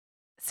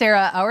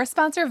Sarah, our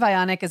sponsor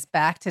Vionic is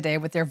back today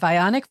with their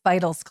Vionic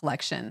Vitals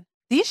collection.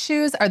 These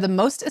shoes are the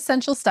most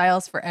essential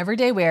styles for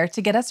everyday wear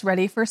to get us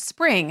ready for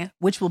spring,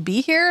 which will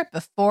be here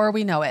before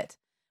we know it.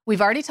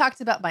 We've already talked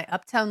about my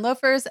Uptown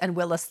loafers and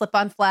Willa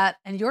slip-on flat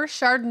and your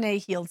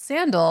Chardonnay heeled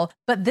sandal,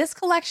 but this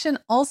collection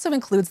also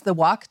includes the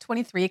Walk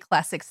 23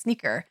 classic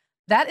sneaker.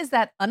 That is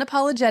that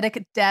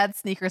unapologetic dad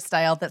sneaker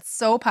style that's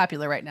so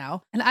popular right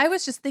now. And I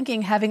was just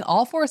thinking having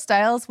all four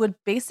styles would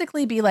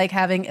basically be like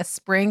having a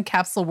spring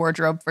capsule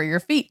wardrobe for your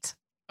feet.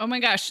 Oh my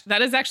gosh,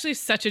 that is actually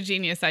such a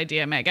genius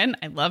idea, Meagan.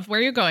 I love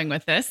where you're going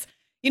with this.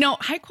 You know,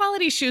 high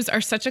quality shoes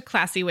are such a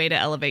classy way to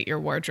elevate your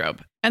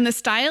wardrobe. And the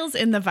styles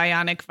in the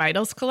Vionic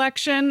Vitals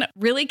collection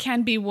really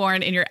can be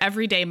worn in your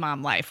everyday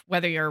mom life,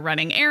 whether you're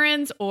running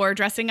errands or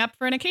dressing up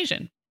for an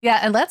occasion. Yeah,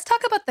 and let's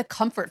talk about the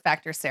comfort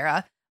factor,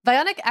 Sarah.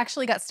 Vionic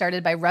actually got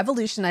started by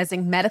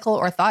revolutionizing medical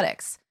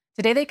orthotics.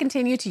 Today, they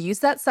continue to use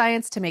that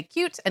science to make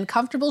cute and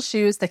comfortable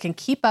shoes that can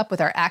keep up with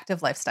our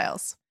active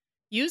lifestyles.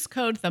 Use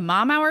code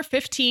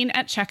TheMomHour15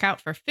 at checkout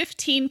for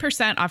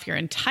 15% off your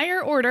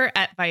entire order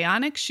at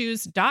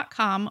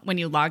VionicShoes.com when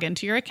you log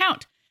into your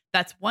account.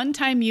 That's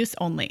one-time use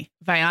only.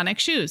 Vionic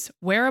Shoes,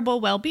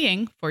 wearable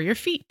well-being for your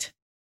feet.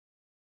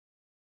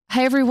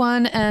 Hi,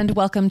 everyone, and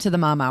welcome to the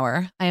Mom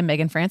Hour. I am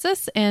Meagan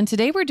Francis, and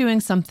today we're doing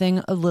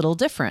something a little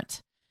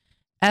different.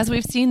 As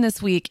we've seen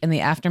this week in the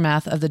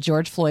aftermath of the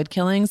George Floyd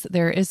killings,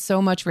 there is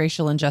so much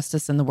racial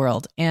injustice in the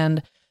world,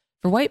 and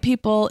for white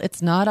people,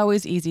 it's not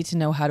always easy to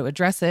know how to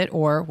address it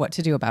or what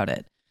to do about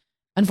it.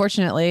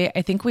 Unfortunately,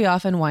 I think we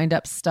often wind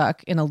up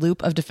stuck in a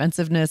loop of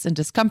defensiveness and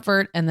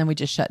discomfort, and then we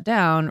just shut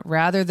down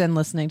rather than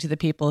listening to the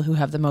people who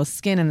have the most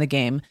skin in the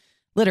game,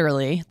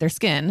 literally their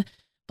skin,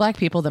 Black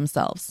people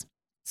themselves.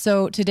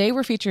 So today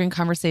we're featuring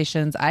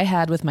conversations I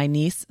had with my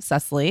niece,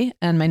 Cecily,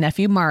 and my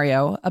nephew,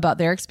 Mario, about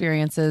their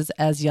experiences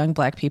as young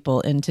Black people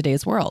in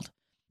today's world.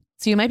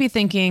 So you might be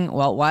thinking,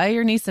 well, why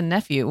your niece and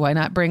nephew? Why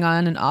not bring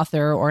on an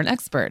author or an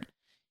expert?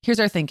 Here's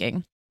our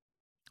thinking.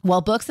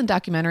 While books and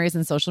documentaries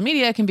and social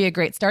media can be a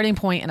great starting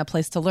point and a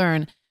place to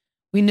learn,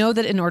 we know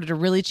that in order to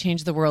really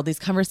change the world, these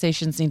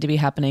conversations need to be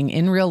happening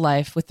in real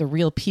life with the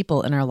real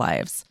people in our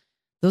lives.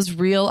 Those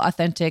real,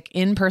 authentic,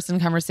 in-person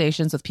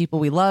conversations with people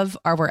we love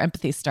are where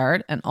empathy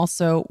starts, and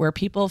also where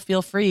people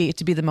feel free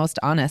to be the most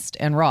honest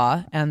and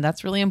raw, and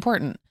that's really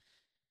important.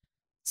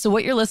 So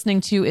what you're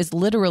listening to is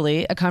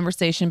literally a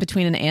conversation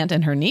between an aunt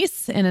and her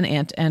niece and an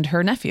aunt and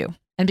her nephew.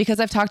 And because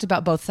I've talked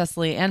about both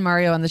Cecily and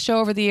Mario on the show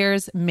over the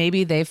years,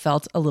 maybe they've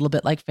felt a little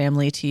bit like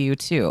family to you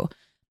too.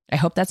 I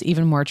hope that's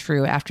even more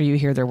true after you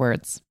hear their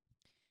words.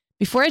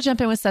 Before I jump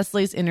in with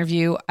Cecily's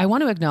interview, I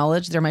want to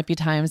acknowledge there might be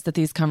times that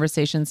these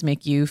conversations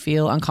make you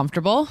feel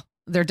uncomfortable.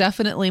 They're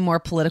definitely more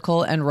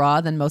political and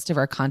raw than most of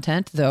our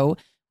content, though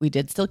we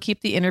did still keep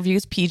the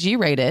interviews PG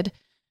rated.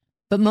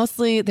 But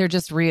mostly they're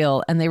just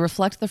real, and they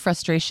reflect the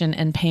frustration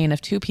and pain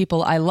of two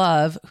people I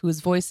love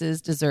whose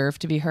voices deserve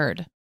to be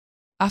heard.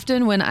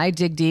 Often when I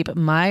dig deep,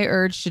 my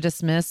urge to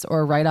dismiss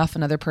or write off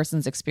another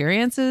person's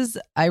experiences,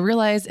 I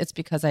realize it's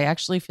because I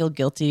actually feel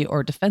guilty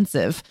or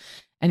defensive.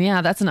 And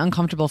yeah, that's an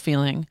uncomfortable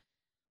feeling.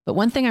 But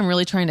one thing I'm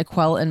really trying to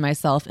quell in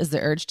myself is the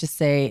urge to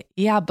say,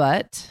 yeah,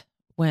 but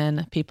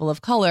when people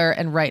of color,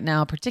 and right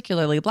now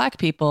particularly Black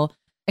people,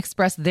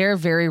 express their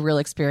very real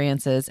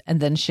experiences and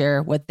then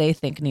share what they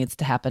think needs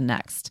to happen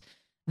next.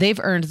 They've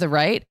earned the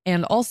right.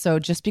 And also,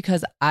 just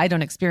because I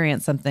don't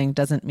experience something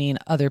doesn't mean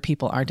other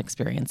people aren't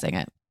experiencing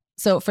it.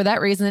 So for that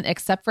reason,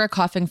 except for a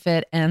coughing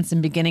fit and some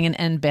beginning and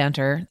end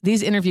banter,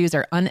 these interviews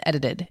are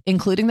unedited,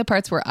 including the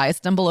parts where I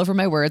stumble over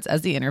my words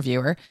as the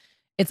interviewer.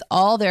 It's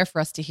all there for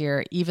us to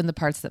hear, even the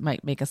parts that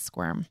might make us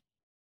squirm.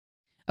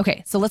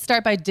 Okay, so let's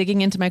start by digging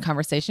into my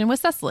conversation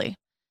with Cecily.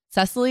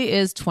 Cecily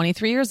is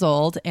 23 years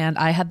old, and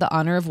I had the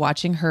honor of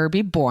watching her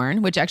be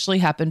born, which actually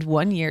happened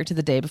 1 year to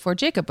the day before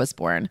Jacob was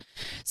born.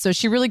 So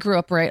she really grew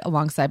up right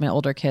alongside my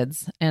older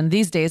kids. And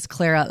these days,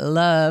 Clara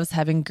loves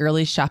having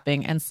girly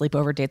shopping and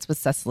sleepover dates with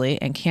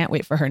Cecily and can't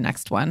wait for her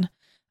next one.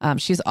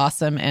 She's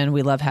awesome, and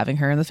we love having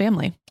her in the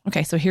family.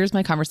 Okay, so here's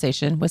my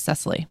conversation with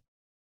Cecily.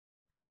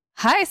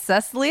 Hi,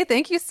 Cecily.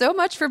 Thank you so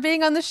much for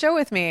being on the show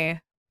with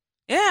me.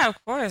 Yeah,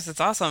 of course. It's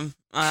awesome.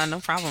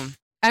 No problem.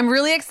 I'm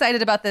really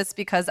excited about this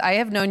because I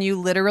have known you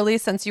literally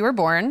since you were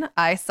born.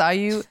 I saw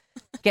you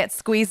get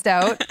squeezed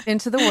out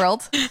into the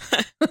world.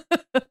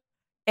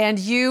 And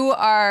you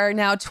are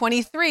now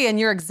 23 and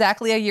you're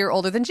exactly a year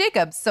older than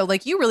Jacob. So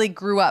like you really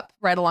grew up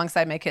right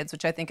alongside my kids,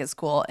 which I think is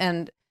cool.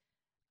 And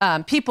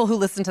people who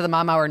listen to the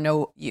Mom Hour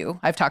know you.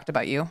 I've talked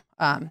about you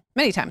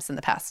many times in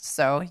the past.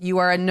 So you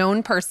are a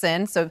known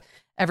person. So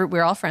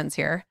we're all friends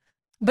here.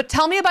 But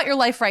tell me about your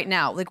life right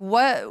now. Like,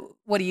 what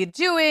are you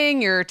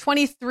doing? You're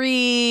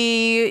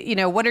 23. You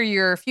know, what are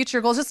your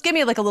future goals? Just give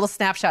me like a little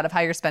snapshot of how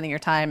you're spending your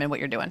time and what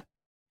you're doing.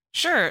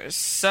 Sure.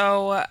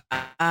 So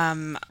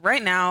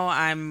right now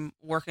I'm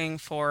working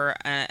for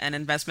an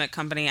investment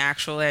company.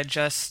 Actually, I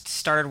just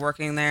started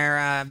working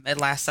there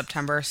last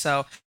September.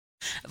 So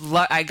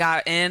I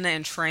got in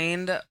and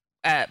trained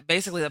at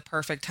basically the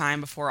perfect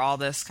time before all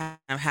this kind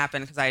of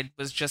happened because I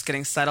was just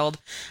getting settled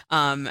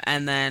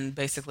and then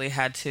basically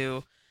had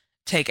to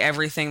take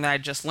everything that I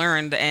just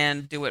learned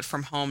and do it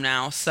from home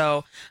now.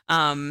 So,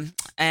 and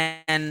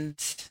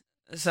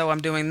so I'm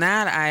doing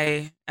that.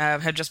 I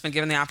had just been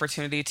given the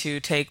opportunity to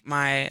take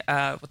my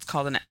what's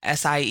called an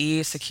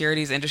SIE,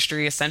 Securities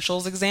Industry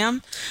Essentials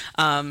exam.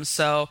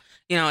 So,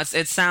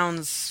 it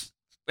sounds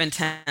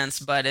intense,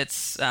 but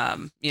it's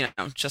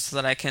just so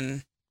that I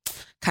can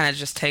kind of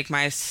just take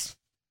my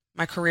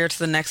career to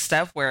the next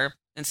step, where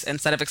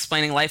instead of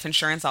explaining life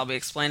insurance, I'll be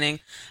explaining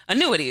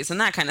annuities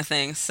and that kind of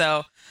thing.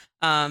 So,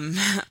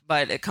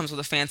 but it comes with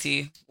a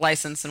fancy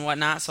license and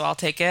whatnot, so I'll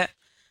take it.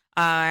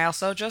 I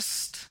also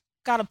just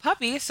got a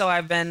puppy, so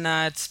I've been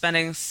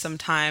spending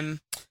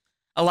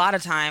a lot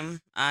of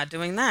time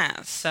doing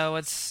that. So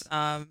it's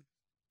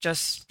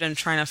just been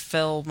trying to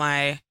fill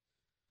my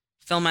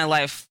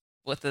life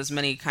with as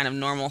many kind of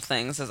normal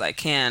things as I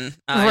can.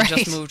 I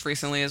just moved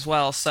recently as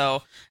well,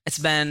 so it's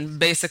been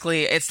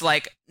basically, it's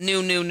like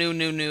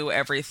new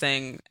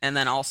everything, and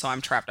then also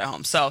I'm trapped at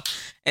home. So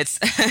it's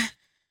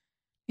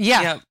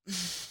yeah. Yep.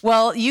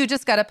 Well, you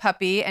just got a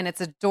puppy and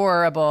it's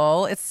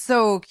adorable. It's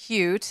so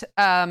cute.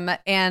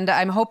 And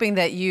I'm hoping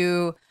that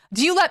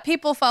do you let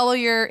people follow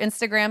your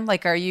Instagram?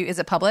 Like, is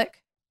it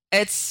public?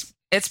 It's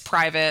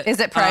private.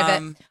 Is it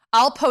private?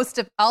 I'll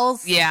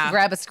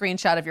grab a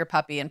screenshot of your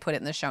puppy and put it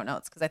in the show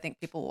notes, because I think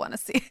people will want to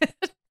see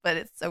it, but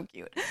it's so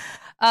cute.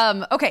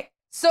 Okay.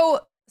 So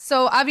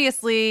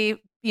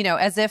obviously,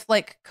 as if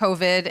like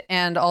COVID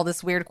and all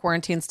this weird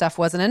quarantine stuff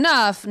wasn't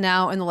enough,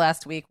 now in the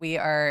last week, we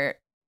are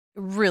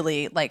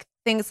really, like,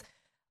 things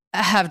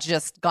have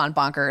just gone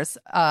bonkers,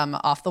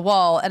 off the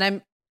wall.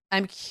 And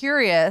I'm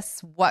curious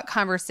what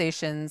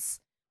conversations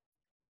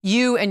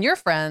you and your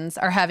friends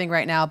are having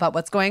right now about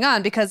what's going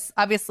on, because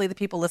obviously the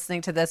people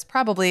listening to this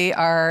probably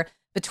are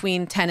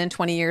between 10 and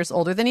 20 years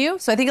older than you.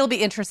 So I think it'll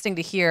be interesting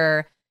to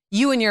hear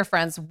you and your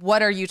friends.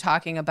 What are you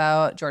talking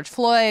about George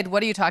Floyd?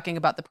 What are you talking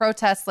about the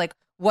protests? Like,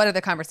 what are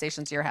the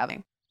conversations you're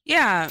having?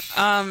 Yeah.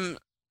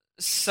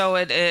 So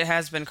it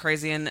has been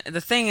crazy. And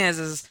the thing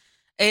is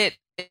it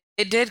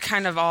did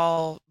kind of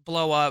all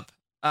blow up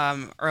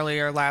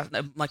earlier like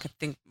I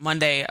think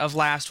Monday of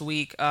last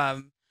week.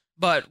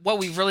 But what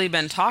we've really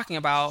been talking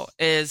about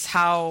is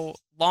how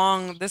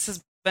long this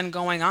has been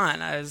going on,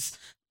 as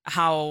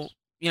how,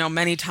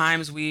 many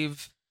times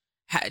we've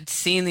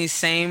seen these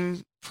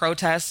same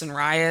protests and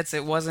riots.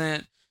 It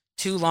wasn't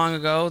too long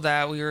ago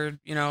that we were,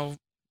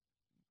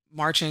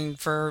 marching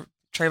for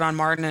Trayvon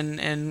Martin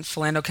and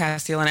Philando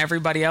Castile and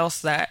everybody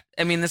else.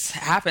 This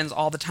happens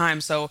all the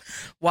time. So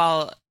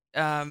while,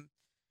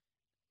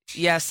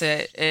 yes,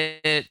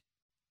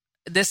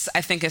 this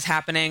I think is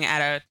happening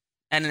at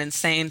an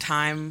insane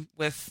time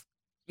with,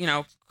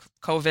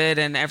 COVID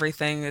and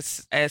everything.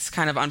 It's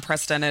kind of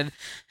unprecedented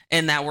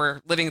in that we're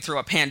living through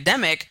a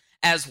pandemic,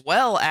 as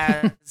well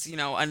as,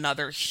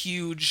 another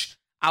huge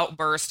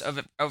outburst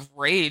of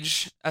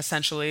rage,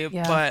 essentially.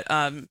 Yeah. But,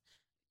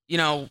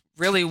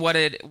 really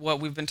what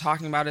we've been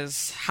talking about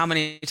is how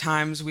many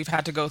times we've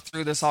had to go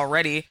through this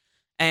already,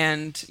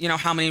 and,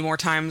 how many more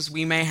times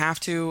we may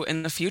have to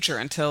in the future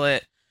until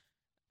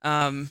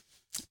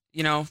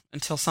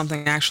until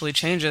something actually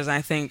changes.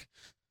 I think,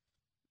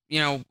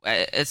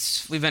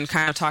 we've been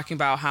kind of talking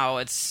about how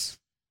it's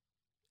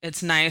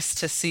nice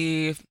to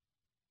see.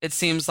 It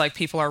seems like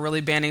people are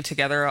really banding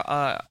together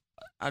on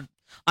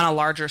a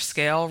larger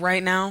scale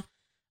right now.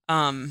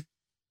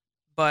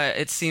 But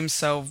it seems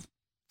so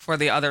for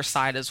the other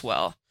side as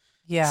well.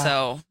 Yeah.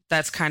 So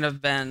that's kind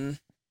of been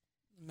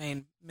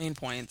main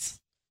points.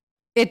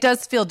 It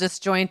does feel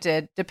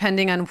disjointed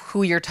depending on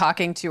who you're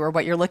talking to or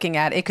what you're looking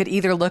at. It could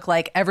either look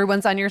like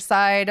everyone's on your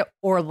side,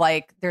 or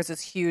like there's this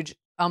huge,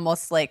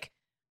 almost like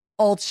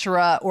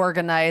ultra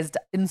organized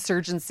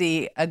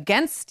insurgency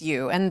against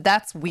you. And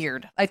that's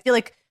weird. I feel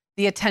like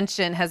the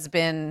attention has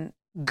been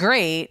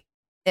great,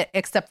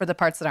 except for the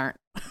parts that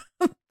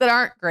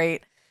aren't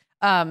great.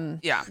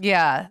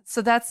 Yeah.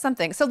 So that's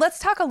something. So let's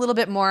talk a little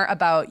bit more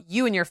about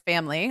you and your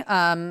family.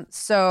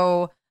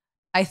 So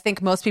I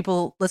think most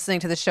people listening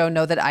to the show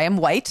know that I am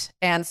white,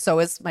 and so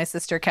is my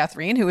sister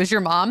Catherine, who is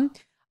your mom.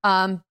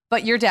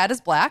 But your dad is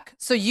Black.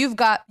 So you've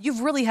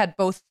really had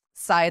both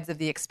sides of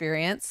the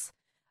experience.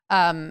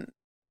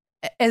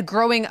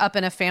 Growing up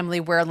in a family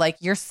where, like,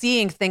 you're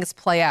seeing things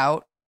play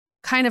out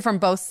kind of from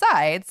both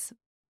sides,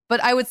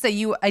 but I would say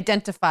you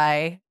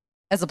identify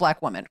as a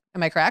Black woman.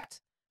 Am I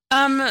correct?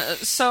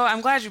 So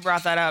I'm glad you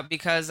brought that up,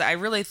 because I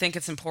really think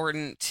it's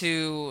important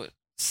to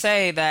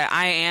say that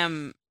I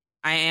am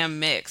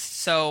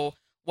mixed. So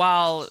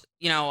while,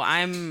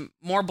 I'm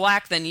more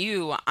Black than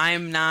you,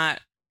 I'm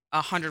not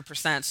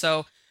 100%.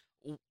 So,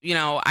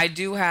 I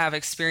do have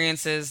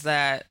experiences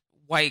that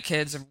white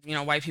kids,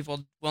 white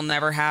people will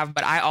never have.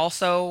 But I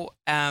also,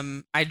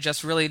 I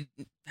just really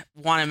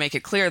want to make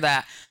it clear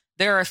that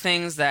there are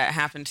things that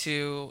happen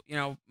to,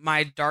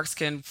 my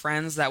dark-skinned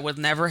friends that would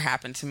never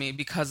happen to me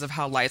because of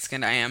how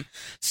light-skinned I am.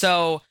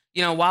 So,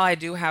 while I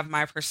do have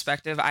my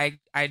perspective, I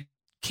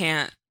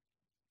can't,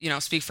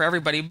 speak for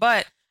everybody,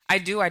 but I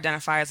do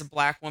identify as a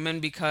Black woman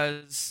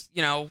because,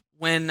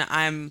 when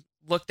I'm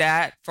looked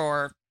at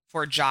for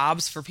for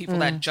jobs, for people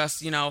that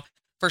just,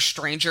 for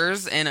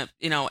strangers and,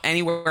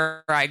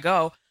 anywhere I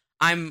go,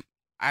 I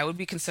would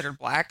be considered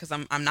Black because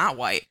I'm not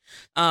white.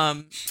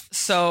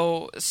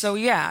 So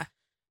yeah,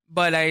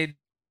 but I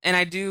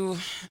do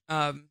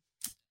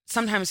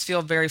sometimes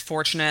feel very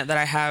fortunate that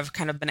I have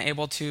kind of been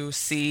able to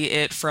see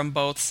it from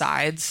both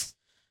sides,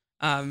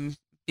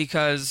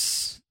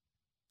 because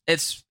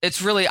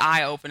it's really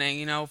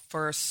eye-opening.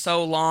 For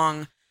so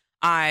long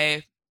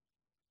I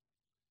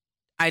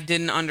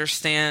didn't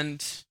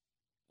understand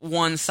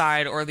one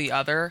side or the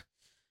other,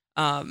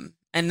 and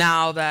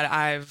now that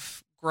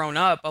I've grown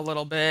up a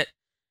little bit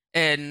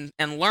and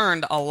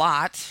learned a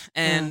lot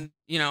and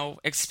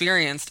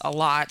experienced a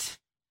lot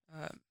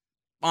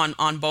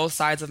on both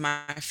sides of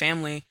my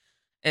family,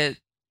 it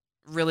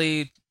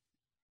really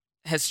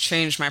has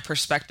changed my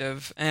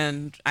perspective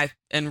and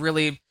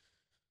really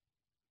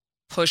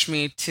pushed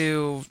me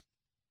to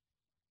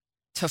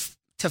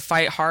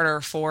fight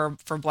harder for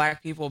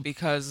Black people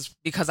because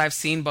I've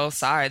seen both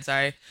sides.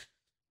 I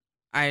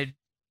I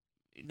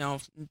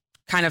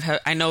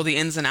know the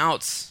ins and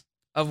outs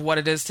of what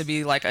it is to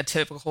be like a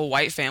typical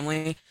white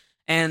family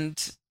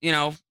and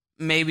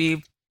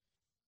maybe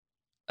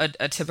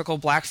a typical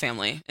Black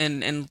family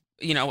and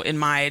in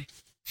my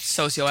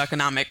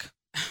socioeconomic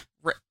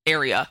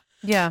area.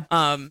 Yeah.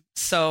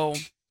 So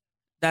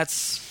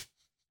that's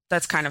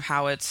kind of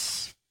how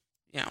it's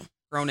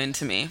grown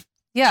into me.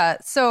 Yeah.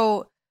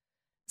 So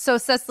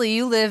Cecily,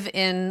 you live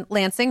in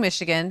Lansing,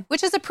 Michigan,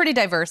 which is a pretty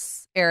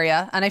diverse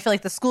area. And I feel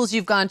like the schools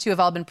you've gone to have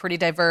all been pretty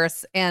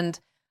diverse. And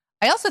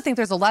I also think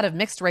there's a lot of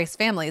mixed race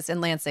families in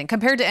Lansing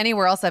compared to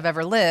anywhere else I've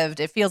ever lived.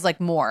 It feels like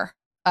more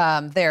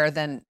there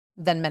than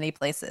many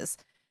places.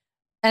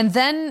 And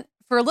then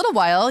for a little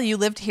while, you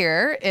lived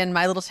here in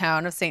my little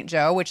town of St.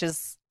 Joe, which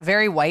is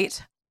very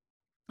white.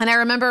 And I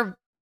remember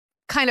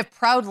kind of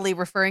proudly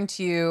referring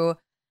to you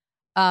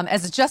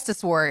as a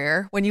justice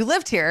warrior when you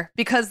lived here,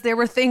 because there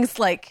were things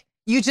like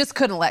you just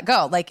couldn't let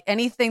go. Like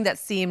anything that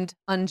seemed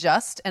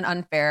unjust and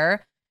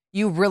unfair,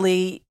 you were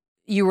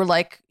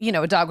like,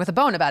 a dog with a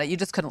bone about it. You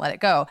just couldn't let it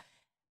go.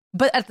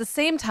 But at the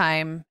same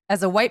time,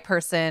 as a white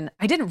person,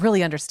 I didn't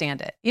really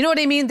understand it. You know what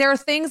I mean? There are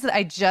things that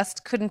I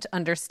just couldn't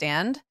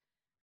understand,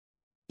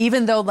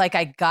 even though like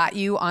I got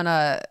you on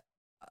a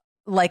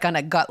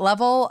gut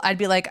level. I'd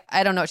be like,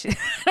 I don't know what I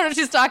don't know what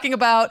she's talking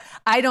about.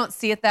 I don't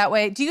see it that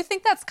way. Do you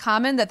think that's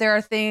common, that there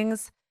are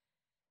things,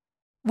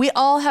 we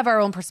all have our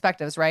own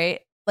perspectives,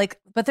 right?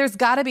 Like, but there's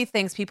got to be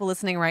things people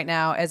listening right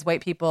now as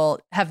white people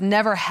have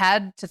never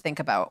had to think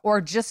about, or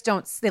just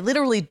they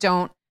literally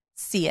don't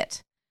see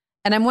it.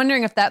 And I'm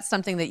wondering if that's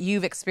something that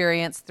you've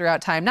experienced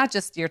throughout time, not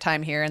just your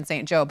time here in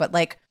St. Joe, but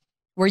like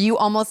where you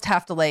almost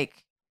have to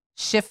like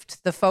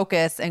shift the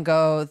focus and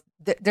go,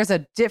 there's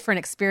a different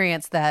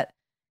experience that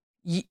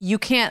you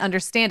can't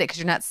understand it because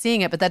you're not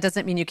seeing it, but that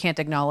doesn't mean you can't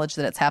acknowledge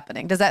that it's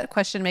happening. Does that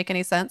question make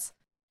any sense?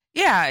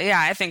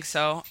 Yeah, I think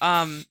so.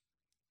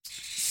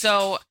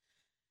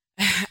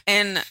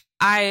 And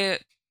I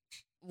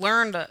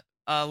learned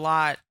a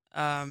lot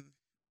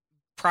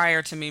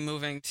prior to me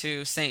moving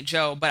to St.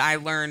 Joe, but I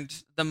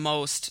learned the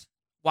most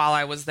while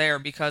I was there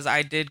because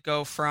I did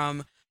go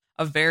from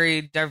a very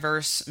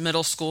diverse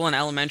middle school and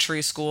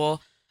elementary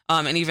school,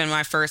 and even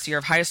my first year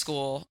of high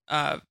school,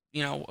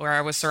 where I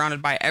was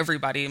surrounded by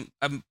everybody.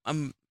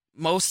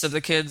 Most of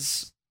the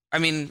kids, a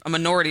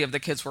minority of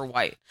the kids were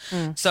white.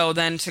 So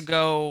then to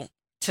go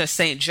to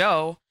St.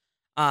 Joe,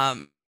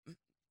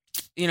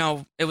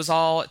 it's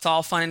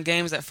all fun and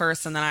games at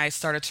first. And then I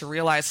started to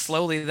realize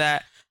slowly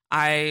that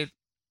and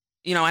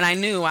I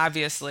knew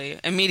obviously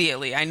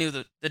immediately I knew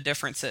the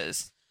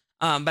differences.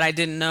 But I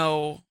didn't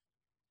know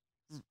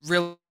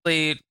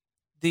really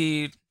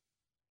the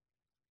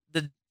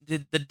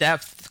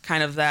depth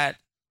kind of that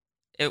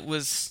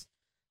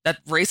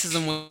that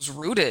racism was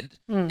rooted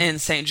in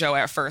St. Joe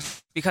at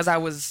first, because I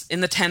was in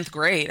the 10th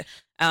grade,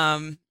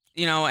 and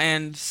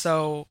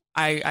so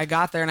I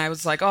got there and I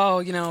was like,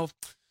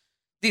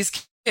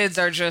 these kids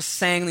are just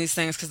saying these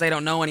things because they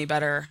don't know any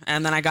better.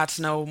 And then I got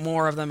to know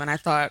more of them and I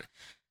thought,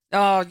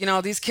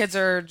 these kids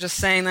are just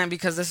saying that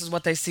because this is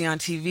what they see on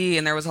TV.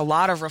 And there was a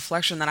lot of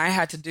reflection that I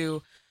had to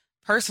do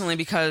personally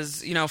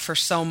because, for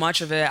so much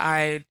of it,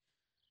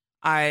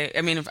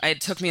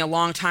 it took me a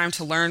long time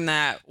to learn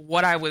that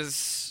what I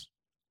was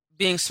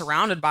being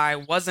surrounded by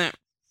wasn't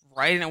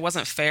right and it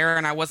wasn't fair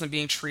and I wasn't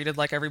being treated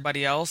like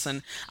everybody else.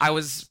 And I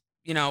was,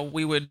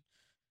 we would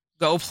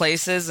go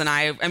places and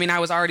I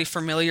was already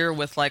familiar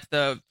with like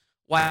the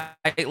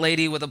white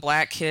lady with a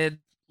Black kid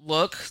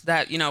look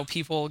that,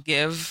 people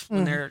give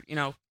when they're,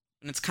 when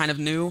it's kind of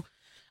new.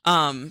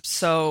 But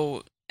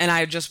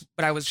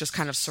I was just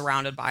kind of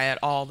surrounded by it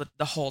all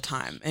the whole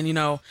time.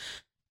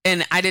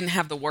 And I didn't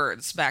have the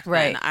words back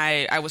then.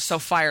 I was so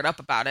fired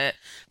up about it,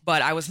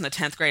 but I was in the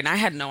 10th grade and I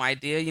had no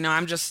idea.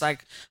 I'm just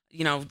like,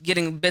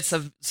 getting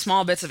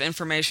small bits of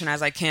information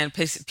as I can,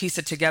 piece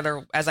it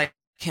together as I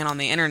can on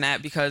the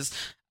internet because,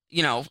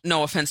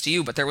 no offense to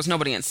you, but there was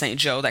nobody in St.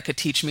 Joe that could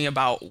teach me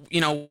about,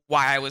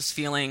 why I was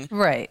feeling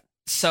right.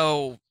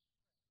 So,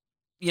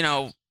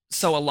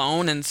 so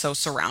alone and so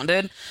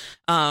surrounded.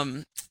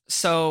 And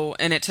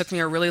it took me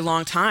a really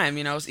long time,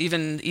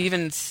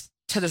 even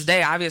to this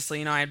day,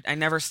 obviously, I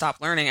never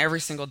stop learning. Every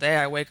single day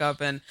I wake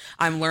up and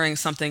I'm learning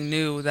something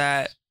new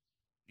that,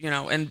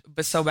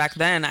 but so back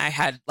then I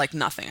had like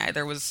nothing.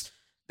 There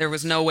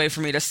was no way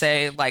for me to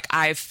say like,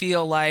 I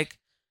feel like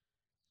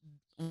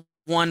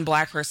one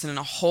Black person in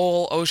a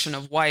whole ocean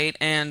of white.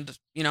 And,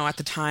 at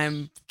the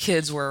time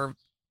kids were,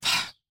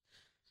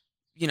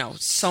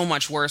 so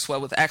much worse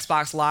with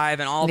Xbox Live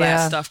and all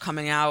that stuff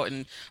coming out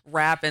and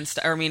rap and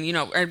stuff. I mean,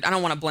 I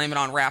don't want to blame it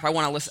on rap. I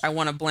want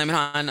to blame it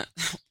on,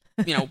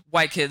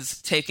 white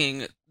kids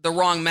taking the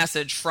wrong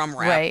message from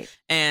rap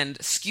and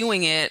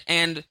skewing it.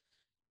 And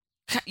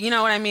you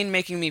know what I mean?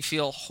 Making me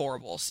feel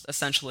horrible,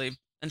 essentially,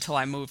 until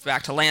I moved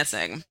back to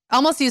Lansing.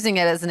 Almost using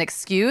it as an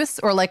excuse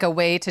or like a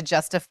way to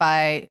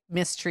justify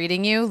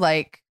mistreating you.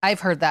 Like I've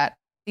heard that,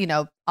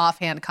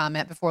 offhand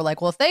comment before, like,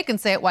 well, if they can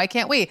say it, why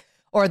can't we?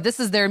 Or this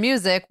is their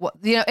music. Well,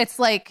 it's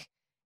like,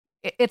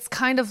 it's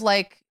kind of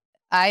like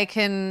I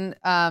can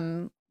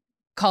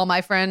call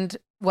my friend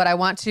what I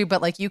want to,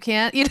 but like you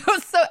can't,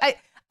 so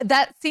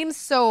that seems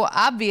so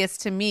obvious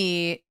to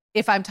me.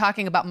 If I'm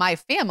talking about my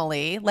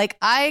family, like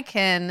I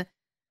can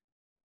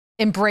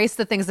embrace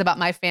the things about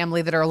my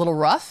family that are a little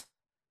rough,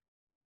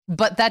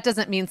 but that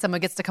doesn't mean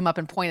someone gets to come up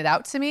and point it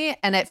out to me.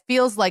 And it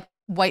feels like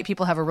white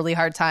people have a really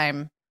hard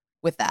time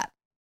with that,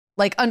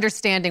 like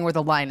understanding where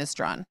the line is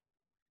drawn,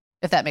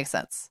 if that makes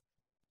sense.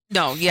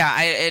 No, yeah,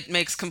 it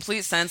makes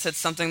complete sense. It's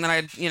something that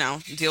I,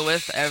 deal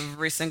with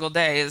every single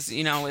day is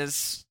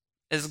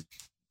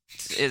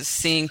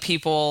seeing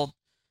people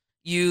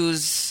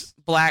use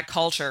Black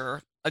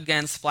culture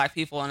against Black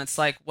people. And it's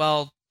like,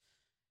 well,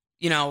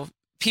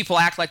 people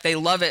act like they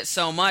love it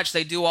so much.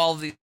 They do all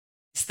these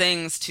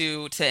things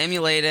to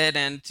emulate it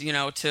and,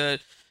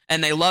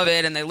 and they love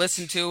it and they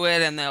listen to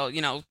it and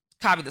they'll,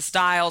 copy the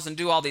styles and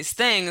do all these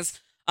things.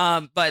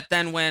 But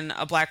then when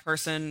a Black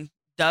person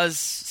does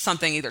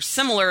something either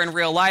similar in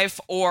real life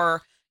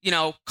or,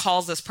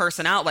 calls this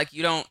person out, like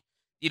you don't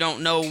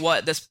know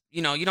what this,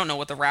 you don't know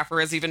what the rapper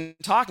is even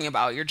talking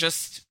about. You're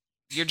just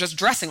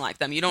dressing like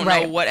them. You don't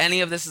know what any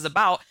of this is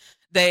about.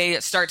 They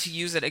start to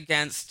use it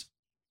against,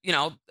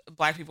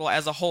 Black people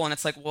as a whole. And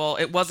it's like, well,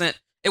 it wasn't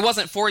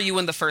for you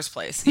in the first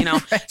place,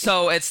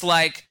 So it's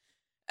like,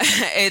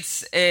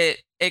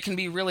 it can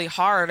be really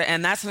hard.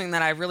 And that's something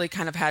that I really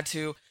kind of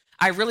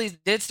I really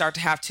did start to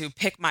have to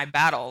pick my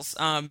battles,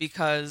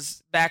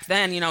 because back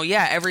then,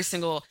 every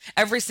single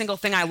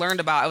thing I learned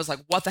about, I was like,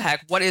 what the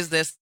heck, what is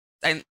this?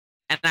 And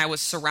I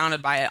was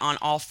surrounded by it on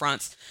all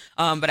fronts.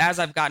 But as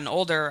I've gotten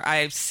older,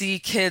 I see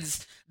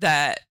kids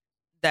that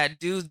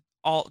do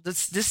all this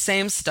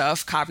same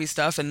stuff, copy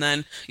stuff, and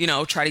then,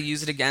 try to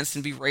use it against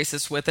and be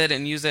racist with it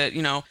and use it,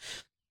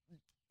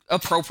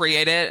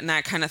 appropriate it and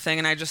that kind of thing.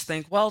 And I just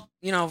think, well,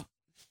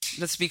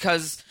 that's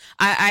because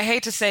I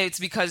hate to say it's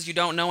because you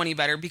don't know any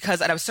better,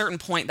 because at a certain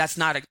point, that's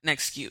not an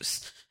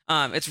excuse.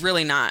 It's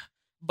really not,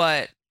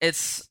 but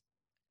it's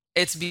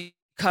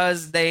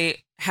because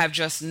they have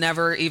just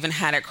never even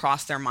had it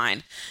cross their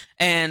mind.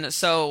 And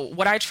so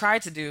what I try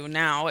to do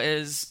now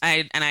is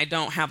I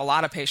don't have a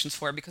lot of patience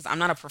for it because I'm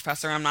not a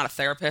professor, I'm not a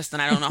therapist,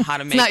 and I don't know how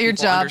to make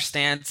people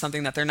understand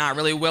something that they're not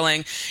really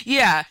willing.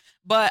 Yeah.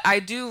 But I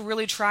do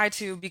really try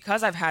to,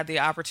 because I've had the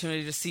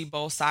opportunity to see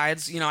both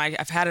sides.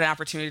 I've had an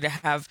opportunity to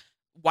have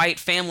white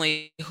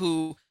family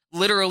who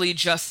literally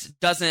just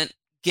doesn't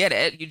get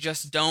it. You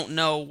just don't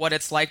know what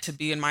it's like to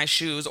be in my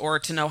shoes or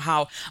to know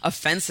how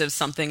offensive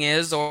something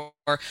is or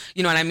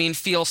you know what I mean,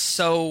 feel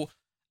so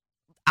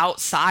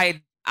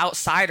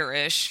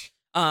outsider-ish,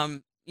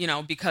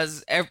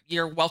 because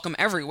you're welcome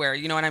everywhere.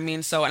 You know what I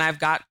mean? So, and I've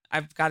got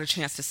a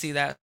chance to see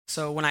that.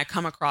 So when I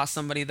come across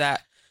somebody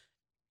that,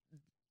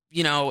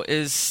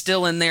 is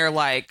still in there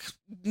like,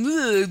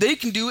 they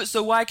can do it,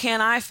 so why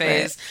can't I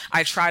phase?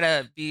 Right. I try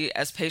to be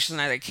as patient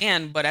as I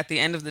can, but at the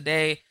end of the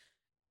day,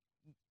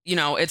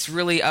 it's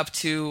really up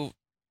to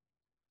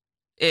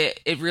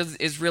it really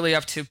is really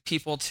up to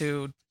people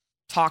to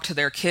talk to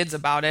their kids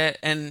about it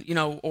and,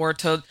 or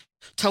to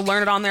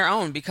learn it on their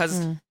own,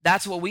 because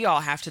that's what we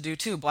all have to do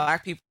too.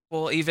 Black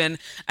people even,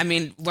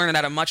 learn it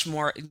at a much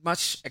more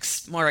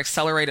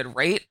accelerated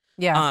rate,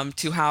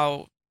 to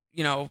how,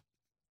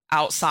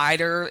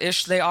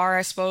 outsider-ish they are,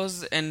 I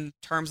suppose, in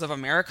terms of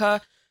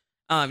America.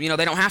 They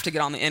don't have to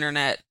get on the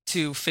internet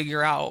to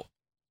figure out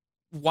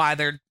why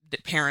their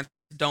parents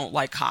don't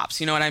like cops.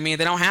 You know what I mean?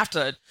 They don't have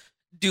to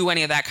do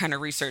any of that kind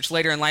of research.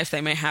 Later in life,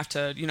 they may have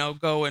to,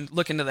 go and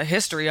look into the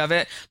history of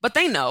it, but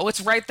they know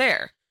it's right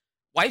there.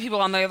 White people,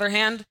 on the other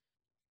hand,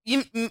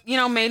 you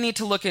may need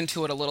to look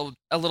into it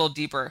a little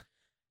deeper.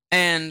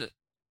 And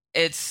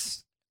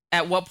it's,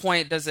 at what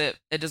point does it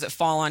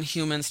fall on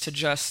humans to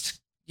just,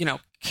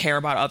 care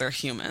about other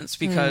humans?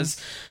 Because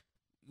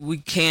we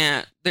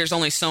can't, there's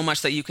only so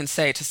much that you can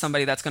say to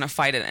somebody that's going to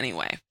fight it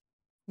anyway.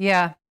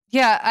 Yeah.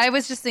 Yeah. I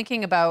was just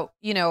thinking about,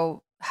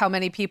 how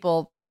many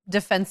people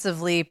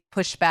defensively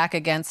push back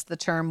against the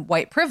term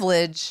white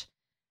privilege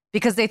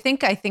because I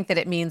think that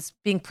it means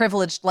being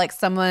privileged, like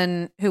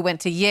someone who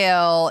went to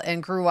Yale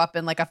and grew up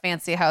in like a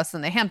fancy house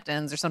in the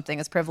Hamptons or something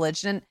is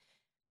privileged. And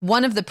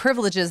one of the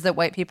privileges that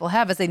white people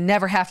have is they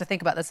never have to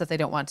think about this if they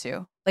don't want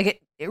to.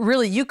 Like it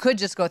really, you could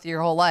just go through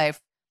your whole life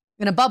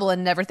in a bubble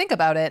and never think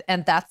about it.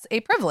 And that's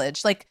a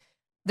privilege. Like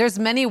there's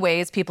many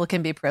ways people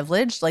can be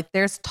privileged. Like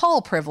there's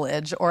tall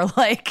privilege or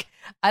like,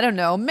 I don't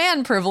know,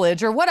 man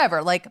privilege or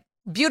whatever, like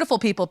beautiful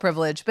people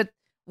privilege. But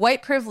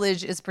white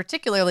privilege is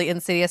particularly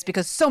insidious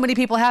because so many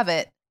people have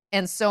it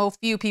and so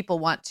few people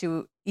want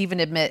to even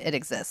admit it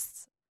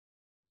exists.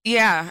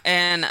 Yeah.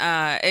 And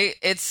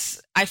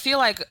I feel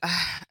like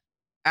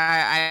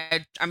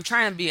I'm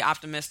trying to be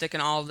optimistic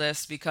in all of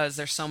this because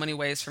there's so many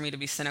ways for me to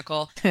be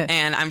cynical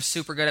and I'm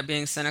super good at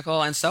being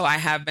cynical. And so I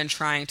have been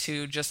trying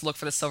to just look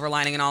for the silver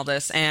lining in all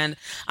this. And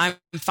I'm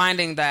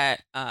finding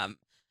that,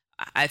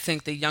 I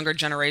think the younger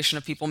generation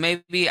of people,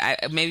 maybe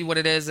what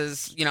it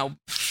is, you know,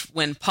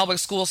 when public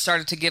schools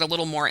started to get a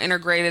little more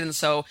integrated. And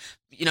so,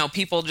 you know,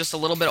 people just a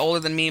little bit older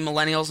than me,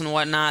 millennials and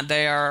whatnot,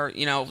 they are,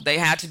 you know, they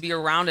had to be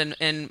around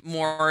in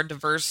more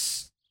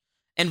diverse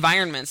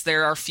environments.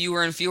 There are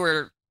fewer and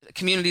fewer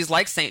communities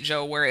like St.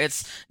 Joe where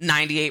it's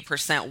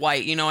 98%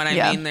 white. You know what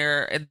I mean?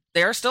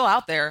 They're still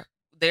out there.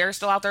 They're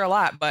still out there a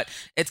lot, but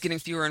it's getting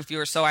fewer and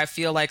fewer. So I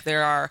feel like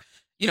there are,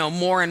 you know,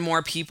 more and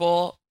more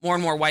people, more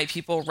and more white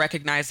people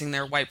recognizing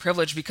their white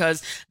privilege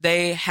because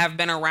they have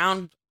been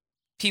around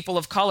people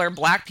of color,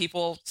 Black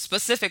people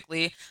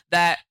specifically,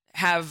 that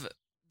have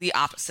the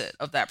opposite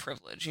of that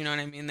privilege. You know what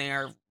I mean?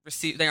 They're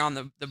on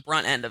the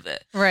brunt end of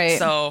it. Right.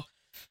 So,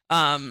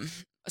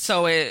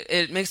 so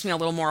it makes me a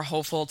little more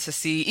hopeful to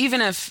see,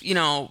 even if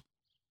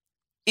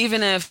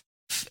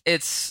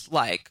it's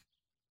like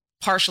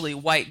partially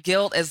white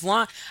guilt,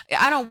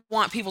 I don't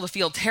want people to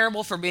feel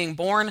terrible for being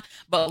born,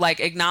 but like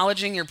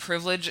acknowledging your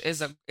privilege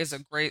is a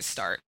great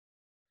start.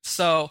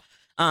 So,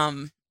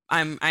 I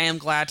am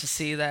glad to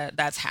see that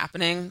that's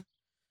happening.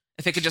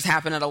 If it could just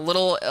happen at a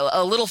little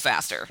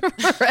faster.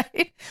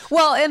 Right.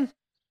 Well, and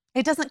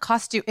it doesn't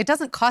cost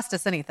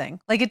us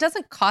anything. Like it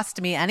doesn't cost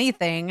me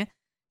anything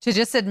to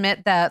just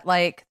admit that,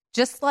 like,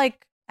 just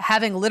like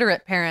having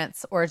literate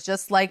parents or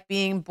just like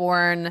being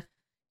born,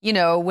 you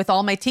know, with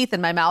all my teeth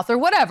in my mouth or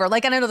whatever.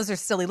 Like, and I know those are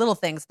silly little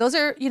things. Those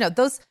are, you know,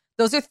 those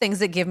are things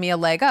that give me a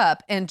leg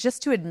up. And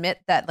just to admit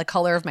that the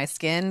color of my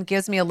skin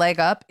gives me a leg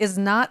up is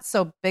not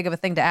so big of a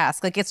thing to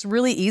ask. Like, it's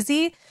really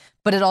easy,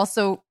 but it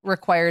also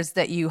requires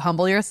that you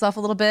humble yourself a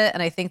little bit.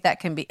 And I think that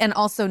can be, and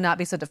also not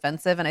be so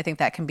defensive. And I think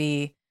that can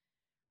be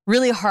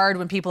really hard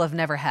when people have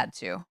never had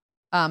to.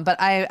 But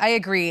I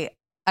agree.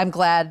 I'm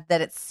glad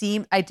that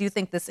I do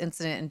think this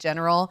incident in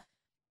general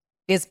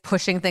is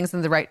pushing things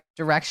in the right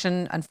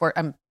direction.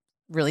 I'm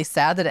really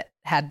sad that it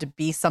had to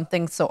be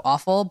something so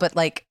awful, but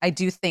like, I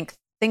do think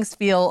things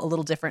feel a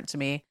little different to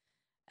me.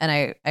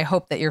 And I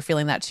hope that you're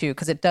feeling that too,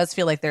 because it does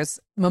feel like there's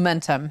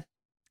momentum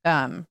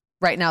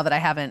right now that I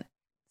haven't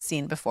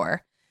seen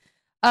before.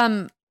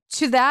 To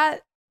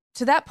that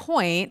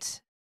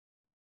point,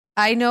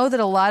 I know that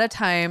a lot of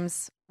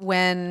times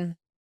when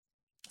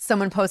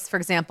someone posts, for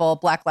example,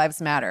 Black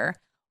Lives Matter,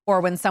 or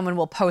when someone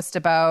will post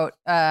about,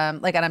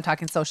 like, and I'm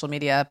talking social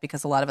media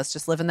because a lot of us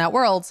just live in that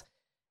world,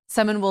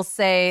 someone will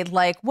say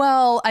like,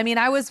 well, I mean,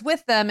 I was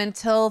with them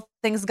until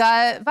things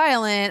got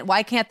violent.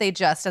 Why can't they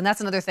just? And that's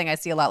another thing I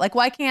see a lot. Like,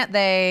 why can't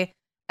they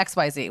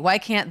XYZ? Why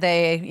can't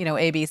they, you know,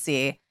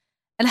 ABC?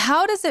 And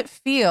how does it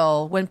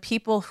feel when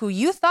people who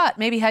you thought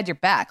maybe had your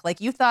back,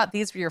 like you thought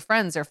these were your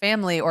friends or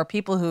family or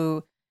people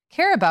who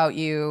care about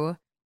you,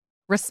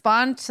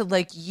 respond to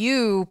like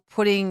you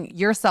putting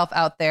yourself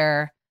out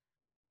there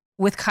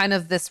with kind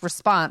of this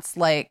response,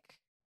 like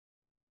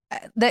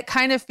that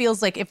kind of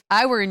feels like if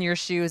I were in your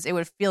shoes, it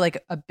would feel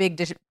like a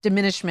big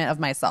diminishment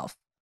of myself.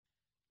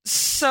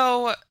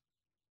 So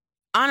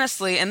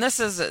honestly, and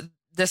this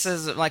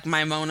is like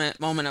my moment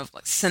of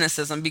like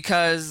cynicism,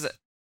 because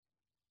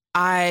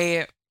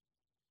I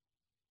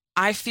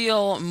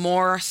feel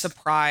more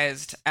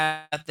surprised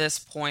at this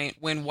point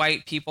when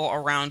white people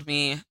around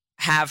me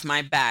have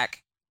my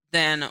back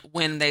than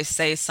when they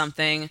say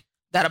something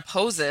that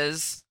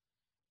opposes,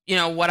 you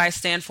know, what I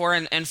stand for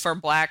and for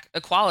Black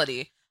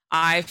equality.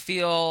 I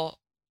feel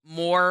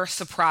more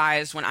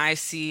surprised when I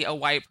see a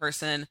white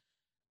person,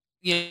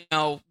 you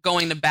know,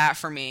 going to bat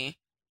for me,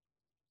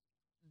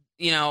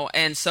 you know,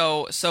 and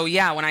so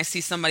yeah, when I see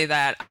somebody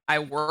that I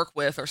work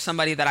with or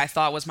somebody that I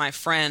thought was my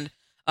friend,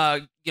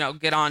 you know,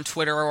 get on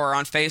Twitter or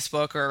on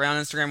Facebook or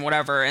on Instagram,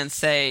 whatever, and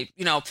say,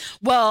 you know,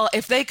 well,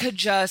 if they could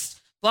just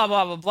blah,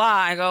 blah, blah, blah,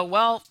 I go,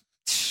 well,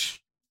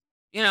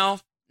 you know,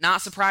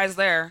 not surprised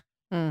there.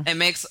 It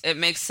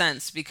makes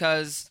sense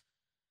because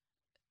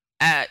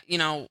you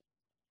know,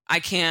 I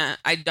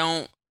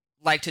don't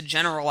like to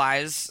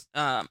generalize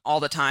all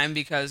the time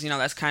because, you know,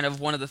 that's kind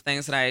of one of the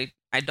things that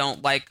I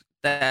don't like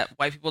that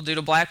white people do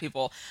to Black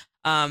people.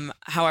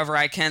 However,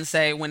 I can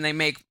say when they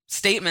make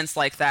statements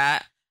like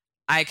that,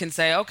 I can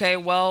say, okay,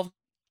 well,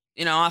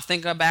 you know, I'll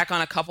think back on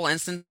a couple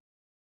instances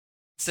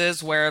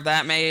where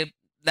that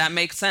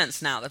makes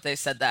sense now that they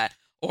said that.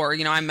 or,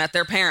 you know, I met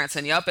their parents,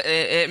 and yep,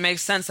 it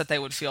makes sense that they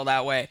would feel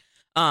that way.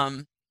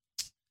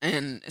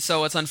 And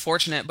so it's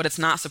unfortunate, but it's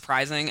not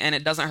surprising, and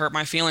it doesn't hurt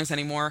my feelings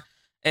anymore.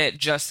 It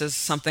just is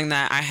something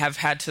that I have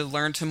had to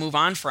learn to move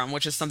on from,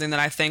 which is something that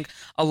I think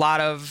a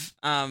lot of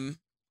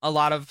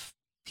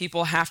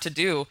people have to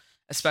do,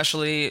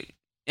 especially,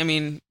 I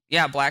mean,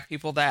 yeah, Black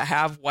people that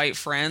have white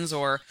friends,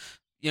 or,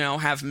 you know,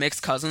 have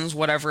mixed cousins,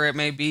 whatever it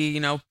may be, you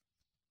know,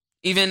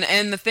 even,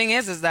 and the thing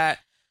is that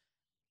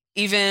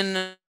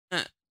even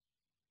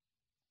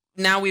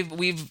now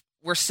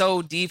we're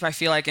so deep, I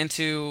feel like,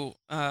 into,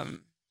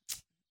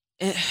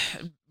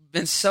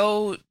 been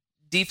so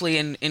deeply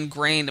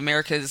ingrained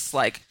America's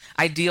like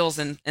ideals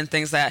and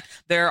things, that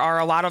there are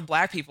a lot of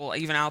Black people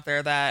even out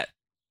there that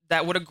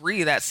would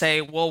agree, that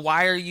say, well,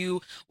 why are you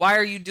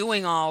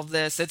doing all of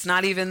this? It's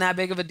not even that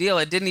big of a deal.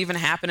 It didn't even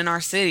happen in our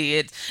city.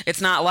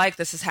 It's not like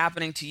this is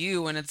happening to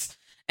you. And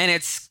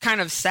it's kind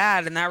of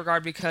sad in that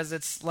regard, because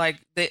it's like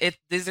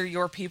these are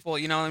your people,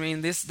 you know what I mean?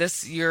 This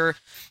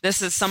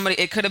is somebody,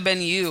 it could have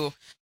been you.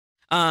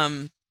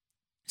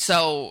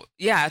 So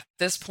yeah, at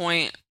this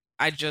point,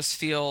 I just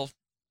feel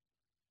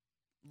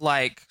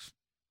like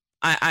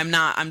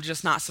I'm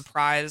just not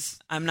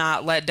surprised. I'm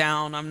not let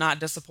down. I'm not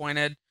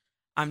disappointed.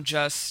 I'm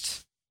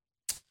just,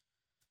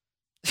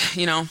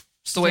 you know,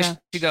 it's the way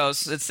she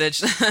goes.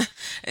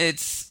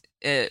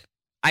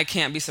 I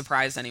can't be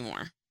surprised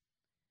anymore,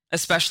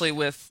 especially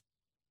with,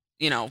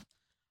 you know,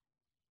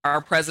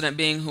 our president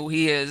being who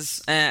he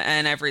is,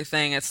 and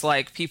everything. It's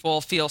like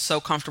people feel so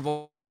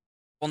comfortable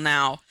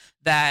now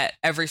that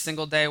every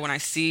single day when I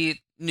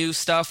see new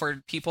stuff,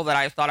 or people that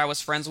I thought I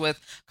was friends with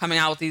coming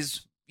out with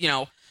these, you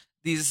know,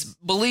 these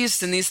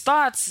beliefs and these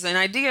thoughts and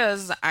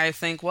ideas, I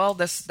think, well,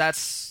 that's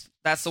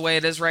the way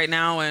it is right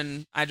now,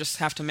 and I just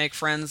have to make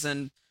friends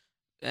and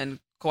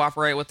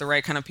cooperate with the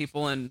right kind of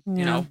people, and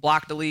you know,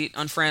 block, delete,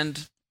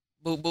 unfriend,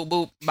 boop, boop,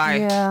 boop, bye.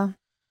 Yeah.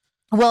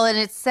 Well, and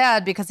it's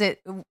sad because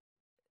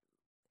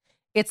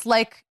it's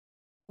like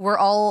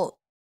we're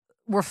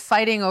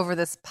fighting over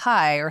this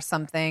pie or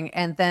something,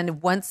 and then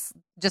once,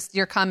 just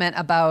your comment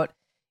about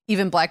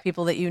even Black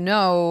people that, you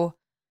know,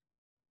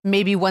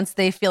 maybe once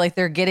they feel like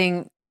they're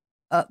getting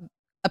a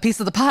piece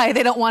of the pie,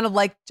 they don't want to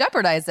like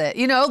jeopardize it,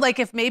 you know, like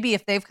if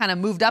they've kind of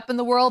moved up in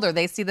the world, or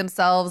they see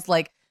themselves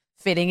like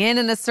fitting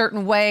in a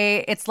certain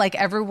way, it's like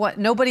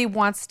nobody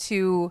wants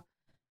to,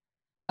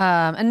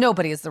 and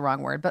nobody is the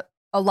wrong word, but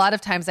a lot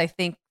of times I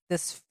think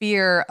this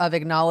fear of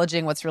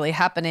acknowledging what's really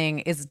happening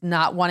is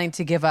not wanting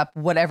to give up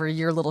whatever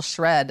your little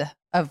shred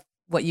of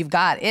what you've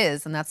got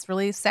is. And that's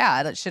really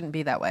sad. It shouldn't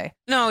be that way.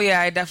 No, yeah,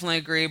 I definitely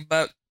agree.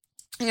 But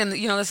again,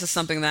 you know, this is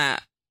something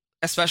that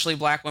especially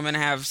Black women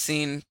have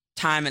seen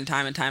time and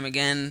time and time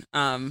again,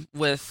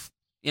 with,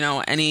 you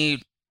know,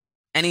 any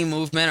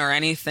movement or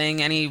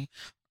anything, any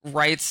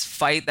rights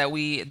fight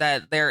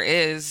that there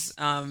is,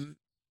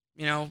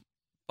 you know,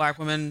 Black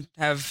women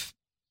have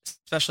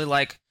especially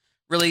like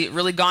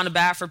really gone to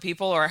bat for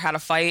people, or had a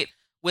fight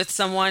with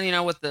someone, you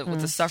know, with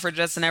the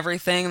suffragettes and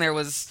everything.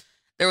 There's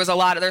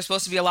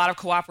supposed to be a lot of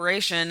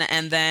cooperation,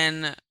 and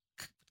then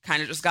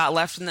kind of just got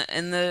left in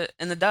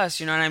the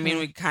dust. You know what I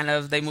mean?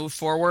 They moved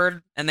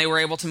forward, and they were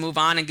able to move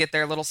on and get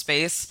their little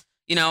space,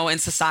 you know, in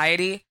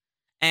society,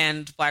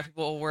 and Black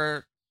people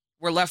were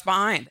left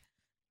behind.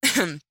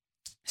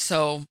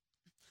 So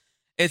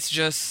it's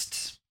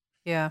just,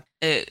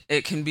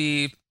 it can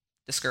be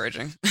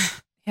discouraging.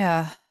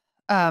 Yeah.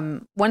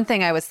 One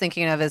thing I was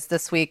thinking of is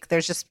this week,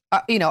 there's just,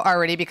 you know,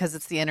 already, because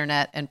it's the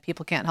internet and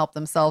people can't help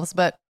themselves,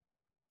 but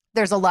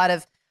there's a lot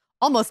of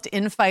almost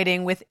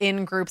infighting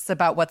within groups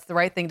about what's the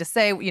right thing to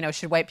say. You know,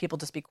 should white people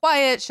just be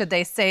quiet? Should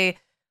they say,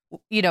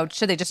 you know,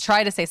 should they just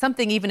try to say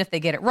something even if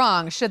they get it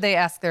wrong? Should they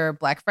ask their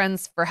Black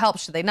friends for help?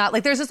 Should they not?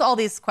 Like, there's just all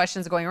these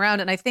questions going around.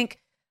 And I think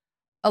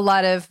a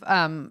lot of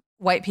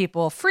white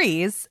people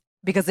freeze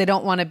because they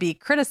don't want to be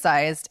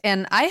criticized.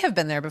 And I have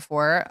been there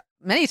before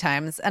many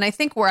times. And I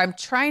think where I'm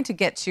trying to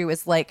get to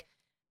is like,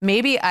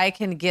 maybe I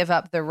can give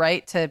up the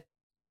right to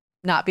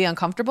not be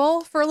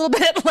uncomfortable for a little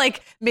bit.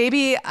 Like,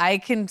 maybe I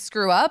can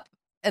screw up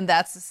and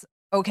that's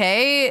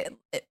okay.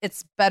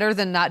 It's better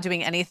than not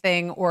doing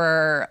anything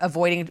or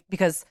avoiding,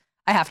 because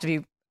I have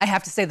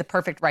to say the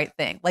perfect right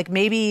thing. Like,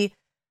 maybe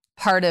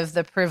part of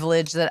the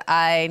privilege that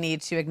I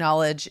need to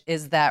acknowledge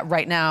is that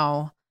right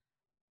now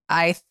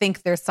I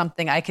think there's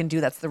something I can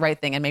do that's the right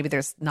thing, and maybe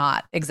there's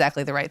not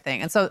exactly the right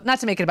thing. And so, not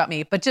to make it about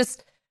me, but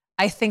just,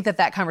 I think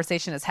that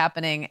conversation is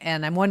happening,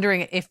 and I'm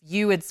wondering if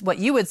what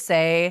you would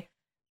say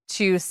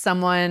to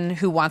someone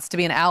who wants to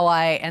be an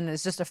ally and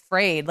is just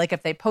afraid, like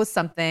if they post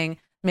something,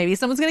 maybe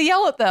someone's going to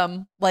yell at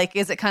them. Like,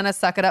 is it kind of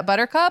suck it up,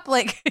 buttercup?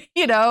 Like,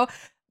 you know,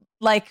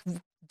 like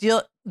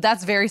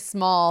that's very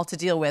small to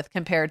deal with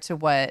compared to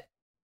what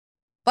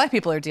Black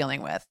people are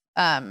dealing with.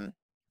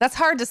 That's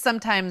hard to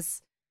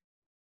sometimes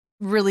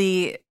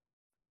really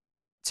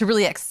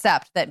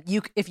accept that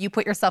if you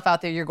put yourself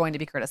out there, you're going to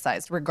be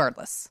criticized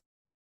regardless.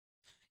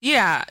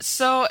 Yeah.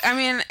 So, I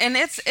mean, and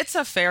it's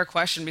a fair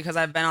question because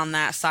I've been on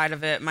that side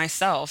of it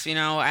myself. You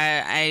know,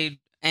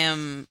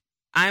 I'm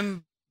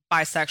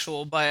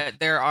bisexual, but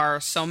there are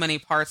so many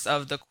parts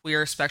of the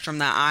queer spectrum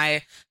that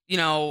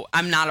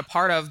I'm not a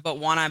part of, but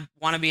want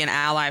to be an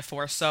ally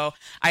for. So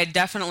I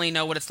definitely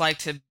know what it's like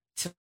to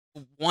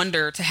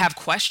wonder, to have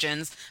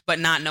questions, but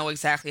not know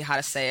exactly how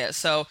to say it.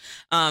 So,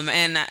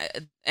 and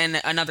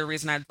another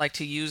reason I'd like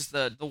to use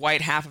the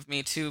white half of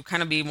me to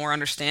kind of be more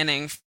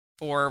understanding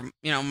for,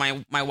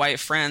 my white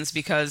friends,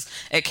 because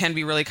it can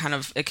be really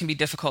it can be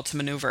difficult to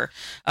maneuver.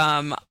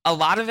 A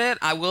lot of it,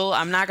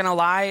 I'm not gonna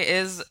lie,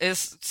 is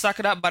suck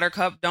it up,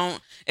 buttercup.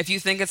 If you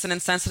think it's an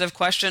insensitive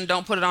question,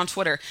 don't put it on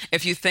Twitter.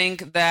 If you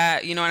think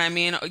that, you know what I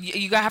mean,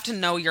 you have to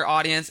know your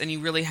audience, and you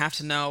really have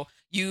to know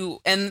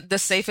and the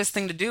safest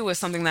thing to do is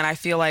something that I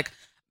feel like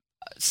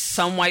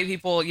some white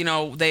people,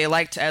 they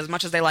like to, as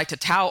much as they like to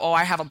tout, oh,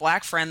 I have a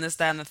black friend, this,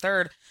 that, and the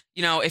third,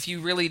 if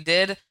you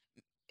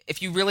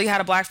really had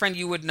a black friend,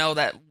 you would know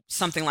that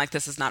something like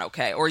this is not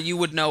okay, or you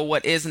would know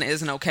what is and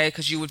isn't okay,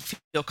 because you would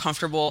feel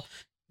comfortable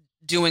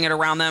doing it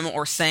around them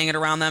or saying it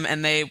around them,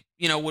 and they,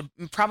 would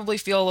probably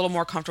feel a little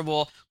more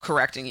comfortable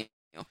correcting you.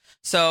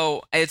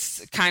 So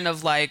it's kind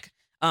of like,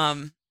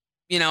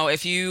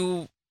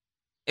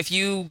 if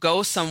you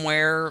go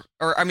somewhere,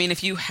 or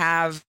if you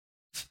have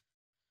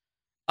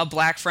a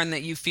black friend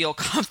that you feel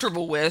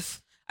comfortable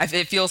with,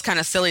 it feels kind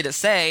of silly to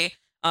say,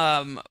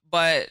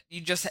 but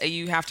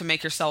you have to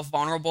make yourself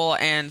vulnerable,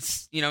 and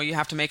you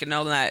have to make it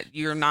known that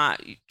you're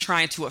not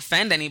trying to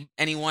offend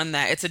anyone,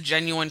 that it's a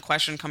genuine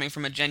question coming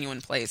from a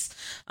genuine place,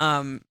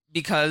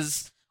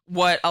 because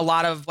what a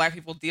lot of black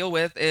people deal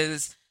with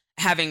is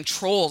having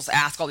trolls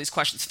ask all these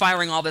questions,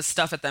 firing all this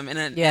stuff at them in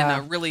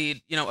a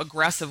really,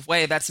 aggressive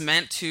way that's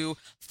meant to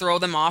throw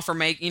them off, or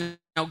make,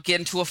 get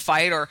into a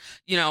fight, or,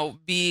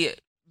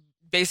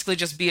 basically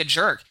just be a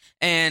jerk,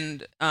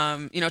 and,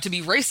 to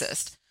be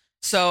racist.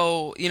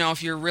 So,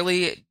 if you're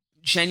really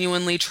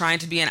genuinely trying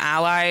to be an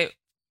ally,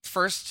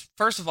 first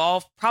of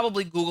all,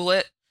 probably Google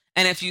it.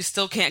 And if you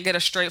still can't get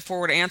a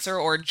straightforward answer,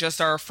 or just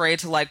are afraid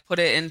to put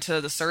it into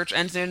the search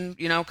engine,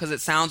 because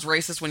it sounds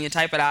racist when you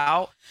type it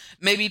out,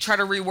 maybe try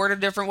to reword it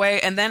a different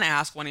way, and then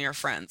ask one of your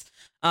friends.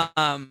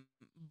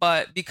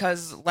 But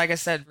because, like I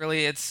said,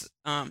 really, it's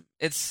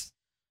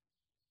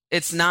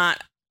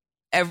not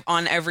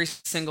on every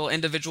single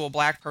individual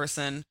black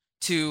person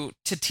to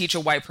teach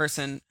a white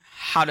person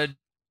how to,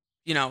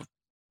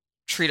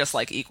 treat us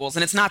like equals.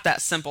 And it's not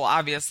that simple,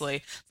 obviously.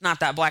 It's not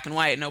that black and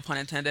white, no pun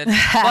intended.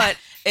 But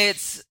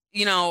it's,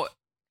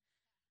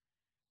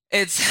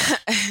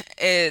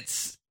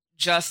 it's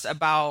just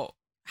about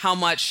how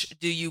much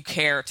do you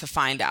care to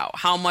find out?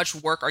 How much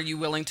work are you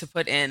willing to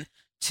put in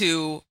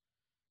to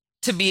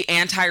be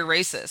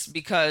anti-racist?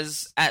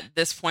 Because at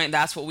this point,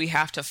 that's what we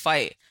have to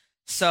fight.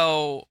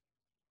 So,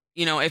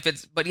 if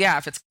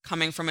it's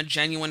coming from a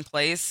genuine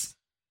place,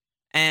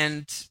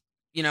 and,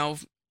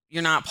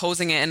 you're not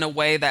posing it in a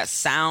way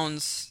that's going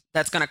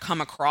to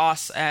come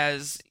across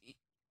as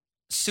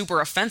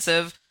super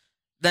offensive,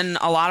 then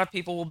a lot of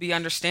people will be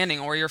understanding,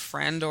 or your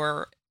friend,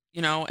 or,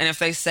 and if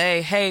they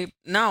say, hey,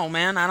 no,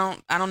 man, I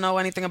don't know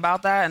anything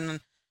about that, and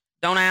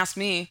don't ask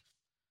me,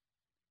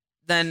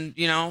 then,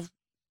 you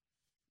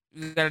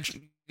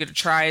gotta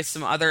try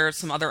some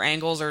other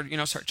angles, or,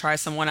 try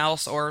someone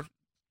else, or,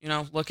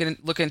 look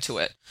into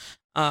it.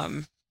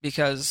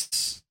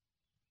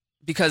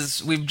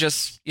 Because we've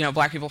just,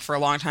 black people for a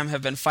long time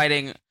have been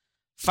fighting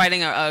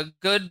a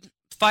good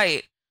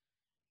fight.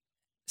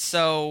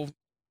 So,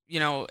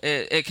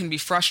 it can be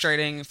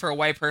frustrating for a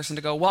white person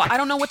to go, well, I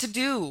don't know what to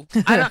do.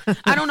 I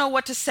don't know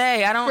what to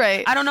say. I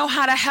don't know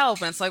how to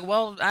help. And it's like,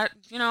 well,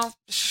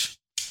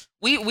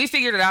 we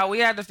figured it out. We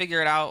had to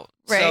figure it out.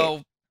 Right.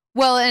 So,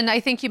 well, and I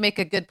think you make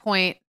a good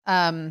point,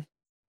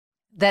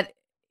 that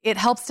it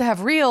helps to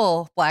have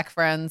real black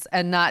friends,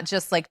 and not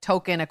just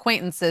token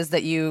acquaintances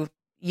that you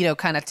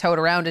kind of tote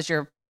around as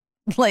your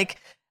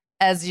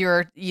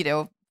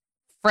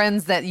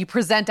friends that you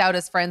present out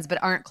as friends, but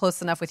aren't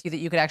close enough with you that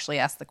you could actually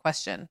ask the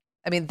question.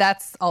 I mean,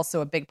 that's also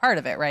a big part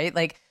of it, right?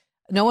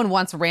 No one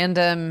wants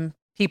random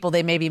people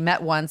they maybe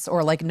met once,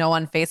 or know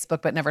on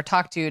Facebook but never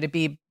talked to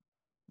be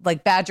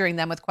badgering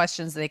them with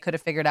questions that they could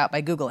have figured out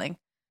by Googling.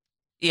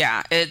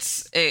 Yeah,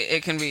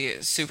 it can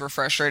be super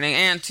frustrating,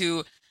 and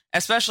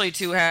especially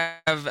to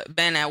have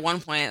been at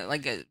one point,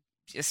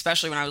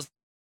 especially when I was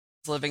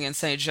living in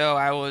St. Joe,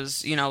 I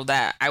was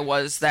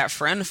that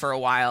friend for a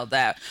while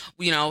that,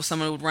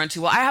 someone would run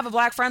to, well, I have a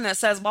black friend that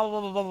says blah,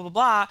 blah, blah, blah, blah,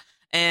 blah.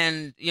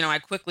 And, I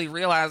quickly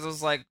realized, I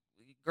was like,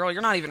 girl,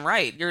 you're not even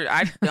right.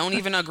 I don't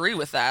even agree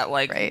with that.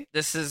 Right.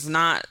 This is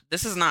not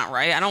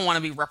right. I don't want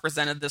to be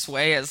represented this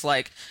way as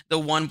the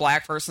one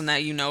black person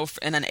that, in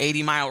an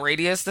 80-mile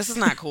radius. This is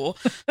not cool.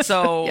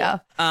 So, yeah.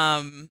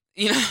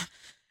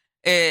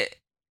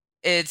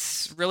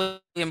 It's really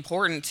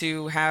important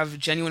to have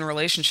genuine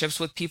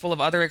relationships with people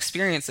of other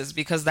experiences,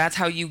 because that's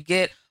how you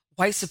get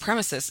white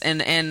supremacists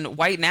and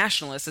white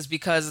nationalists, is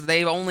because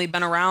they've only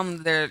been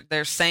around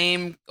their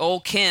same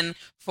old kin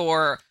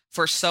for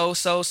so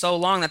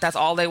long, that's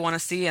all they want to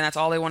see, and that's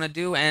all they want to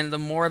do. And the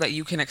more that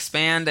you can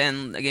expand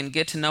and, again,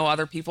 get to know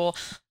other people,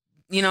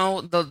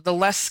 the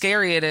less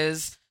scary it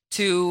is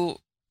to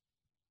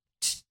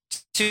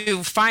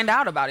to find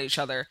out about each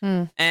other.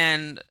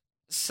 And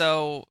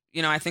so,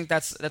 I think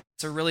that's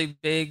a really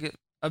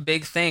a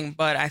big thing,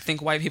 but I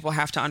think white people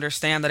have to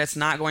understand that it's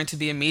not going to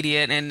be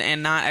immediate,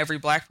 and not every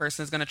black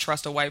person is going to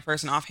trust a white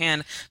person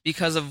offhand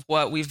because of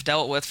what we've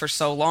dealt with for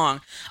so long.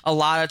 A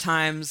lot of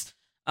times,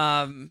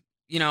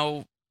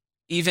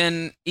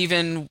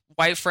 even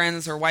white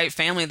friends or white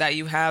family that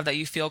you have that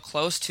you feel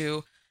close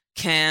to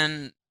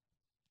can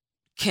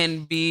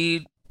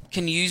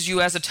use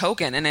you as a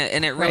token, and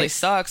it really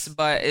sucks,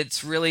 but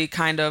it's really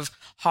kind of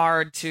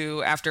hard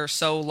to, after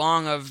so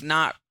long of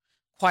not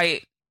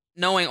quite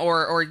knowing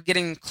or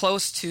getting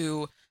close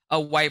to a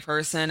white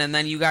person, and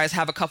then you guys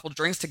have a couple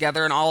drinks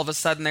together, and all of a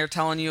sudden they're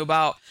telling you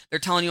all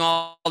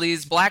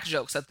these black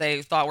jokes that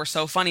they thought were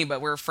so funny, but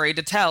were afraid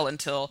to tell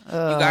until you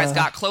guys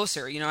got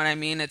closer. You know what I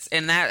mean?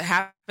 And that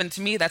happened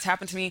to me. That's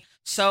happened to me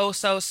so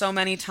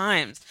many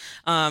times.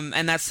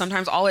 And that's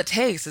sometimes all it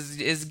takes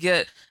is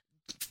get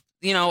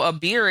a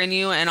beer in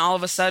you, and all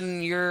of a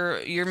sudden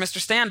you're Mr.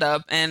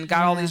 Stand-Up and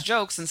got all these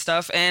jokes and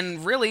stuff,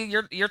 and really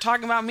you're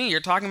talking about me, you're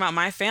talking about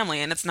my family,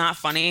 and it's not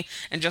funny.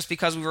 And just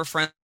because we were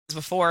friends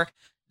before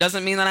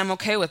doesn't mean that I'm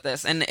okay with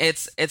this, and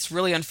it's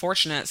really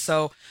unfortunate.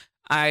 So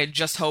I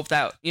just hope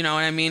that, what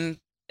I mean,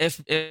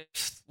 if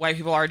white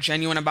people are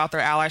genuine about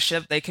their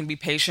allyship, they can be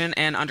patient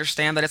and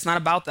understand that it's not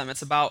about them,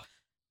 it's about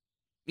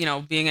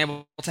being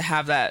able to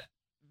have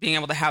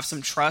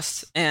some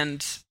trust,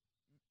 and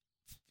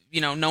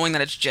knowing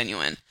that it's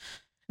genuine.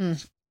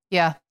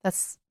 Yeah,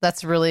 that's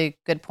a really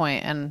good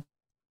point, and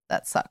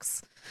that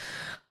sucks.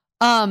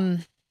 Well,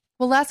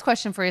 last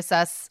question for you,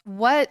 Sess.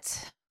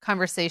 What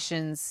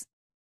conversations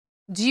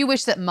do you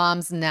wish that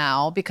moms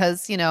now,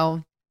 because,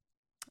 by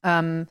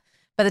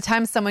the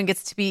time someone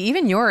gets to be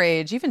even your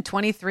age, even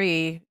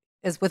 23,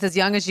 as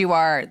young as you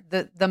are,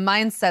 the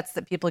mindsets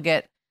that people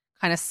get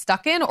kind of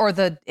stuck in, or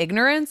the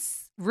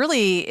ignorance,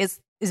 really is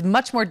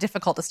much more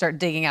difficult to start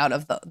digging out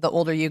of the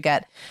older you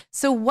get.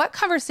 So what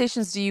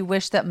conversations do you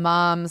wish that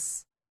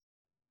moms,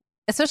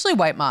 especially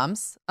white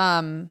moms,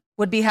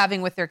 would be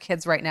having with their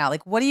kids right now?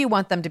 Like, what do you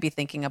want them to be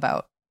thinking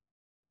about?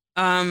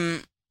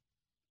 Well,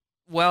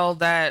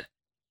 that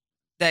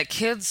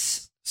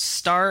kids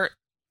start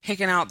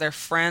picking out their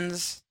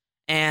friends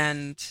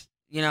and,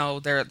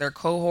 their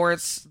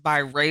cohorts by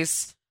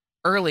race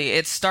early.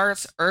 It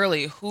starts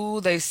early. Who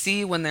they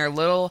see when they're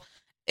little,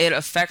 it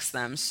affects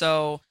them.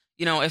 So,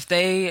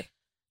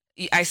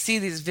 I see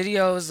these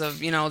videos of,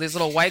 these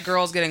little white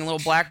girls getting little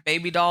black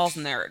baby dolls,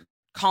 and they're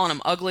calling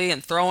them ugly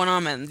and throwing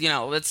them, and,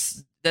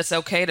 it's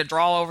okay to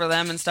draw over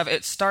them and stuff.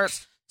 It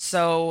starts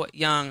so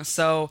young.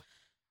 So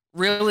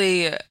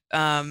really,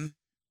 I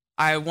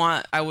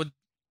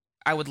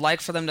would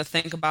like for them to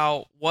think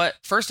about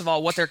first of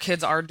all, what their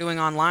kids are doing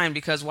online,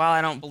 because while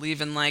I don't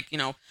believe in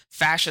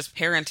fascist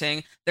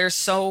parenting, there's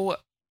so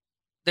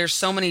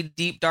many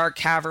deep, dark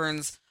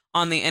caverns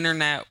on the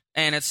internet,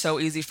 and it's so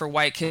easy for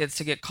white kids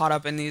to get caught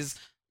up in these,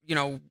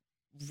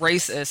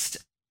 racist,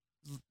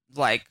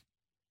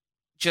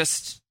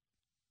 just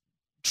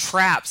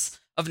traps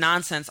of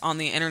nonsense on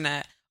the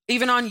internet,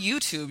 even on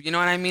YouTube. You know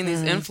what I mean?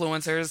 These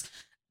influencers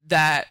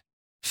that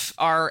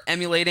are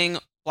emulating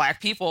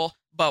black people,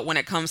 but when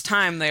it comes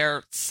time,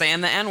 they're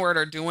saying the N-word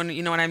or doing,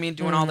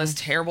 doing all this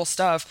terrible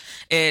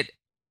stuff. There's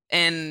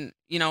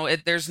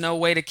no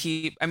way to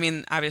keep,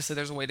 obviously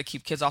there's a way to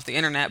keep kids off the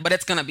internet, but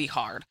it's going to be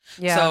hard.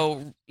 Yeah.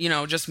 So,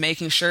 just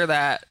making sure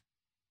that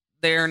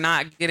they're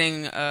not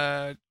getting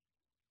a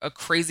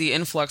crazy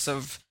influx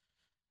of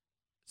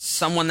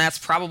someone that's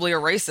probably a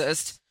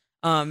racist,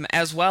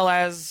 as well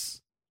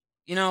as,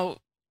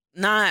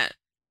 not,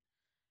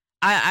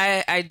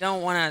 I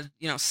don't want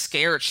to,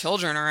 scare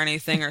children or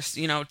anything, or,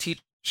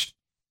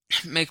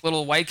 make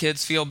little white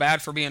kids feel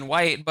bad for being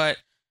white, but,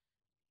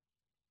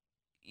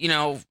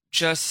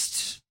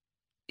 just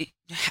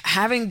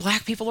having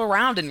black people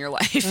around in your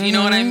life, you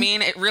know what I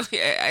mean? It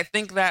really, I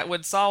think that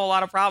would solve a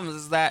lot of problems,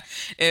 is that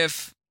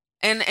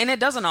and it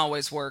doesn't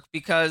always work,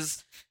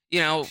 because,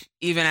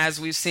 even as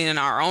we've seen in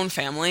our own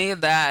family,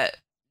 that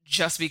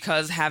just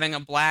because having a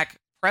black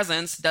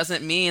presence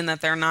doesn't mean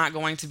that they're not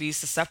going to be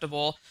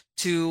susceptible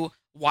to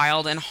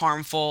wild and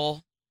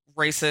harmful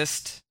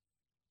racist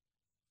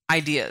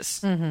ideas.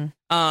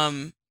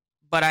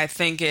 But I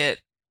think it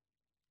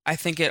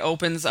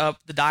opens up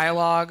the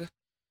dialogue,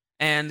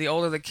 and the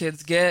older the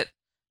kids get,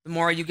 the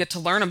more you get to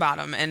learn about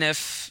them. And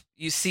if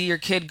you see your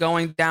kid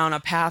going down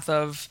a path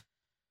of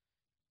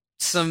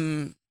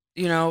some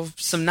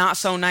not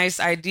so nice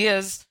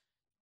ideas,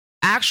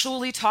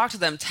 actually talk to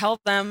them. Tell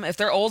them, if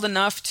they're old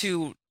enough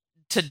to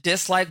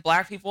dislike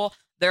black people,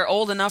 they're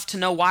old enough to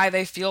know why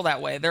they feel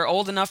that way. They're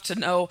old enough to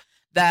know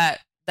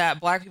that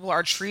black people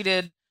are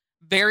treated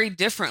very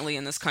differently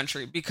in this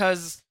country,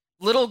 because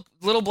little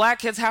black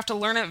kids have to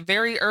learn it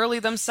very early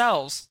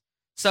themselves.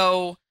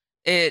 So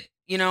a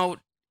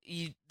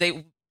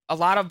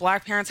lot of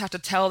black parents have to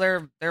tell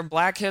their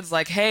black kids,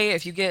 like, hey,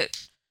 if you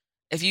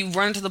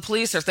run into the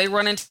police, or if they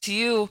run into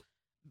you,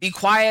 be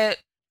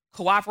quiet,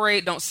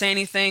 cooperate, don't say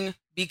anything,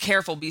 be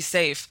careful, be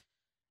safe.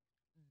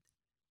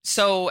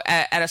 So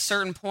at a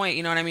certain point,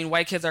 you know what I mean?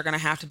 White kids are going to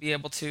have to be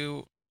able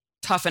to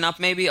toughen up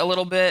maybe a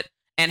little bit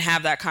and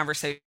have that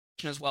conversation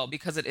as well,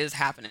 because it is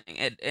happening.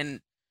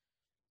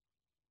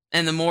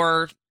 And the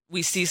more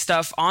we see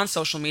stuff on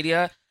social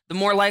media, the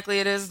more likely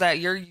it is that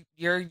your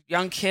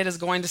young kid is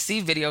going to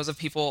see videos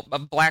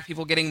of Black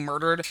people getting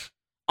murdered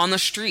on the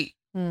street.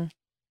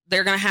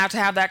 They're going to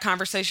have that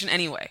conversation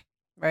anyway.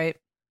 Right.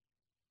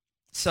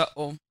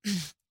 So you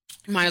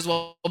might as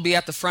well be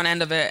at the front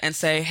end of it and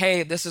say,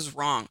 hey, this is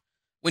wrong.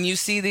 When you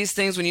see these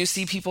things, when you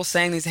see people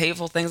saying these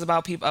hateful things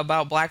about people,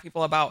 about Black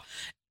people, about,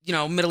 you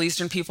know, Middle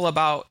Eastern people,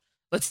 about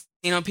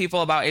Latino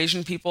people, about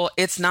Asian people,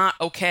 it's not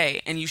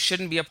okay. And you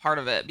shouldn't be a part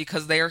of it,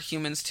 because they are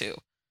humans too.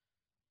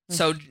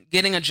 So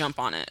getting a jump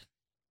on it.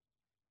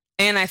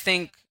 And I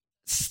think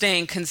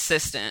staying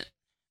consistent.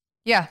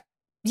 Yeah.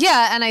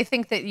 Yeah. And I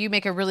think that you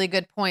make a really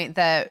good point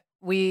that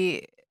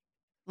we,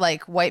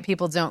 like, white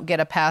people don't get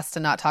a pass to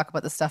not talk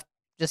about this stuff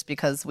just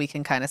because we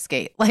can kind of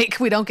skate. Like,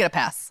 we don't get a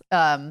pass.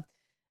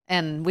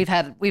 And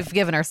we've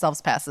given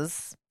ourselves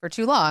passes for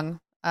too long.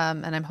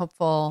 And I'm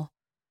hopeful,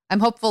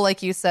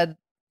 like you said,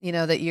 you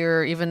know, that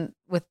you're, even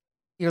with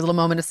your little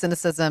moment of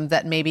cynicism,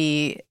 that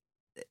maybe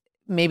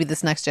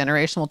this next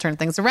generation will turn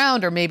things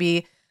around, or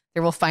maybe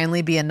there will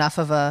finally be enough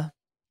of a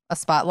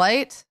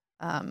spotlight.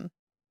 I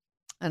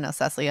don't know,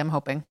 Cecily, I'm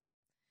hoping.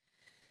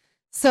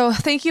 So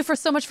thank you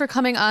so much for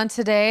coming on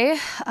today,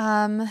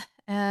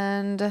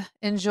 and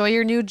enjoy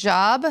your new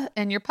job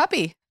and your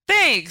puppy.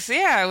 Thanks.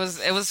 Yeah, it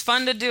was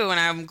fun to do, and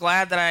I'm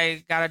glad that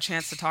I got a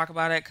chance to talk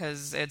about it,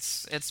 because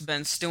it's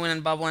been stewing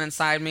and bubbling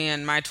inside me,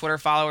 and my Twitter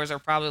followers are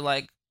probably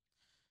like,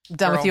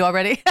 done with you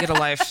already. Get a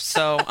life.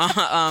 So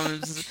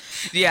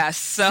yes.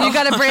 So you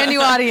got a brand new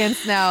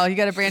audience now. You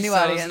got a brand new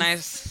audience.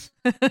 Nice.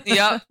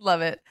 Yep.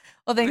 Love it.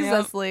 Well, thanks,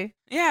 Cecily.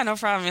 Yeah, no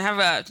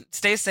problem.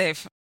 Stay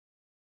safe.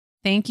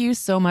 Thank you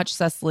so much,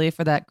 Cecily,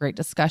 for that great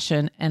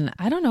discussion. And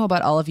I don't know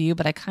about all of you,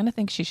 but I kind of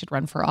think she should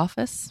run for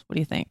office. What do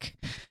you think?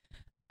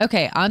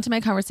 Okay, on to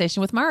my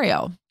conversation with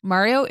Mario.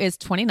 Mario is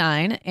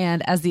 29,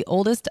 and as the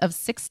oldest of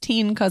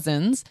 16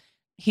 cousins,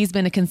 he's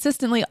been a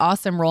consistently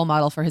awesome role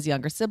model for his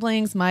younger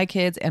siblings, my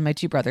kids, and my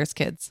two brothers'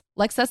 kids.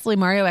 Like Cecily,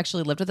 Mario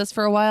actually lived with us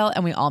for a while,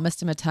 and we all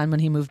missed him a ton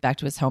when he moved back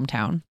to his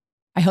hometown.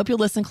 I hope you'll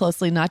listen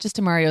closely, not just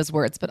to Mario's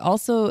words, but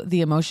also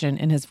the emotion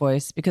in his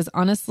voice, because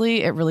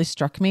honestly, it really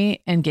struck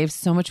me and gave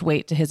so much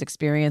weight to his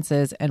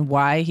experiences and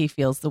why he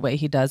feels the way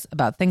he does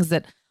about things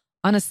that,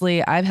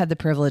 honestly, I've had the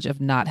privilege of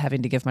not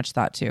having to give much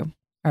thought to.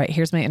 All right,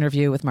 here's my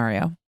interview with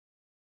Mario.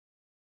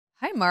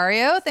 Hi,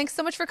 Mario. Thanks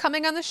so much for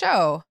coming on the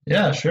show.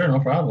 Yeah, sure. No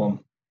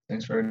problem.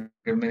 Thanks for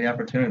giving me the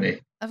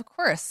opportunity. Of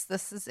course.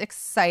 This is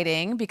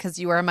exciting because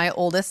you are my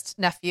oldest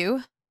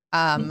nephew.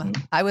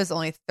 I was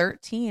only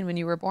 13 when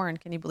you were born.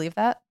 Can you believe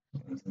that?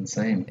 It's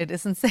insane. It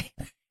is insane.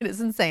 It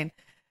is insane.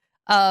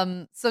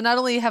 So not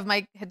only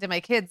did my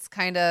kids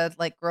kind of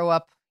like grow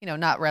up, you know,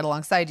 not right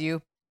alongside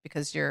you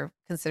because you're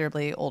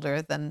considerably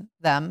older than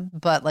them,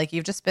 but like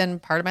you've just been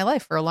part of my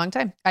life for a long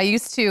time. I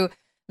used to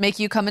make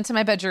you come into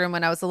my bedroom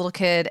when I was a little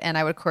kid, and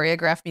I would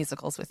choreograph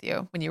musicals with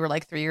you. When you were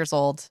like 3 years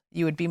old,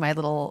 you would be my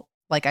little,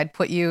 like, I'd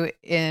put you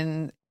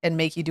in and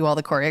make you do all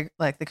the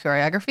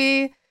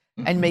choreography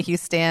and make you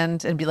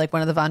stand and be like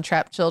one of the Von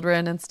Trapp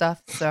children and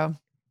stuff. So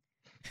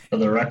for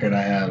the record,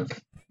 I have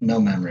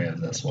no memory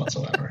of this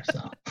whatsoever.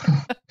 So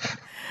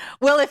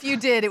well, if you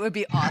did, it would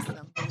be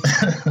awesome.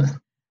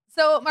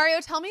 So Mario,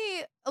 tell me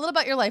a little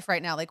about your life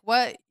right now. Like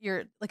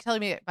tell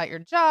me about your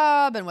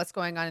job and what's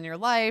going on in your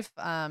life.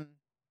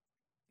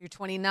 You're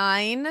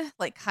 29,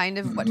 like kind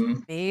of what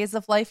phase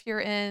of life you're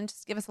in.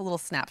 Just give us a little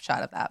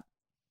snapshot of that.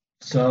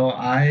 So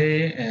I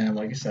am,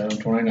 like you said, I'm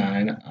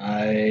 29.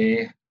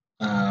 I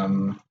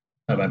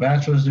have my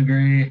bachelor's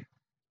degree.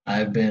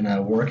 I've been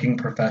a working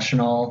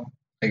professional,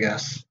 I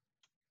guess,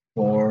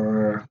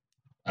 for,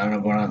 I don't know,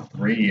 going on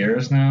 3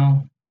 years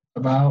now,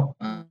 about.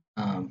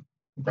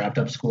 Wrapped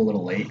up school a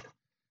little late.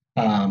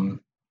 I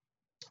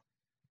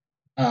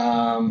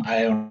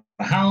own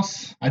a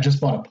house. I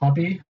just bought a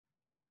puppy.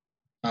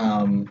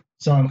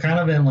 So I'm kind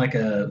of in like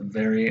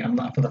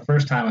for the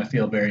first time, I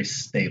feel very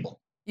stable.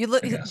 You're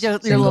a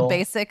little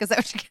basic. Is that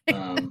what you're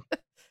getting?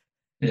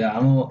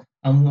 Yeah,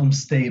 I'm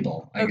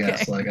stable, I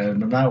guess. Like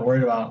I'm not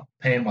worried about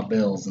paying my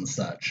bills and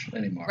such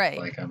anymore. Right.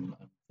 Like I feel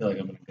like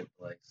I'm in a good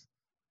place.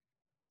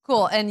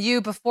 Cool. And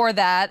you, before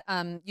that,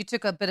 you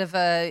took a bit of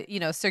a,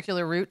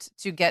 circular route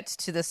to get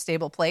to this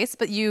stable place,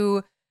 but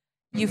you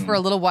for a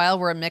little while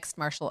were a mixed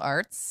martial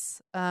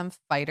arts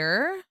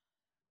fighter,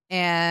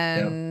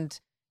 and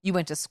you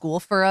went to school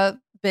for a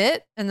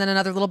bit and then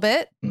another little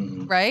bit,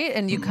 right?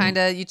 And you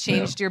you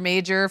changed your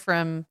major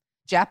from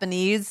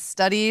Japanese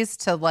studies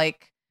to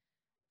like,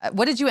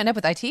 what did you end up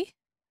with? IT? Is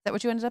that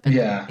what you ended up in?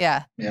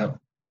 Yeah. Yep.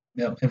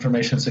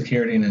 Information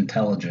security and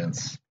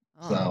intelligence.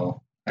 Oh.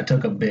 So I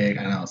took I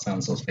know it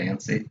sounds so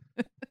fancy.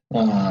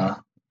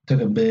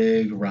 Took a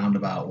big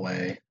roundabout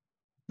way.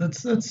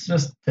 It's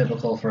just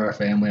typical for our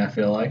family, I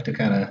feel like, to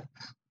kind of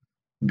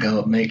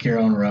go make your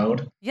own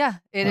road. Yeah,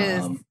 it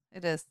is.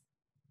 It is.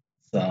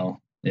 So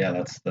yeah,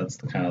 that's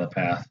the kind of the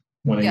path.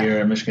 Went a year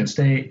at Michigan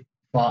State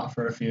fought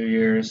for a few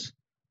years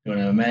doing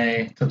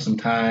MMA, took some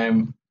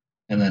time,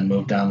 and then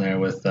moved down there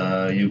with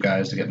you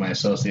guys to get my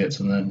associates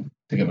and then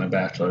to get my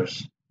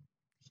bachelor's.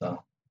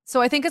 So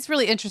I think it's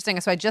really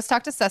interesting. So I just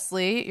talked to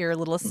Cecily, your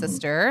littlest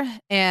sister,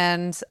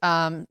 and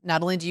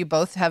not only do you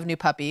both have new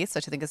puppies,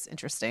 which I think is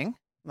interesting,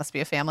 must be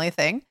a family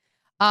thing,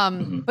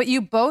 but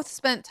you both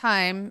spent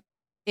time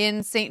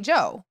in St.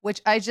 Joe,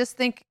 which I just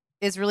think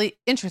is really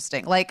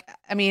interesting. Like,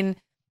 I mean,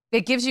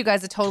 it gives you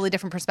guys a totally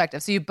different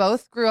perspective. So you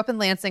both grew up in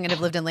Lansing and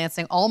have lived in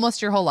Lansing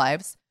almost your whole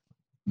lives,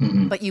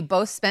 but you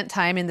both spent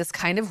time in this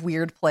kind of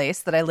weird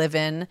place that I live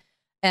in.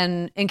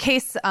 And in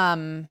case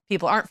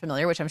people aren't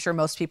familiar, which I'm sure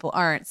most people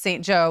aren't,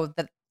 St. Joe,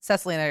 that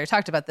Cecily and I already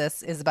talked about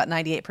this, is about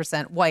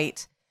 98%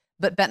 white.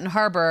 But Benton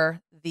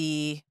Harbor,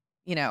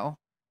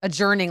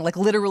 adjourning, like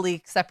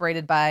literally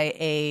separated by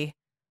a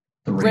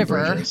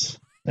river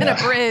and a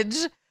bridge,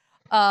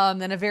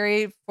 and a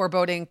very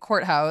foreboding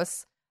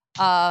courthouse,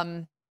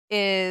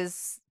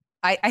 is,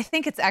 I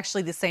think it's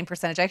actually the same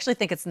percentage. I actually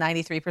think it's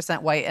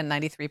 93% white and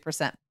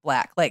 93%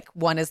 black. Like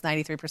one is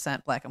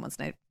 93% black and one's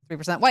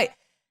 93% white.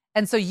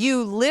 And so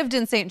you lived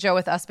in St. Joe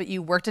with us, but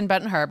you worked in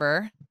Benton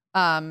Harbor,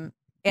 and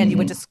you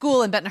went to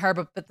school in Benton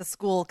Harbor, but the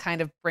school kind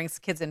of brings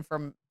kids in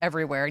from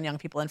everywhere and young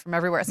people in from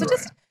everywhere. So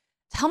just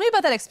tell me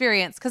about that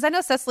experience, because I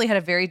know Cecily had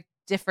a very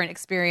different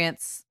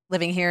experience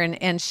living here,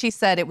 and she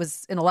said it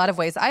was in a lot of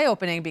ways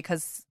eye-opening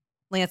because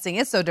Lansing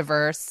is so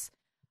diverse.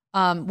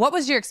 What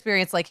was your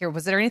experience like here?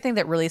 Was there anything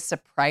that really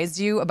surprised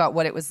you about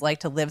what it was like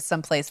to live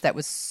someplace that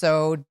was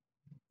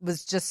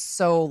just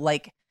so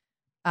like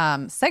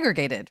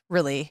segregated,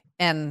 really,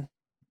 and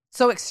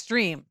so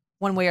extreme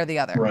one way or the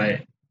other?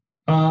 Right.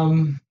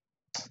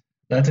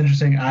 That's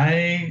interesting.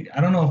 I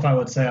don't know if I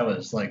would say I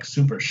was like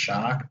super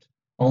shocked,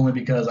 only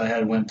because I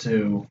had went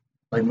to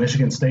like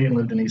Michigan State and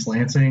lived in East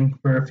Lansing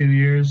for a few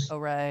years. Oh,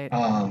 right.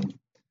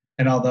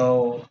 And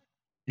although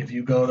if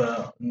you go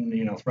to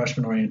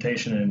freshman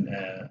orientation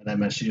at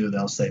MSU,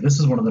 they'll say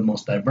this is one of the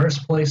most diverse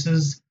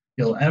places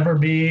you'll ever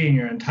be in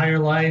your entire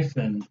life,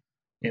 and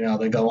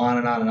they go on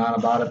and on and on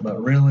about it,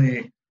 but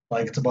really,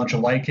 like, it's a bunch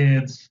of white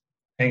kids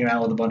hanging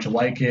out with a bunch of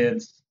white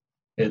kids.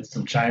 It's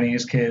some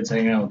Chinese kids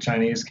hanging out with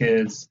Chinese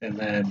kids, and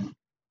then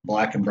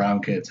black and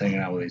brown kids hanging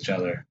out with each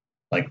other.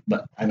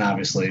 And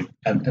obviously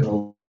at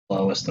the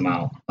lowest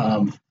amount.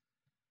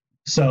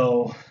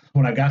 So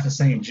when I got to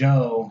St.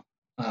 Joe,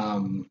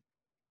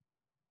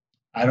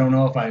 I don't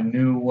know if I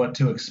knew what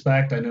to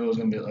expect. I knew it was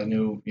going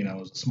to be, it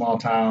was a small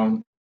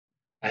town.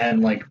 I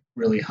hadn't like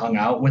really hung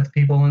out with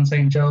people in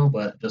St. Joe,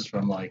 but just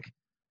from like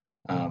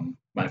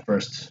my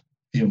first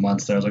few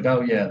months there, I was like,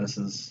 oh yeah, this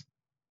is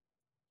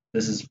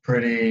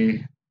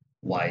pretty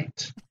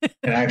white.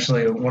 And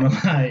actually, one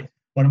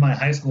of my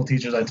high school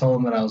teachers, I told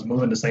him that I was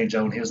moving to St.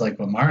 Joe, and he was like,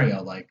 "But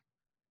Mario, like,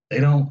 they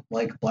don't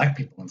like black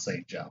people in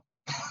St. Joe,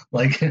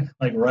 like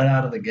right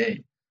out of the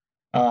gate."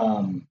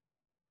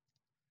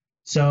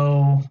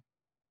 So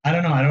I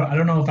don't know. I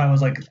don't know if I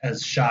was like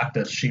as shocked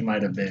as she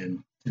might have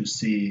been to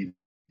see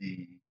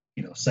the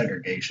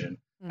segregation.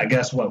 I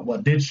guess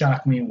what did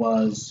shock me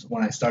was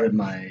when I started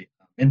my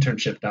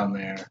internship down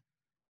there,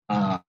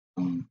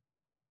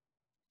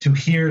 to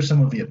hear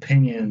some of the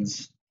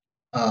opinions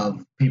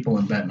of people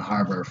in Benton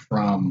Harbor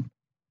from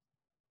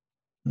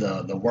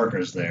the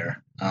workers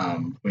there.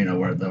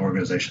 Where the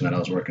organization that I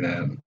was working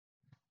at.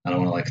 I don't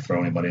want to like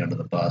throw anybody under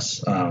the bus,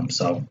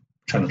 so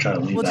I'm trying to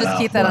leave we'll that out. We'll just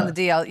keep that on the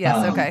DL.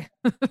 Yes, okay.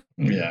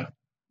 Yeah.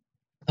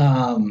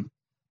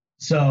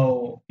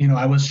 So,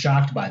 I was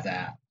shocked by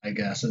that, I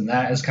guess. And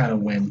that is kind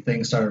of when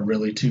things started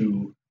really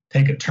to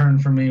take a turn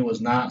for me.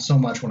 Was not so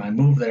much when I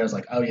moved there. I was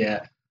like, oh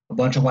yeah, a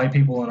bunch of white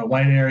people in a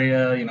white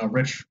area,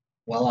 rich,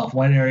 well-off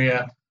white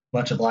area, a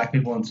bunch of black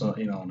people in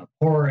in a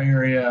poor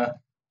area.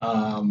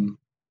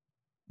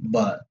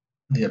 But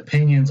the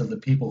opinions of the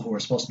people who were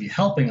supposed to be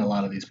helping a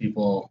lot of these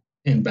people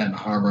in Benton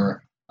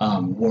Harbor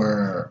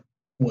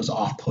was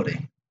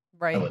off-putting,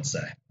 right, I would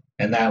say.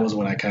 And that was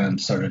when I kind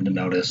of started to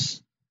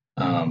notice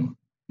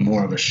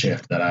more of a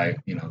shift that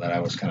I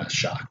was kind of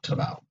shocked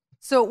about.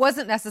 So it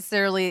wasn't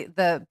necessarily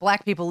the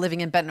black people living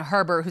in Benton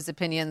Harbor whose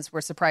opinions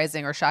were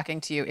surprising or shocking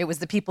to you. It was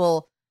the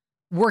people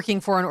working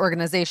for an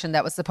organization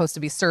that was supposed to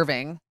be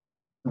serving.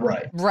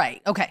 Right.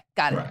 Right. Okay.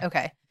 Got it. Right.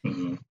 Okay.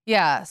 Mm-hmm.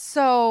 Yeah.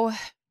 So,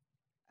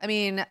 I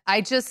mean,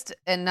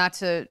 and not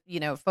to,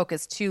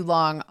 focus too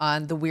long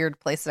on the weird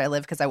place that I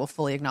live, because I will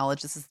fully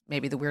acknowledge this is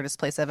maybe the weirdest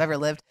place I've ever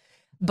lived.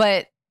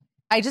 But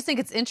I just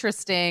think it's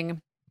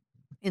interesting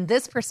in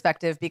this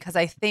perspective, because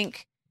I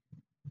think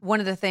one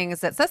of the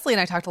things that Cecily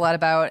and I talked a lot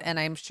about, and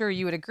I'm sure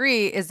you would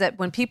agree, is that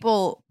when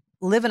people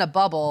live in a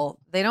bubble,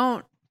 they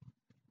don't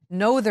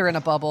know they're in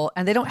a bubble,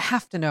 and they don't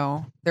have to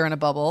know they're in a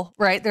bubble,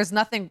 right? There's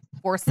nothing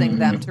forcing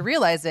them to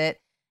realize it.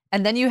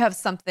 And then you have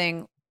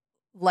something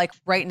like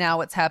right now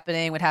what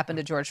happened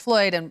to George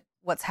Floyd, and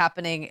what's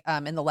happening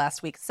in the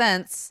last week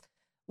since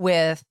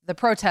with the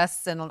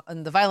protests and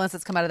the violence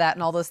that's come out of that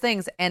and all those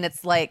things. And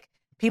it's like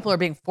people are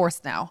being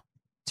forced now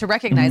to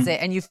recognize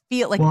it, and you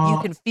feel like you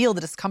can feel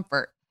the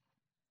discomfort.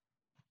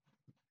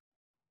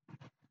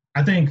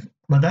 I think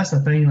but that's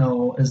the thing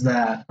though, is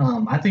that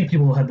I think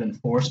people have been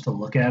forced to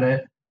look at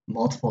it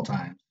multiple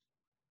times,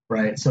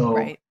 right? So,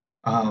 Right.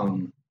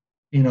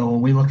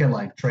 When we look at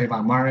like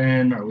Trayvon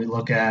Martin, or we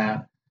look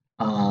at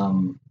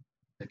the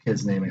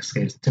kid's name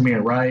escapes,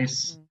 Tamir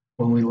Rice,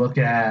 when we look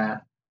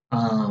at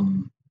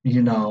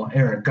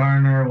Eric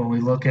Garner, when we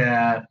look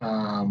at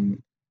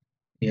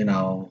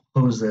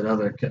who's that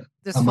other kid?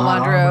 There's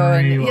Ahmaud Philandro,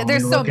 Arbery, and when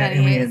there's we so look at,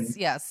 many.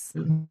 Yes.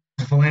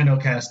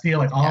 Philando Castile,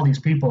 like all Yeah. these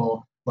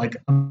people, like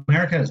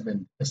America has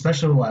been,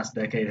 especially the last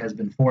decade, has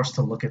been forced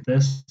to look at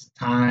this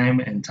time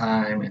and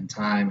time and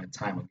time and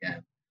time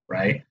again,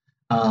 right?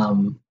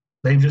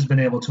 They've just been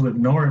able to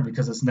ignore it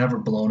because it's never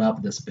blown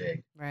up this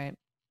big. Right.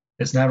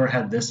 It's never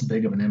had this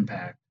big of an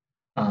impact.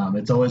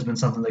 It's always been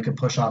something they could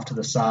push off to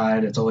the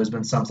side. It's always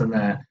been something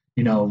that,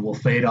 will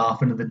fade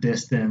off into the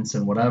distance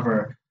and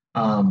whatever.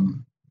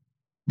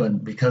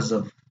 But because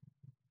of,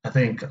 I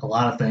think, a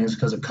lot of things,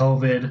 because of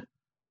COVID,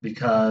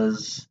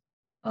 because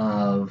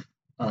of,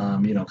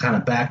 kind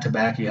of back to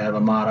back, you have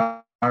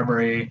Ahmaud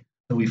Arbery,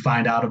 who we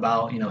find out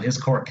about, his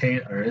court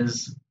case, or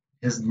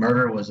his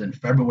murder was in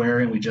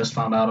February, and we just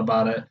found out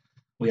about it.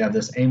 We have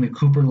this Amy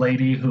Cooper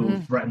lady who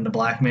threatened a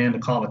black man to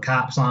call the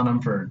cops on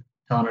him for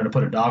telling her to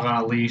put a dog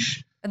on a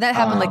leash. And that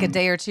happened like a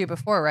day or two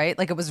before, right?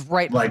 Like it was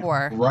right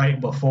before. Right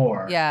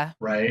before. Yeah.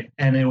 Right.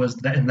 And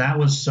that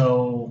was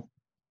so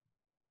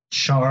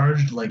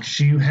charged. Like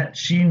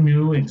she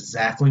knew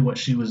exactly what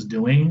she was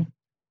doing.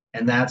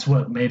 And that's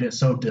what made it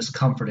so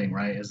discomforting,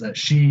 right? Is that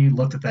she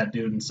looked at that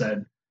dude and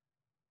said,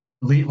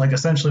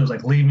 essentially it was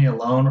like, leave me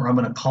alone, or I'm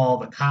going to call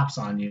the cops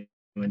on you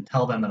and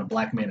tell them that a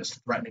black man is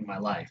threatening my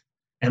life.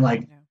 And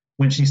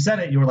when she said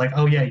it, you were like,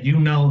 oh yeah,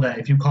 that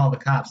if you call the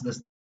cops,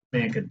 this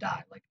man could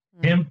die. Like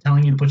him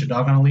telling you to put your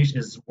dog on a leash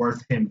is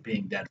worth him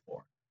being dead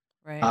for.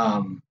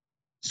 Right.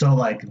 So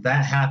like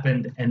that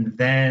happened. And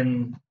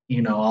then,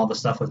 all the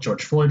stuff with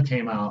George Floyd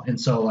came out.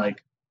 And so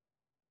like,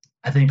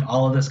 I think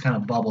all of this kind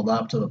of bubbled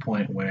up to the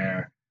point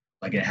where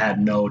like it had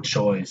no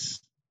choice.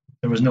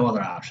 There was no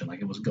other option.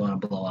 Like it was going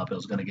to blow up. It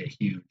was going to get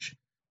huge.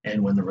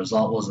 And when the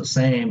result was the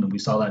same, and we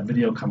saw that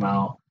video come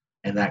out,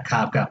 and that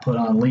cop got put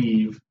on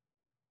leave,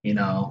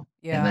 and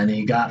then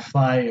he got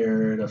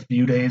fired a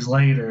few days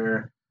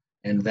later.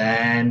 And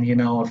then,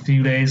 a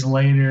few days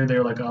later,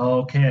 they're like,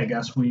 oh, okay, I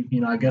guess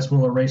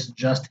we'll erase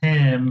just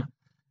him.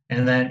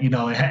 And then,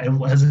 it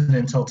wasn't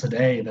until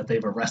today that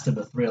they've arrested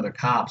the 3 other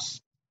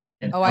cops.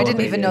 I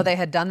didn't even know they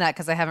had done that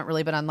because I haven't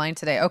really been online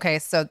today. Okay,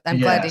 so I'm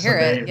glad to hear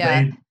it.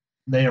 Yeah.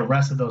 They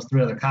arrested those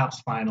 3 other cops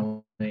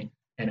finally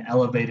and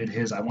elevated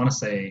his, I want to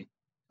say,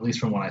 at least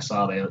from what I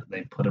saw,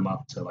 they put him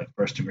up to like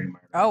 1st-degree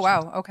murder. Oh,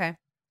 wow. Okay.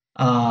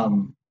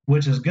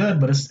 Which is good,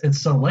 but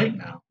it's so late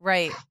now.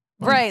 Right.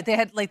 Right.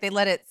 They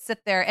let it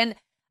sit there. And,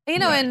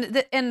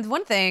 right. and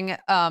one thing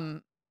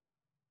that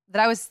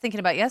I was thinking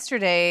about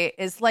yesterday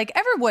is like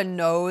everyone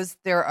knows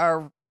there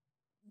are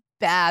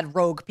bad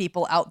rogue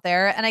people out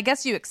there. And I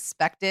guess you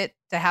expect it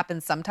to happen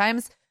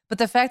sometimes. But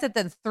the fact that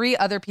then 3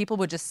 other people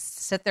would just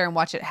sit there and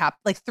watch it happen,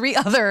 like 3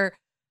 other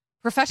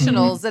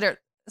professionals that are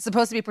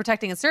supposed to be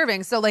protecting and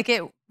serving. So like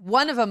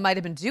one of them might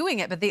have been doing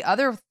it, but the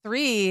other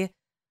 3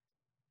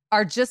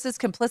 are just as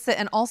complicit.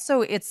 And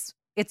also it's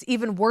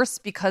even worse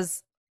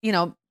because,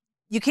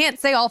 you can't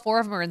say all 4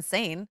 of them are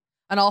insane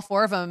and all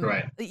 4 of them,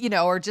 right.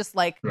 Or just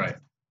like, right.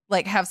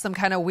 like have some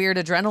kind of weird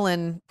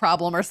adrenaline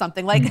problem or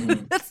something like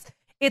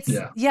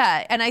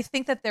yeah. And I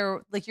think that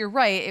you're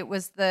right. It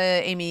was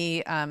the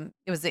Amy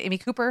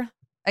Cooper.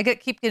 I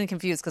keep getting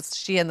confused because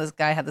she and this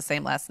guy had the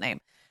same last name.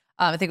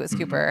 I think it was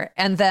Cooper.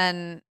 And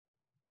then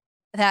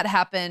that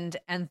happened.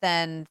 And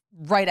then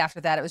right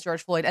after that, it was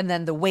George Floyd. And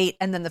then the wait.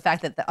 And then the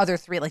fact that the other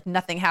 3, like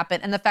nothing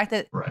happened. And the fact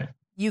that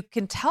you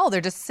can tell they're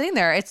just sitting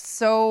there. It's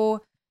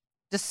so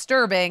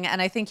disturbing.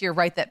 And I think you're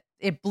right that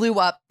it blew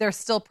up. There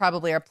still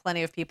probably are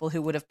plenty of people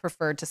who would have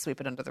preferred to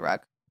sweep it under the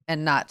rug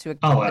and not to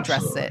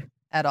address it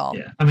at all.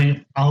 Yeah. I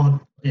mean, absolutely.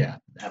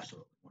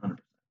 100%.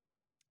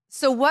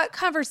 So what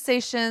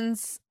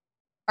conversations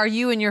are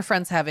you and your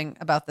friends having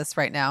about this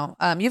right now?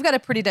 You've got a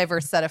pretty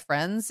diverse set of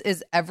friends.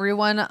 Is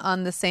everyone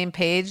on the same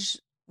page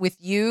with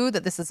you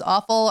that this is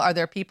awful? Are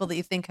there people that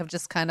you think have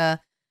just kind of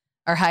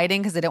are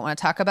hiding because they don't want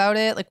to talk about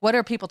it? Like, what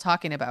are people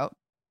talking about?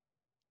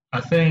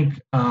 I think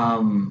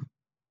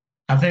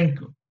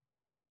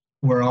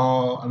we're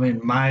all,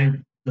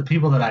 the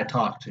people that I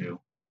talk to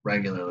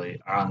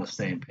regularly are on the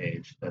same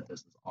page that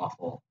this is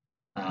awful.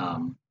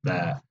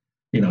 That,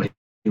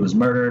 he was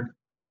murdered,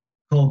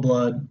 cold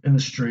blood in the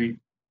street.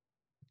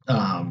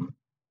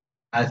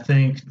 I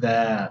think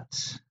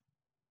that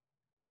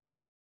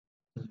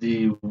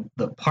the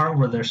part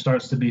where there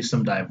starts to be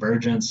some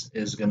divergence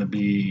is going to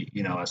be,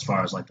 as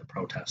far as like the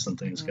protests and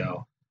things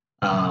go,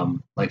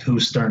 like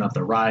who's stirring up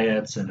the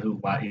riots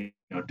and why,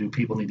 do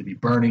people need to be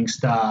burning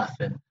stuff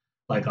and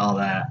like all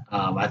that.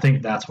 I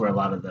think that's where a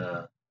lot of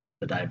the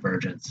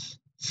divergence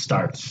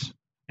starts.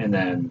 And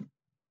then,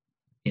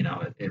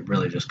 it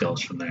really just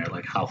goes from there.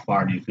 Like, how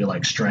far do you feel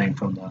like straying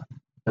from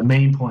the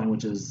main point,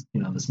 which is,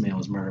 this man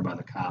was murdered by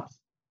the cops,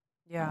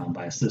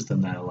 by a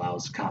system that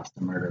allows cops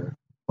to murder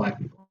Black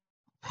people.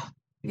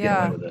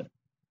 get away with it.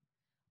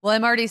 Well,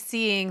 I'm already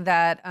seeing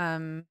that,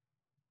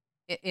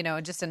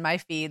 just in my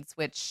feeds,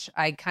 which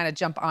I kind of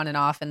jump on and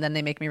off, and then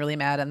they make me really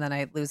mad, and then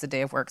I lose a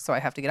day of work, so I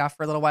have to get off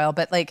for a little while.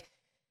 But like,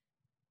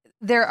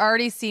 there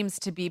already seems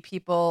to be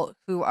people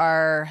who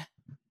are,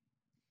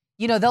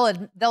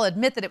 they'll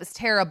admit that it was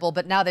terrible,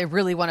 but now they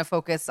really want to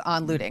focus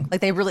on looting.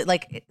 Like they really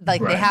like Right.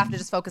 they have to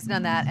just focus in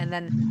on that, and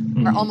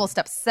then are almost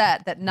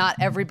upset that not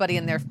everybody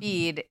in their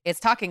feed is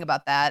talking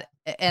about that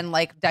and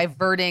like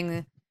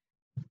diverting.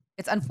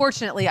 It's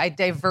unfortunately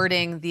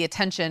diverting the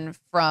attention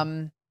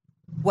from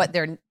what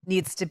there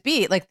needs to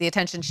be, like the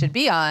attention should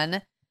be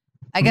on.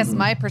 I guess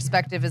my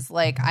perspective is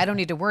like, I don't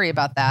need to worry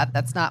about that.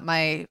 That's not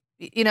my,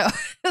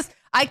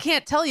 I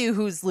can't tell you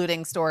who's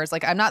looting stores.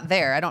 Like I'm not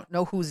there. I don't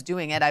know who's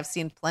doing it. I've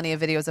seen plenty of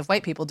videos of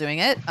white people doing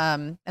it.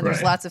 And there's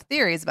Right. lots of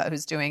theories about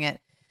who's doing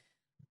it.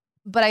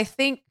 But I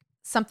think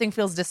something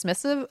feels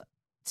dismissive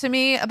to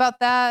me about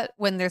that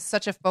when there's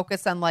such a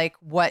focus on like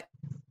what,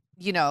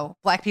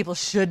 Black people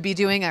should be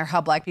doing or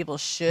how Black people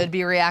should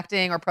be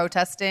reacting or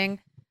protesting.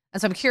 And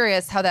so I'm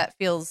curious how that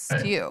feels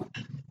to you.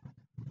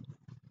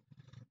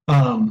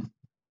 I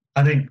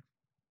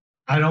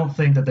don't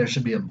think that there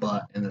should be a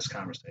but in this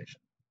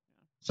conversation.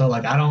 So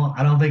like, I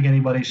don't think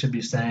anybody should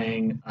be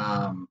saying,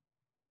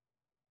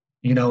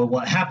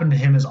 what happened to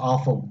him is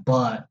awful,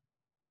 but,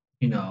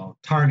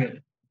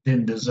 Target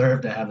didn't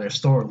deserve to have their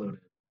store looted.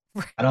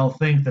 I don't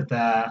think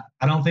I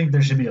don't think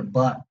there should be a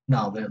but.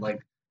 No, that like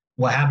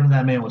what happened to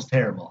that man was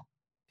terrible.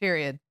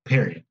 Period.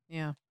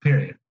 Yeah.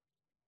 Period.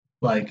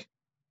 Like,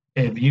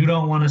 if you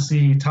don't want to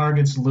see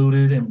Targets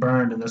looted and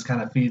burned, and this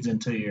kind of feeds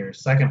into your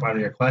second part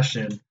of your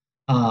question,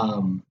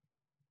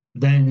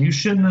 then you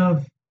shouldn't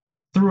have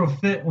threw a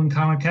fit when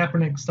Colin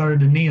Kaepernick started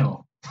to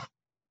kneel.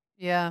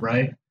 Yeah.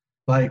 Right?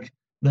 Like,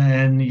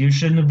 then you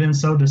shouldn't have been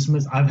so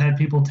dismissed. I've had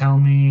people tell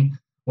me,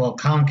 well,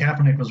 Colin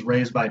Kaepernick was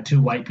raised by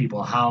two white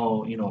people.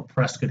 How,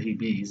 oppressed could he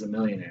be? He's a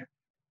millionaire.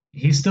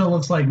 He still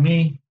looks like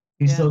me.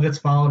 He still gets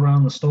followed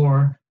around the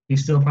store. He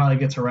still probably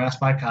gets harassed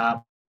by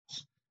cops.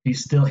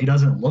 He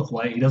doesn't look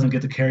white. He doesn't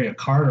get to carry a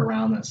card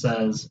around that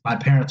says my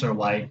parents are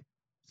white.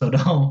 So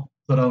don't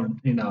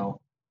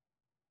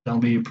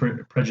be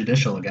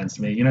prejudicial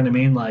against me. You know what I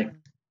mean? Like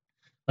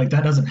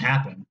that doesn't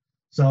happen.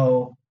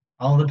 So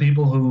all the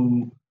people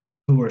who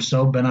are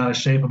so bent out of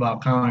shape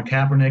about Colin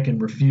Kaepernick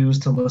and refuse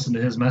to listen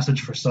to his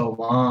message for so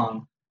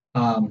long,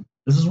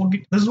 this is what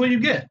you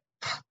get.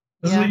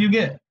 This is what you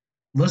get.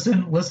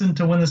 Listen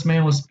to when this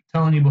man was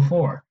telling you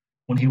before,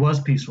 when he was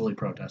peacefully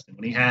protesting,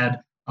 when he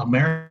had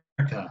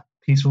America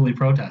peacefully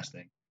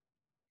protesting.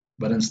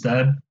 But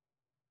instead,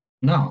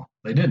 no,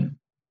 they didn't.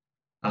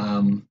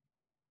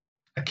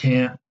 I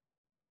can't.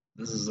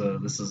 I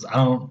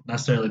don't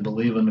necessarily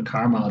believe in the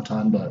karma a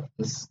ton, but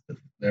if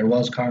there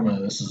was karma,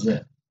 this is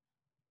it.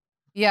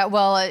 Yeah,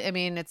 well, I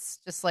mean, it's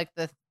just like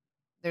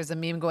there's a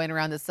meme going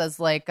around that says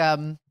like,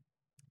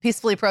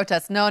 peacefully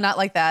protest. No, not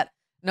like that.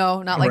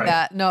 No, not like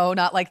that. No,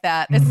 not like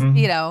that. It's,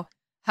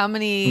 how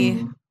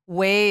many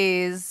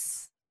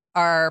ways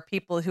are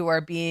people who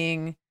are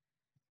being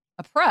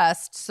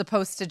oppressed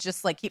supposed to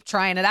just like keep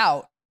trying it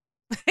out,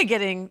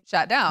 getting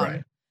shot down?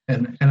 Right.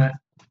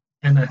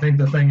 And I think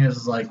the thing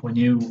is like, when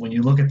you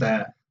look at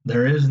that,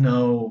 there is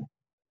your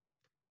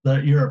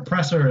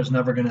oppressor is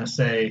never going to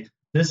say,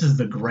 this is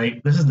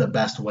the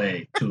best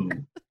way to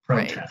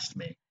protest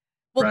me.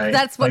 Well, right?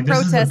 that's what like,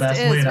 protest this is the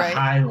best way to right?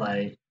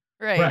 highlight.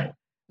 Right.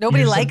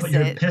 Nobody likes it.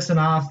 You're pissing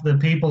off the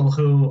people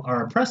who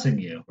are oppressing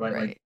you,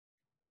 right?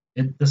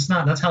 Like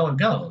that's how it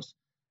goes.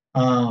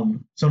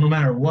 So no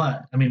matter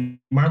what, I mean,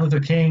 Martin Luther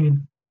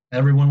King,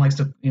 everyone likes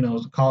to,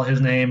 call his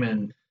name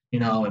and,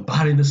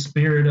 embody the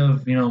spirit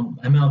of,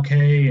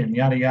 MLK and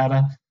yada,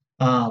 yada.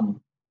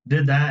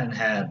 Did that and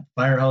had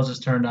fire hoses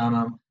turned on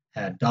him,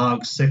 had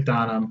dogs sicked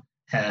on him,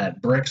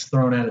 had bricks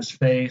thrown at his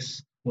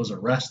face, was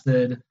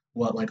arrested.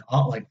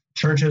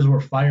 Churches were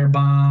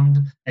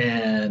firebombed,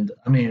 and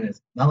I mean,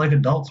 it's not like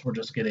adults were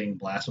just getting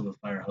blasted with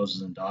fire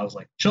hoses and dogs,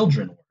 like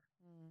children were,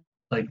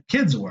 like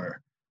kids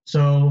were.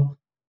 So,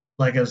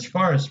 like, as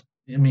far as,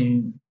 I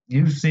mean,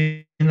 you've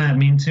seen that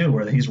meme too,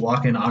 where he's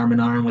walking arm in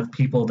arm with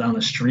people down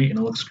the street and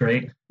it looks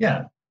great.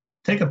 Yeah.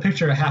 Take a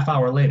picture a half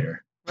hour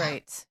later.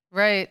 Right.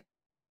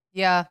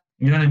 Yeah.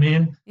 You know what I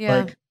mean? Yeah.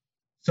 Like,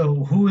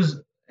 so who is,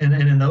 and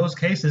in those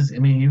cases, I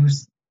mean,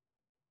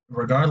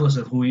 regardless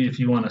of if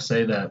you want to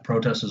say that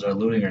protesters are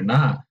looting or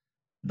not,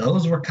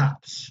 those were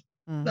cops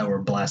that were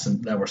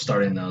blasting, that were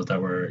starting those,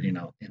 that were,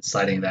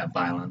 inciting that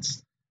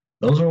violence.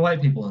 Those were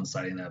white people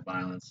inciting that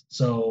violence.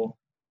 So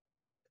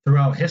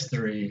throughout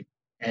history,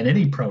 at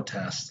any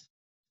protest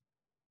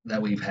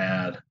that we've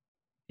had,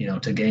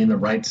 to gain the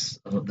rights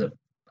of the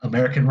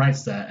American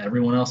rights that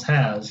everyone else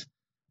has,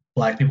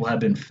 Black people have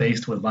been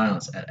faced with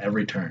violence at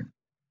every turn.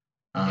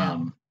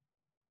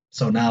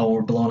 So now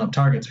we're blowing up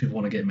targets, people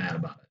want to get mad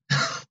about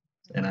it.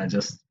 And I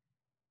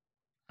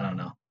don't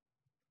know.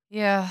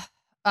 Yeah.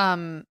 I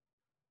mean,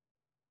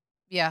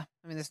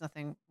 there's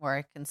nothing more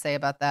I can say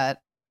about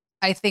that.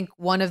 I think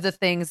one of the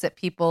things that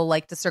people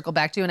like to circle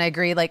back to, and I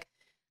agree, like,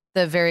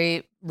 the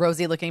very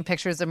rosy looking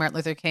pictures of Martin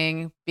Luther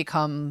King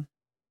become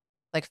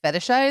like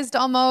fetishized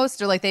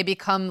almost, or like they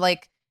become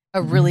like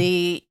a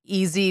really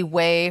easy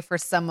way for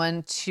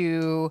someone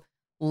to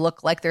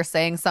look like they're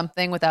saying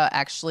something without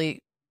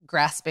actually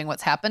grasping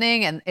what's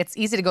happening. And it's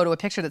easy to go to a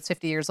picture that's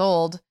 50 years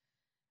old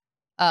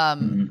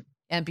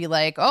and be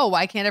like, oh,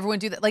 why can't everyone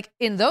do that? Like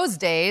in those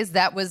days,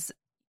 that was,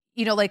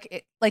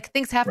 like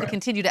things have to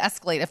continue to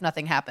escalate if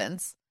nothing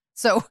happens.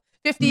 So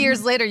 50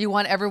 years later, you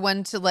want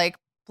everyone to like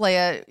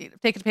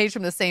take a page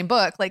from the same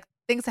book. Like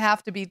things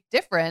have to be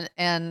different.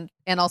 And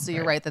also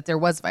you're right that there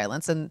was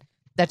violence, and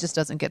that just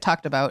doesn't get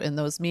talked about in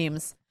those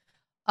memes.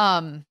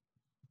 I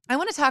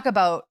want to talk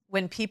about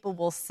when people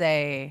will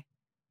say,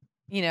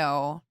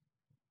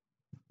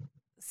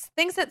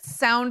 things that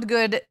sound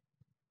good,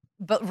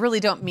 but really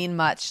don't mean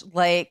much,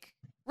 like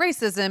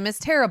racism is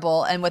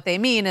terrible. And what they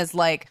mean is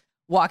like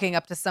walking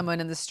up to someone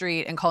in the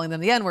street and calling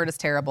them the N-word is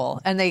terrible.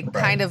 And they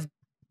kind of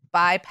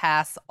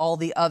bypass all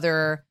the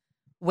other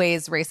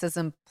ways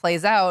racism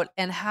plays out,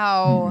 and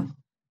how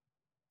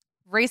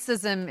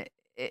racism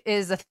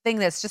is a thing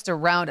that's just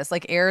around us,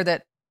 like air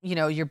that,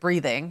 you're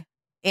breathing.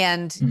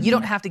 And you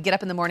don't have to get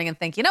up in the morning and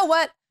think, you know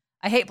what?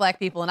 I hate Black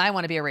people and I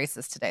want to be a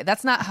racist today.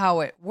 That's not how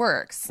it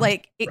works.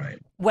 Like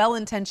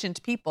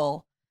well-intentioned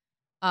people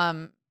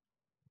can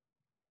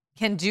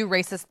do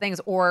racist things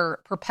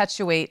or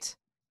perpetuate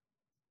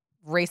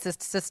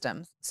racist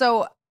systems.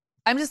 So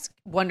I'm just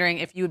wondering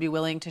if you would be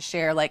willing to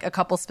share like a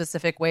couple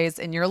specific ways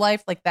in your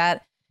life like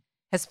that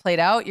has played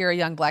out. You're a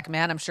young Black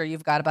man. I'm sure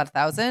you've got about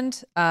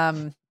 1,000,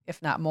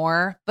 if not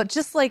more. But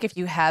just like if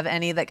you have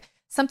any, like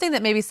something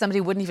that maybe somebody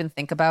wouldn't even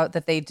think about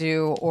that they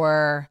do,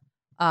 or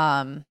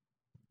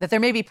that they're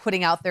maybe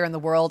putting out there in the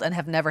world and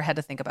have never had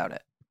to think about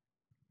it.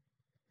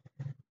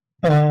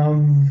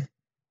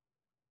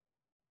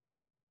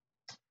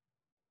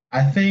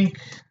 I think,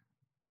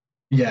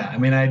 I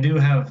mean, I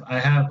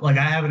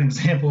have an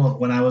example of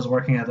when I was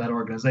working at that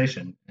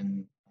organization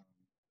in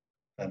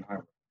Benton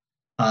Harbor.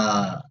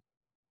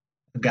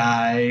 A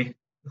guy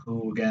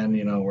who, again,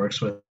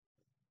 works with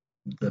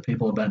the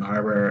people of Benton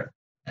Harbor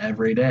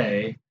every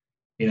day,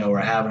 we're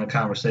having a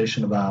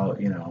conversation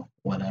about,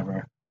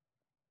 whatever.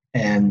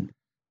 And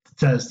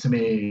says to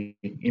me,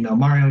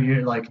 Mario,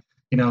 you're like,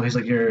 he's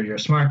like, you're a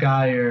smart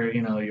guy,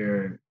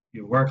 you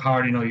work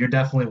hard, you're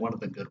definitely one of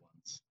the good ones.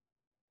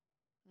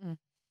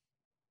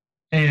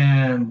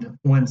 And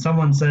when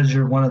someone says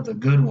you're one of the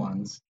good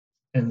ones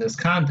in this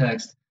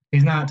context,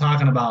 he's not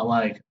talking about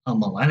like a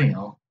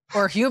millennial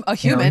or a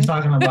human. He's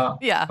talking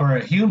about or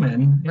a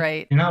human.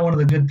 Right. You're not one of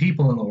the good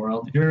people in the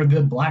world. You're a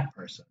good Black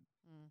person.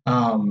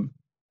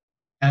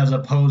 As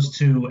opposed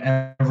to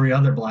every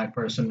other Black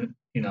person,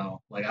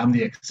 like I'm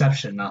the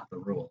exception, not the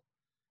rule.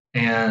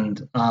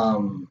 And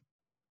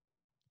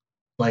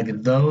like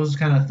those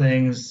kind of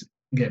things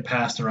get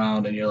passed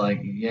around, and you're like,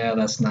 yeah,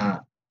 that's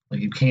not, like,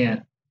 you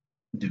can't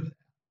do that.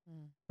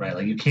 Right?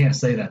 Like you can't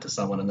say that to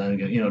someone and then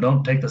go,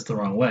 don't take this the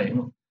wrong way.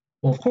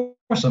 Well, of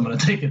course I'm going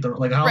to take it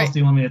like, how else do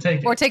you want me to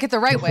take it? Or take it the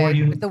right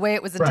way, the way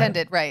it was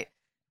intended. Right.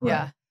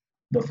 Yeah.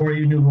 Before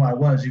you knew who I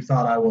was, you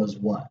thought I was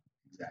what?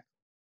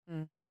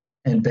 Exactly.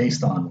 And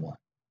based on what?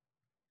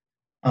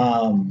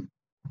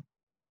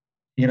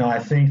 I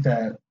think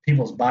that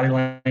people's body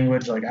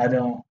language, like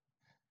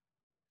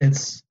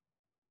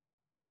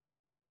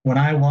when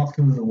I walk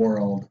through the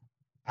world,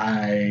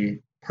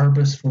 I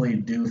purposefully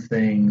do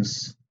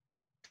things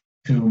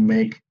to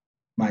make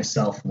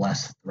myself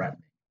less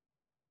threatening.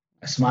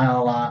 I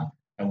smile a lot,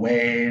 I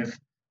wave,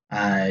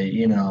 I,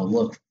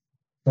 look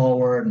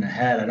forward and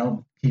ahead. I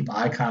don't keep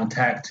eye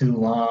contact too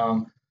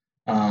long.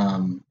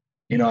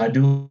 I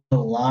do a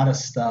lot of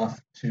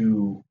stuff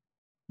to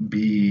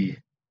be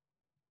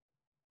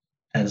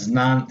as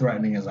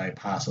non-threatening as I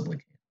possibly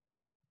can.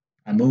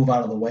 I move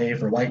out of the way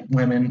for white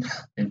women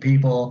and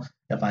people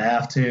if I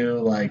have to,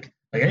 like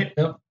hey,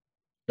 don't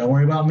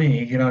worry about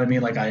me. You know what I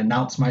mean? Like I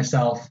announce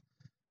myself,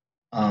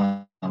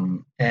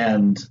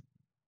 and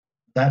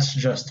that's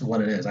just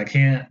what it is. I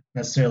can't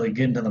necessarily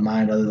get into the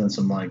mind other than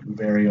some like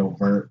very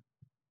overt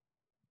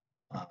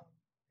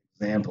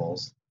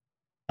examples.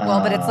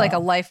 Well, but it's like a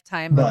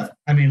lifetime. But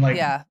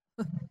it's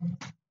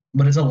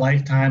a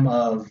lifetime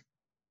of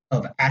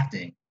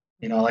acting.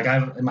 Like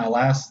in my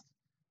last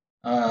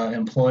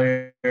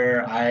employer,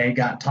 I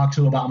got talked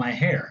to about my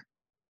hair.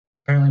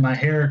 Apparently my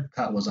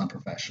haircut was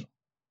unprofessional.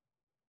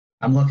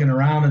 I'm looking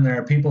around and there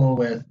are people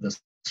with the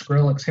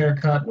Skrillex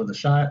haircut with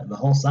the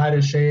whole side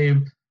is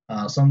shaved.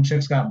 Some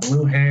chicks got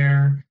blue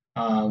hair.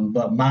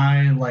 But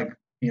my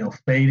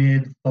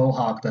faded faux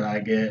hawk that I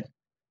get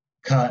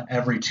cut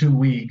every 2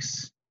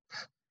 weeks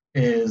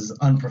is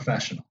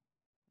unprofessional.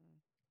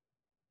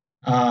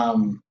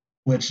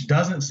 Which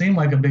doesn't seem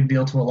like a big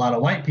deal to a lot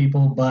of white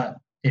people, but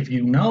if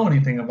you know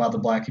anything about the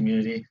Black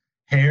community,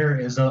 hair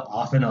is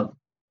often a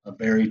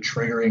very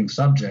triggering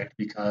subject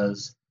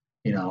because,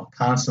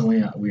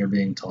 constantly we are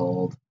being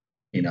told,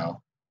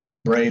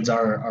 braids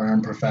are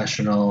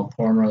unprofessional,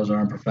 cornrows are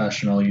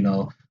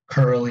unprofessional,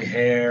 curly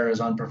hair is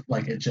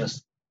it's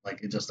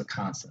just a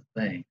constant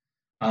thing.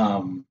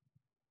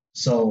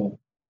 So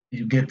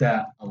you get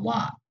that a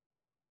lot.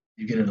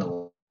 You get it a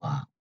lot.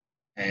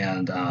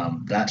 And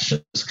that's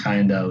just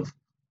kind of,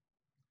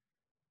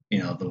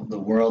 the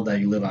world that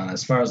you live on,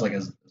 as far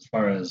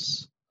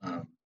as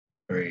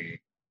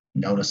very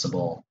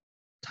noticeable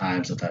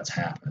times that's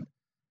happened.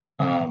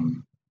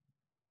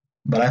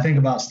 But I think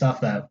about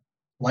stuff that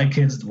white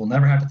kids will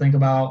never have to think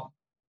about.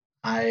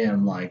 I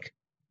am like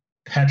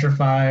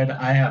petrified.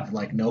 I have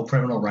like no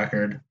criminal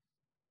record,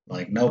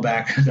 like no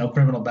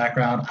criminal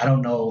background. I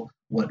don't know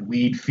what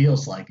weed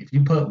feels like. If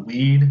you put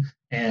weed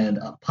and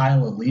a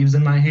pile of leaves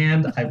in my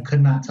hand, I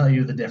could not tell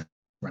you the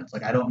difference.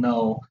 Like I don't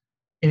know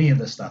any of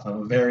this stuff.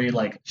 I'm a very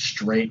like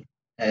straight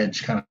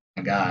edge kind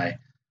of guy.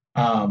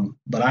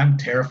 But I'm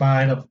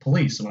terrified of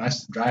police. When I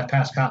drive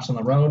past cops on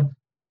the road,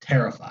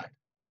 terrified.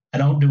 I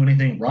don't do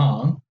anything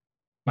wrong.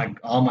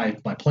 All my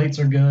plates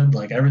are good.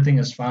 Like everything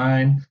is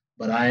fine,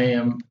 but I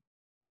am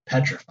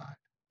petrified.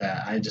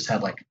 That I just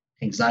have like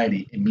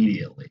anxiety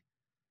immediately.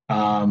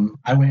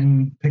 I went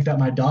and picked up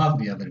my dog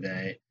the other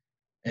day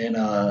in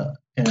a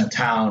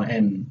town,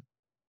 and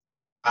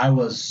I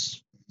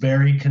was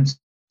very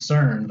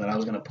concerned that I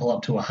was going to pull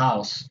up to a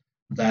house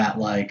that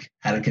like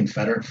had a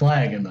Confederate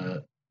flag in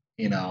the,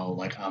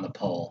 like on the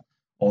pole,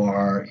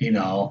 or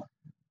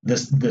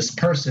this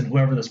person,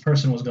 whoever this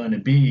person was going to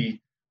be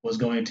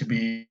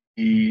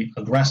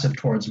aggressive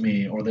towards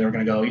me, or they were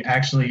going to go,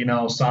 actually,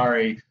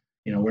 sorry,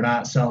 we're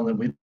not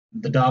selling it.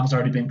 The dog's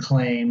already been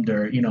claimed,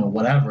 or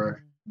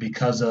whatever,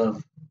 because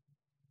of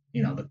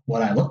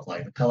what I look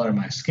like, the color of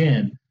my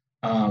skin.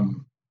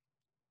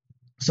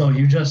 So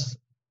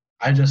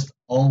I just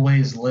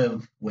always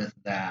live with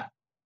that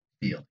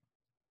feeling.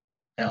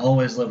 I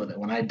always live with it.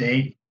 When I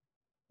date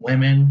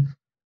women,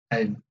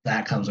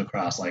 that comes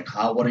across like,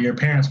 what are your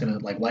parents gonna,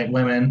 like white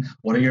women,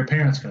 what are your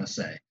parents gonna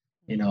say?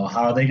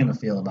 How are they gonna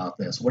feel about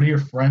this? What are your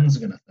friends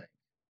gonna think?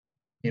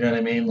 You know what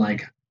I mean?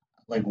 Like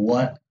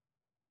what?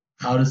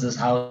 How is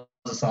this all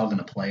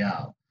gonna play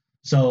out?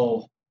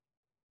 So,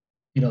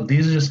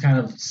 these are just kind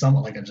of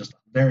somewhat like just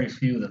very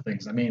few of the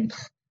things. I mean,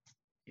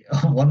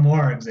 one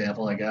more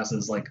example, I guess,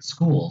 is like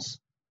schools.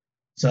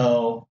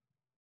 So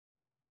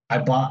I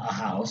bought a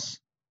house,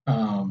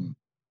 and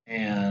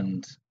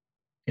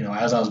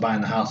as I was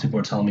buying the house, people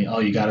were telling me, "Oh,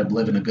 you got to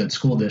live in a good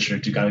school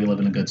district. You got to live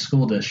in a good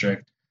school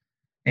district."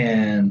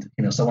 And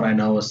someone I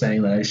know was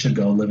saying that I should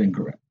go live in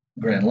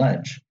Grand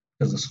Ledge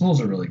because the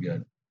schools are really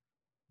good.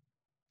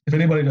 If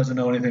anybody doesn't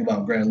know anything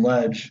about Grand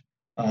Ledge,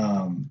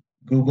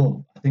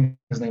 Google. I think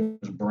his name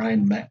was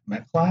Brian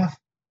Metcalf.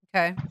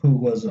 Okay. Who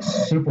was a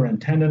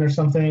superintendent or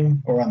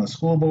something, or on the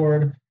school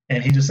board,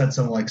 and he just said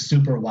some like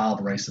super wild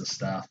racist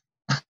stuff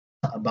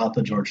about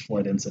the George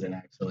Floyd incident,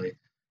 actually.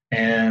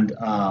 And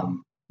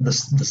the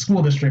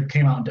school district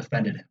came out and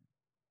defended him,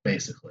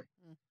 basically.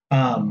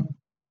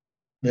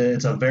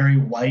 It's a very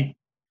white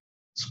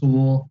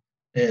school.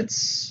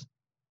 It's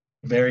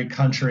very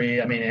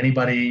country. I mean,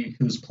 anybody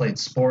who's played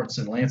sports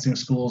in Lansing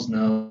schools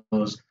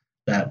knows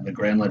that the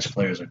Grand Ledge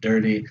players are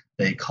dirty.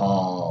 They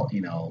call,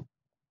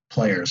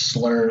 players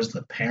slurs.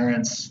 The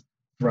parents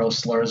throw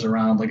slurs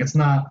around. Like it's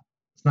not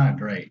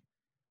great.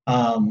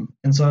 And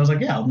so I was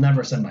like, yeah, I'll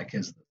never send my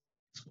kids to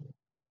school.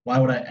 Why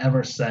would I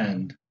ever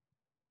send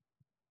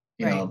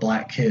a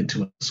black kid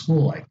to a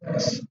school like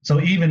this? So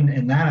even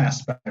in that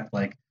aspect,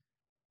 like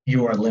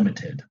you are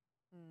limited.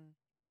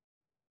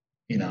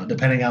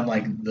 Depending on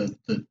like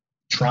the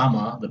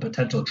trauma, the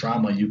potential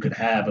trauma you could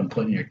have in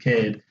putting your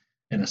kid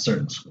in a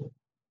certain school.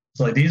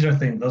 So like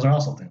those are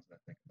also things that I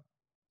think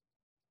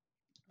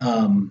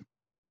about.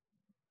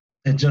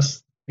 It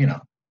just,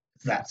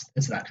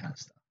 it's that kind of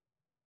stuff.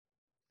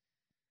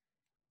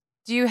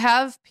 Do you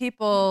have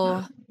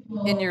people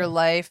in your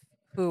life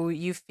who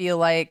you feel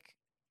like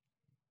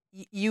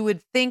you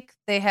would think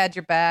they had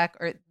your back,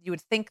 or you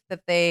would think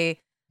that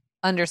they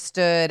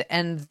understood,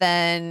 and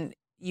then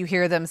you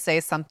hear them say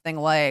something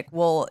like,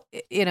 well,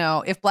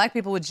 if black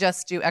people would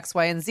just do X,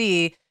 Y, and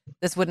Z,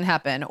 this wouldn't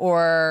happen.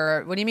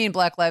 Or what do you mean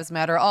Black Lives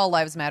Matter, all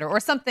lives matter, or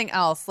something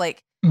else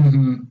like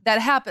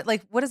that happened?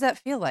 Like, what does that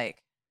feel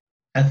like?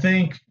 I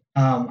think,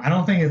 I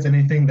don't think it's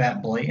anything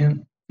that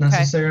blatant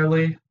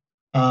necessarily,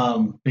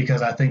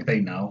 because I think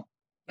they know,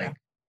 like,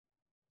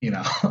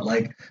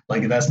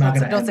 like that's not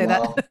going to end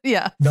well. That.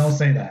 Yeah. Don't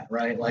say that,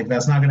 right? Like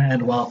that's not going to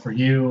end well for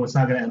you. It's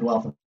not going to end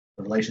well for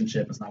the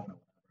relationship. It's not going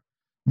to.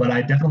 But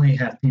I definitely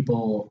have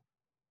people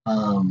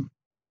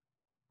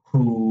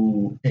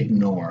who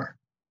ignore,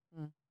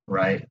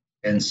 right?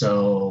 And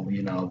so,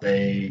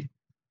 they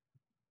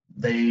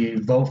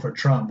vote for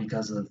Trump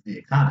because of the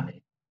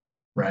economy,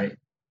 right?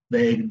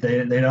 They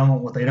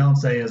don't, what they don't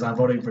say is I'm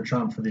voting for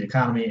Trump for the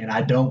economy, and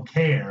I don't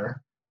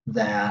care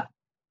that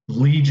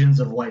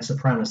legions of white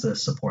supremacists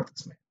support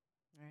this man.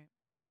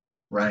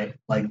 Right?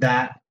 Like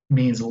that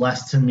means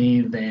less to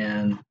me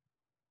than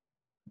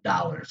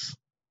dollars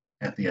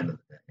at the end of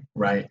the day,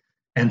 right?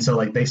 And so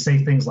like they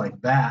say things like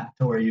that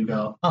to where you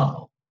go,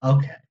 oh,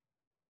 okay,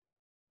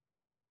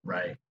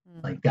 right?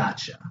 Like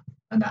gotcha,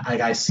 and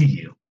I see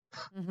you,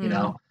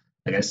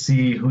 like I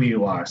see who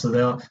you are. So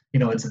they'll,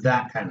 it's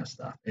that kind of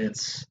stuff.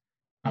 It's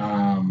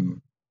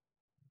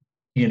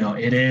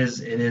it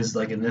is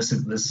like, and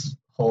this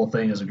whole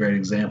thing is a great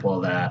example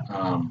of that.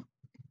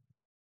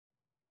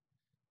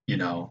 You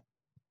know,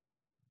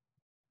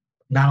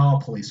 not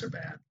all police are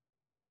bad.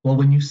 Well,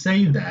 when you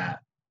say that,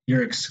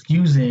 you're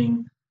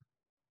excusing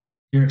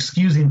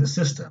the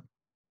system,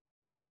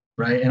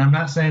 right? And I'm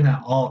not saying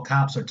that all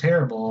cops are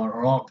terrible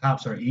or all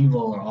cops are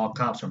evil or all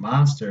cops are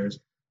monsters,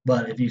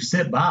 but if you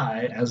sit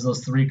by as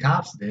those three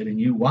cops did and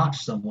you watch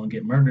someone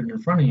get murdered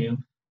in front of you,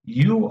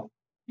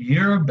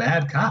 you're a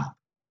bad cop.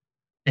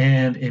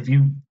 And if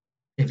you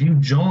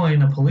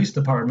join a police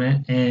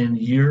department and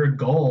your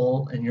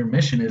goal and your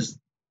mission is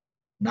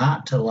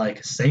not to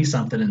like say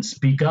something and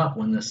speak up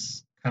when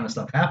this kind of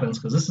stuff happens,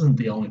 because this isn't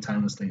the only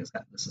time this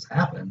has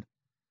happened,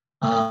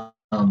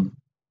 and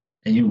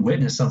you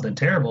witness something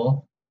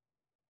terrible,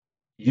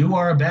 you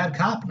are a bad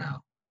cop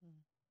now.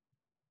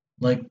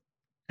 Like,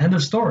 end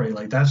of story.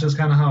 Like, that's just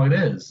kind of how it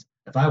is.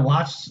 If I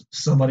watch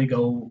somebody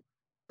go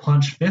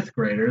punch fifth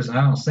graders and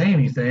I don't say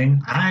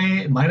anything,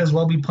 I might as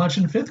well be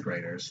punching fifth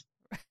graders.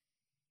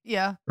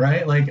 Yeah.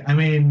 Right? Like, I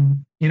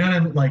mean, you know what I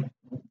mean? Like,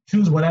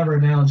 choose whatever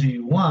analogy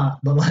you want,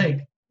 but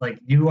like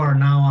you are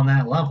now on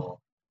that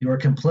level. You are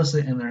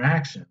complicit in their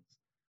actions.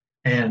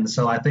 And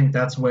so I think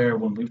that's where,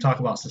 when we talk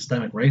about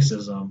systemic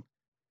racism,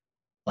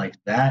 like,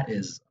 that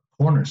is a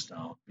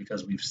cornerstone,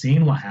 because we've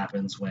seen what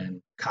happens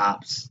when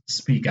cops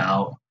speak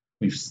out,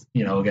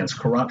 against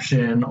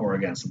corruption or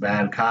against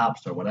bad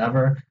cops or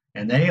whatever,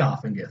 and they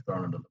often get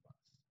thrown under the bus.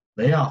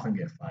 They often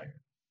get fired.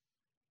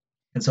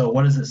 And so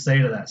what does it say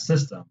to that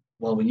system?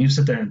 Well, when you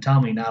sit there and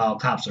tell me not all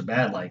cops are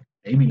bad, like,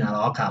 maybe not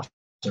all cops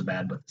are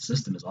bad, but the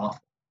system is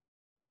awful.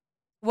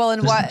 Well,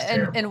 and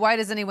why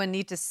does anyone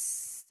need to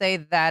say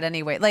that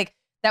anyway? Like,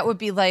 that would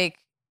be like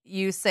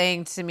you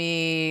saying to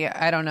me,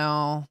 I don't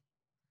know,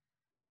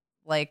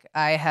 like,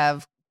 I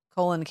have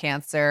colon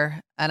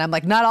cancer, and I'm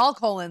like, not all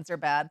colons are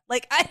bad.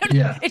 Like, I don't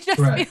know. It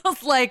just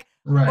feels like,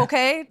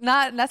 okay,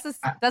 not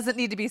necessarily, doesn't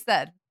need to be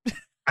said.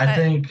 I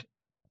think,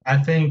 I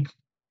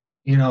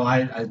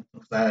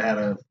had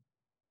a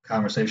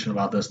conversation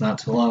about this not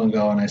too long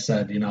ago, and I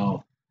said,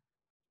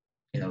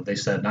 they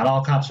said not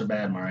all cops are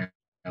bad, Mario.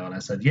 And I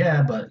said,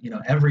 yeah, but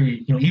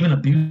even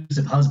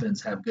abusive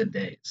husbands have good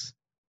days,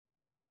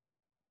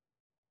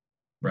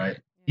 right?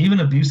 Even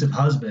abusive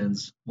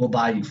husbands will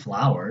buy you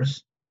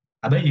flowers.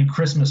 I bet you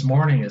Christmas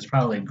morning is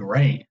probably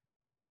great,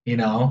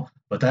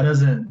 but that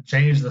doesn't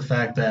change the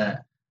fact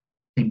that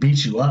he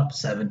beat you up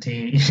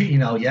 17,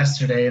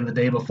 yesterday and the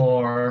day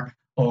before,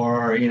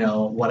 or,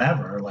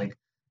 whatever. Like,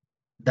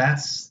 that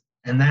is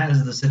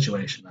the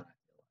situation that I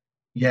feel like.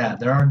 Yeah,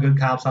 there are good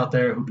cops out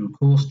there who do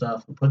cool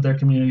stuff, who put their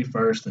community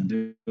first and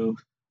do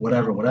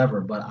whatever.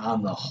 But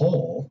on the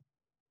whole,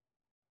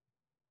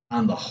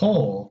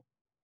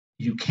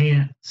 you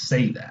can't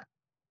say that.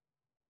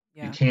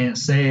 Yeah. You can't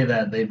say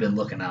that they've been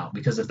looking out,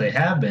 because if they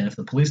have been, if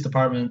the police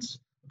departments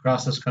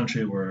across this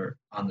country were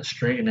on the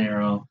straight and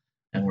narrow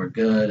and were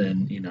good,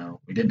 and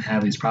we didn't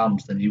have these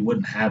problems, then you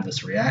wouldn't have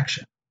this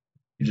reaction.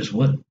 You just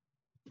wouldn't.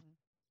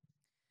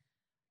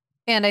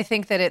 And I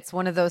think that it's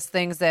one of those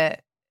things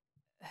that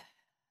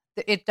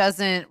it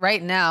doesn't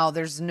right now.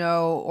 There's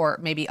no, or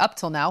maybe up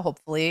till now,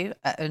 hopefully,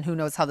 and who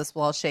knows how this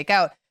will all shake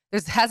out. There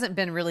hasn't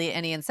been really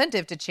any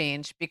incentive to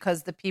change,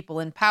 because the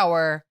people in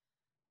power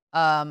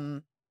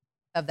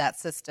of that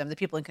system, the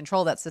people in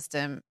control of that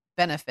system,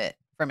 benefit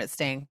from it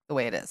staying the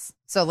way it is.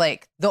 So,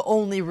 like, the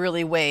only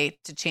really way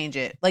to change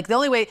it, like, the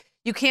only way,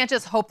 you can't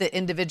just hope that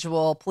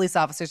individual police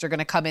officers are going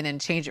to come in and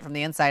change it from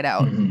the inside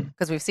out,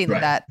 because we've seen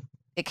that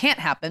it can't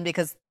happen,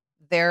 because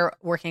they're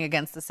working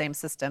against the same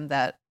system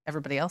that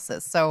everybody else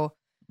is. So,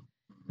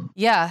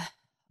 yeah.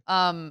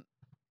 And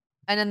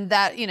then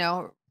that,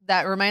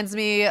 that reminds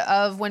me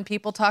of when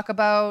people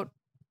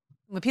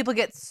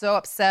get so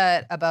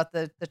upset about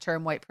the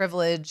term white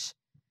privilege,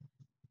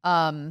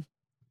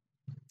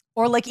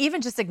 or like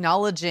even just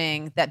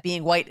acknowledging that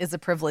being white is a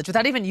privilege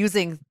without even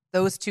using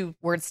those two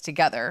words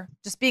together.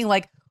 Just being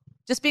white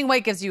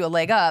gives you a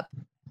leg up.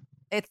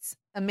 It's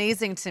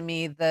amazing to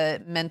me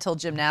the mental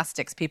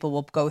gymnastics people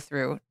will go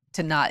through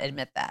to not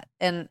admit that.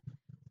 And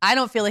I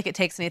don't feel like it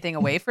takes anything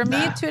away from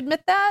me to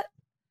admit that.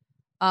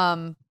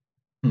 But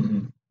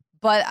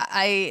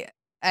I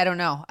don't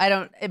know.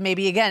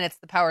 Maybe again, it's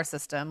the power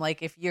system.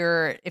 Like, if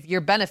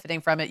you're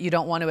benefiting from it, you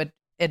don't want to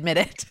admit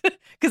it,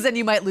 because then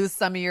you might lose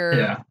some of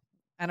your,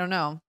 I don't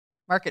know,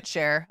 market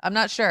share. I'm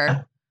not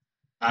sure.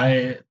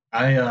 I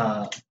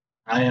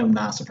am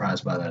not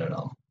surprised by that at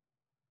all.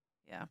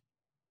 Yeah.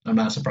 I'm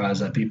not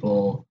surprised that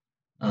people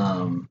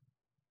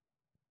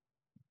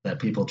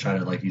try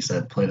to, like you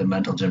said, play the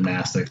mental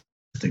gymnastics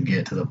to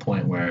get to the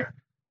point where,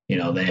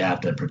 they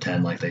have to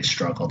pretend like they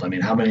struggled. I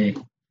mean, how many,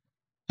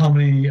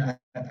 I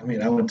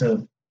went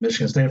to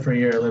Michigan State for a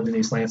year. I lived in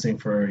East Lansing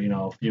for,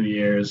 a few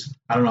years.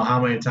 I don't know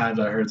how many times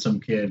I heard some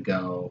kid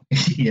go,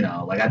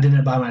 like, I did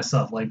it by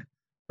myself. Like,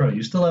 bro,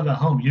 you still live at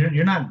home.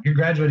 You're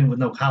graduating with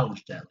no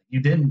college debt. You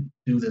didn't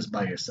do this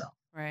by yourself.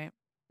 Right.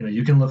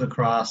 You can look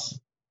across,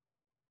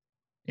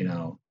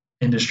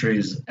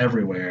 industries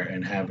everywhere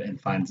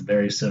and find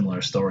very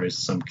similar stories.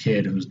 Some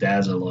kid whose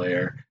dad's a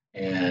lawyer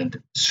and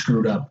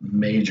screwed up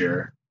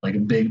major,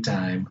 like big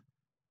time,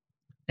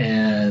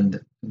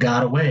 and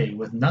got away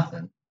with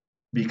nothing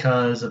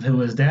because of who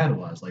his dad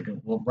was. Like,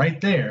 well,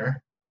 right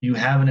there, you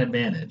have an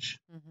advantage.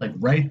 Like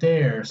right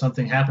there,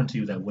 something happened to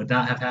you that would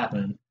not have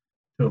happened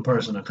to a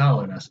person of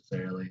color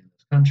necessarily in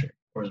this country,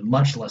 or is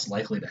much less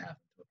likely to happen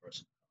to a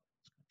person of color in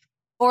this country.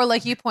 Or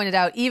like you pointed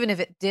out, even if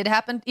it did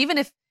happen, even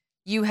if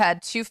you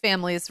had two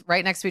families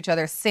right next to each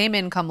other, same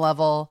income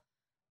level,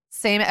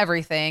 same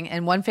everything,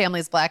 and one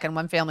family is black and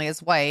one family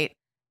is white,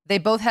 they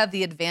both have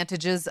the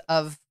advantages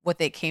of what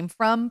they came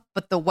from,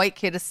 but the white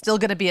kid is still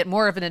going to be at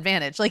more of an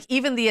advantage. Like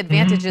even the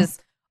advantages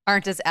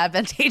aren't as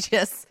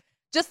advantageous.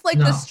 Just like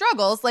the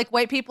struggles, like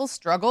white people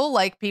struggle,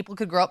 like people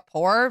could grow up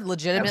poor,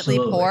 legitimately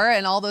poor,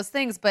 and all those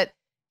things, but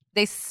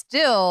they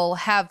still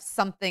have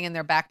something in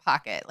their back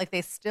pocket. Like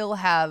they still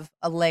have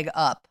a leg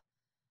up.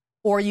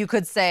 Or you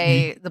could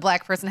say the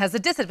black person has a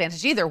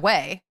disadvantage. Either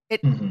way,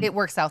 it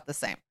works out the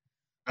same.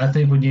 I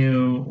think when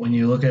you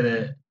look at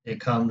it, it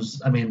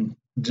comes, I mean,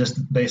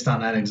 just based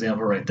on that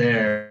example right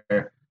there,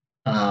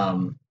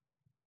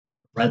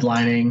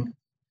 redlining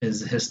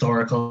is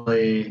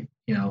historically,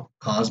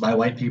 caused by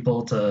white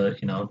people to,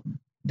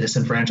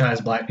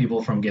 disenfranchise black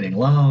people from getting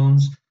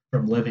loans,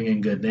 from living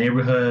in good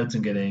neighborhoods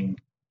and getting,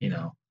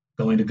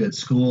 going to good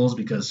schools,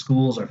 because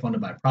schools are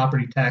funded by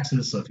property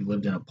taxes. So if you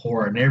lived in a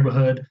poorer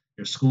neighborhood,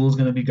 your school is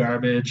going to be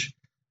garbage.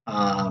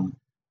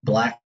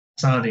 Black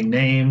sounding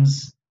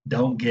names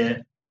don't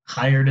get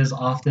hired as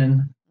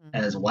often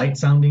as white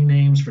sounding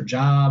names for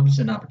jobs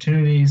and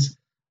opportunities.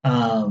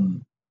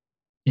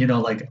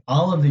 Like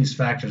all of these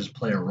factors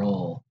play a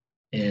role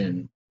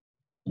in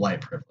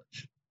white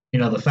privilege.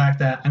 The fact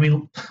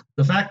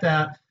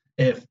that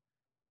if,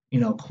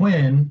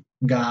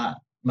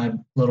 my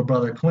little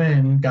brother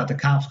Quinn got the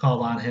cops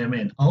called on him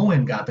and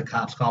Owen got the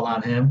cops called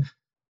on him,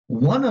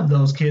 one of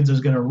those kids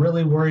is going to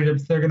really worry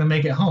if they're going to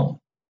make it home.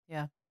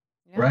 Yeah.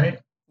 Right?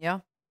 Yeah.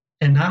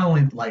 And not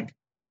only like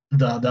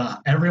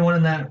everyone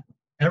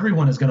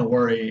is going to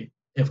worry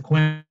if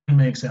Quinn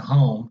makes it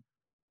home.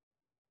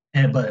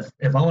 But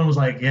if Owen was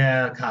like,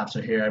 yeah, cops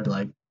are here, I'd be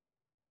like,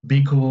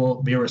 be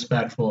cool, be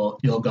respectful,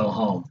 you'll go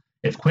home.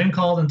 If Quinn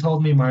called and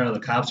told me, Mario, the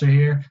cops are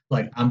here,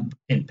 like I'm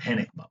in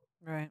panic mode.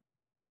 Right.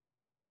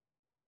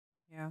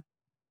 Yeah.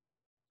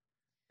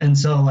 And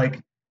so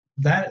like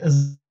that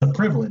is a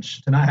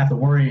privilege to not have to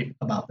worry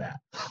about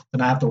that, to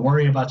not have to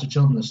worry about your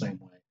children the same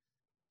way.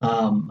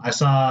 I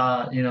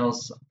saw, a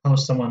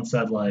post someone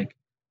said like,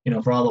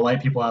 for all the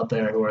white people out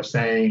there who are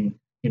saying,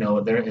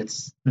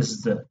 this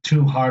is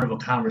too hard of a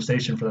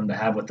conversation for them to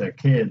have with their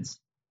kids.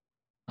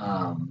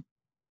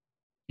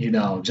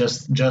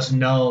 Just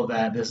know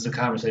that this is a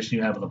conversation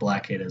you have with a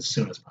black kid as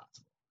soon as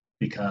possible,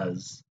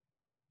 because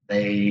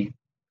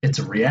it's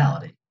a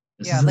reality.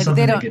 This isn't like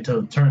something they don't get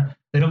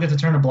to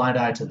turn a blind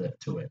eye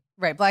to it.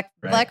 Right. Black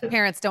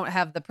parents don't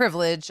have the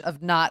privilege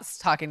of not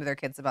talking to their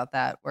kids about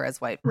that,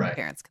 whereas white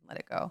parents can let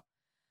it go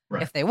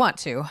if they want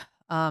to.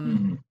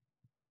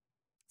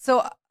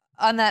 So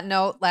on that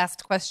note,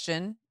 last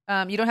question.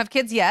 You don't have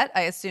kids yet.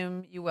 I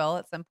assume you will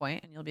at some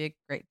point, and you'll be a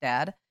great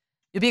dad.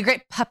 You'll be a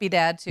great puppy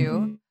dad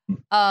too.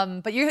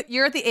 But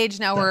you're at the age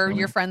now where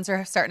your friends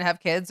are starting to have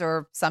kids,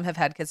 or some have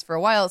had kids for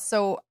a while.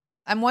 So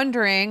I'm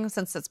wondering,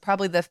 since it's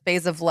probably the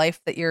phase of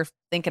life that you're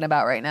thinking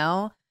about right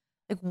now,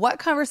 like what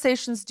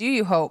conversations do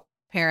you hope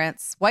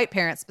parents, white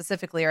parents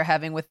specifically, are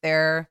having with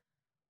their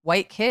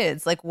white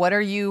kids? Like what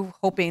are you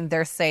hoping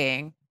they're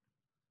saying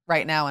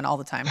right now and all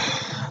the time?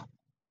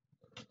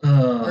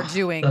 Or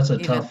doing? That's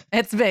tough.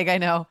 It's big, I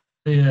know.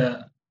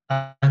 Yeah,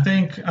 I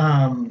think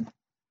I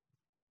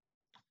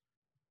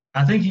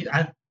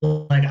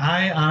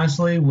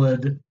honestly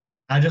would.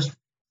 I just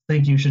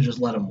think you should just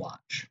let them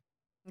watch.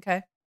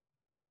 Okay.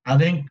 I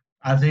think,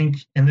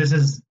 and this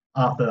is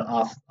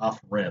off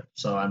rip.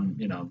 So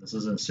this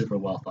isn't super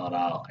well thought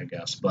out, I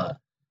guess. But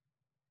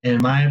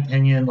in my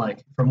opinion,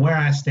 like from where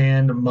I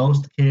stand,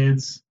 most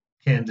kids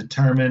can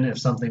determine if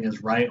something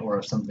is right or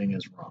if something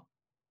is wrong.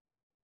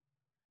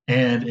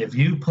 And if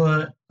you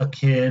put a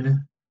kid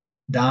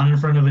down in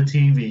front of a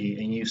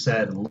TV and you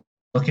said,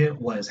 look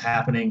at what is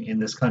happening in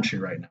this country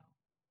right now,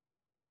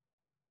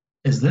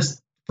 is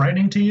this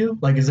frightening to you?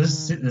 Like, is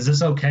this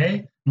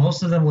okay?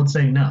 Most of them would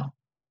say no.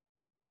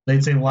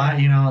 They'd say, why?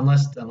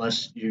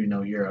 Unless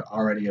you're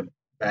already a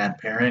bad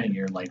parent and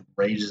you're like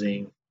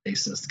raising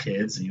racist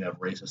kids and you have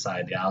racist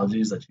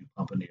ideologies that you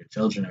pump into your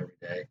children every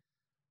day.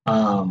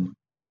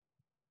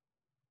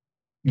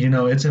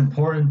 It's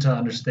important to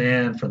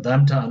understand, for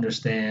them to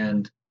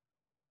understand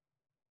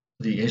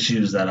the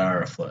issues that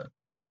are afoot.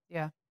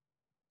 Yeah.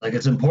 Like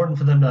it's important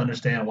for them to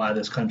understand why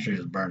this country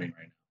is burning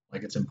right now.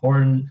 Like it's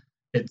important.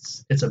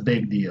 It's a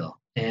big deal.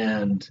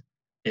 And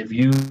if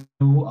you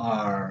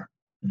are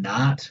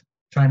not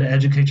trying to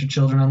educate your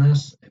children on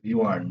this, if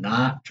you are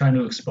not trying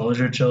to expose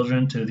your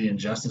children to the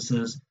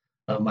injustices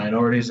of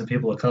minorities and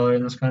people of color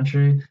in this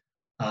country,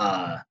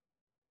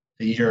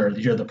 you're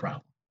the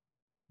problem.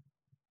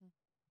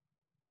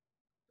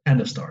 End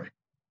of story.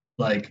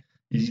 Like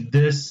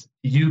this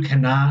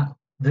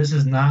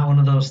is not one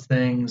of those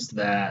things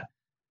that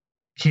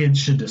kids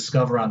should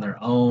discover on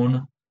their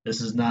own.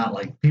 This is not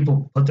like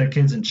people put their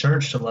kids in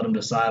church to let them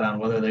decide on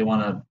whether they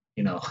want to,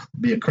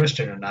 be a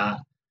Christian or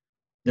not.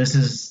 This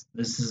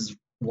is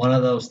one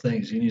of those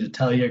things you need to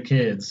tell your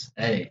kids,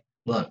 hey,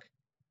 look,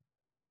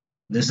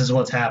 this is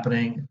what's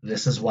happening.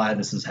 This is why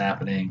this is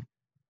happening.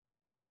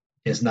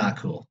 It's not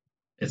cool.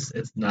 It's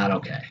not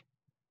okay.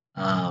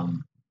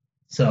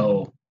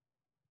 So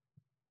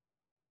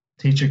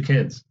teach your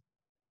kids.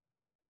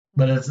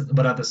 But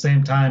at the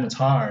same time, it's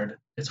hard.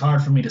 It's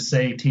hard for me to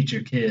say teach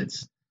your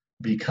kids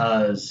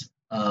because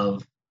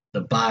of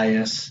the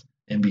bias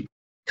and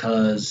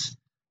because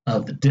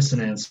of the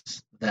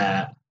dissonance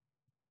that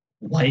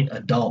white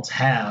adults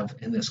have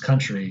in this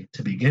country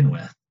to begin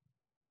with.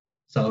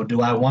 So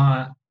do I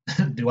want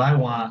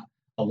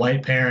a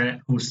white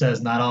parent who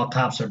says not all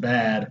cops are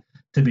bad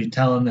to be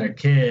telling their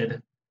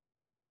kid,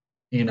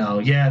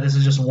 yeah, this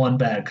is just one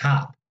bad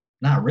cop?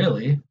 Not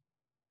really.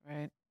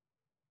 Right.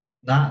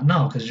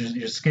 No, because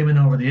you're skimming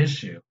over the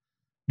issue.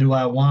 Do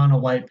I want a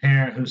white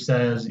parent who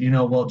says,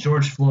 well,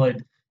 George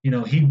Floyd,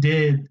 he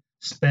did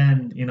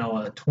spend,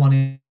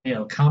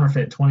 a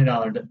counterfeit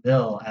 $20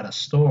 bill at a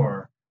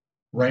store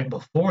right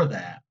before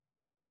that,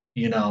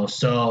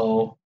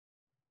 so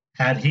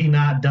had he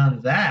not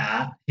done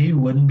that, he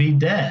wouldn't be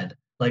dead.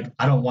 Like,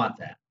 I don't want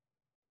that.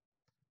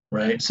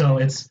 Right. So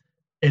that's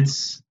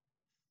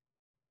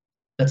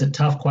a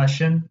tough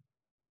question.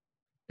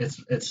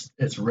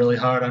 It's really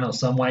hard. I know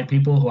some white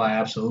people who I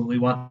absolutely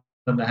want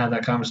them to have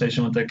that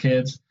conversation with their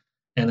kids,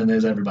 and then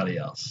there's everybody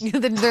else.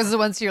 Then there's the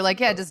ones who you're like,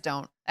 yeah, just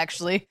don't.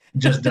 Actually,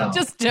 just don't.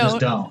 Just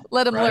don't.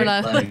 Let them learn.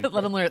 Let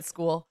them learn at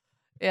school.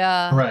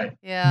 Yeah. Right.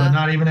 Yeah. But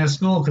not even at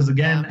school, because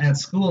again, at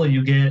school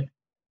you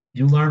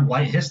learn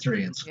white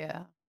history in school.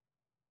 Yeah.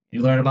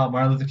 You learn about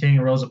Martin Luther King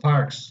and Rosa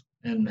Parks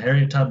and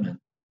Harriet Tubman,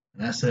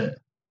 and that's it.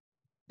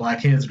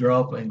 Black kids grow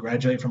up and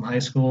graduate from high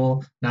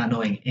school not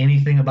knowing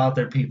anything about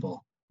their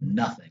people.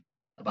 Nothing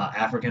about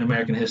African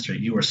American history.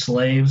 You were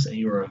slaves and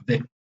you were a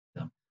victim.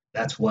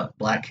 That's what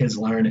black kids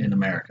learn in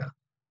America.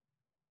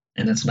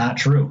 And it's not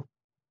true.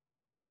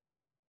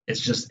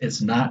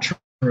 It's not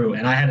true.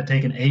 And I had to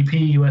take an AP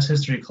US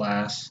history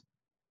class,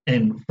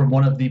 and from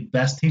one of the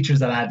best teachers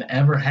that I've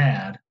ever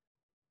had,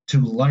 to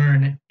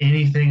learn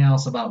anything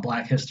else about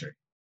black history.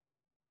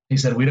 He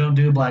said, we don't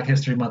do Black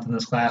History Month in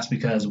this class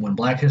because when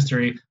black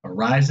history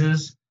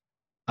arises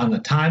on the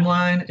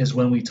timeline is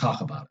when we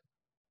talk about it.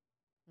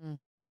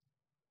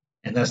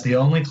 And that's the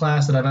only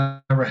class that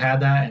I've ever had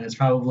that, and it's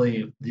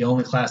probably the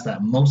only class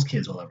that most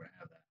kids will ever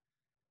have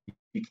that.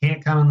 You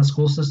can't count on the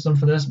school system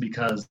for this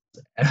because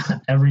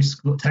every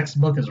school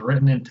textbook is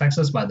written in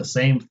Texas by the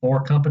same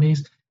 4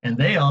 companies, and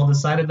they all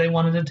decided they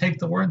wanted to take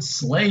the word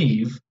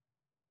slave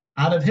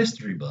out of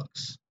history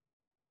books.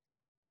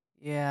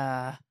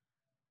 Yeah.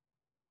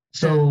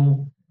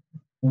 So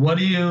what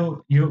do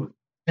you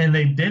and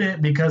they did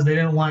it because they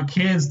didn't want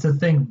kids to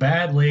think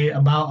badly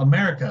about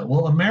America.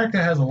 Well,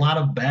 America has a lot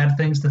of bad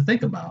things to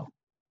think about.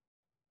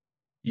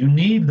 You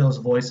need those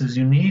voices.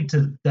 You need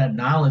that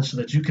knowledge so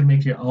that you can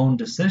make your own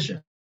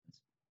decisions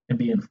and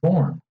be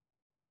informed.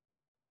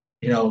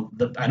 I know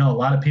a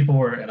lot of people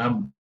were,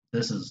 and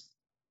this is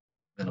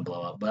going to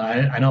blow up, but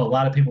I know a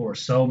lot of people were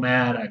so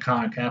mad at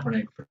Colin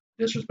Kaepernick for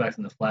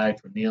disrespecting the flag,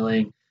 for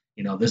kneeling.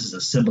 This is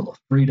a symbol of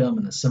freedom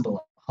and a symbol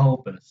of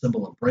hope and a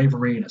symbol of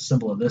bravery and a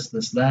symbol of this,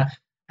 that.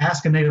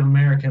 Ask a Native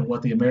American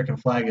what the American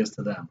flag is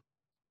to them.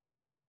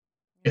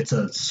 It's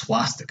a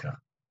swastika.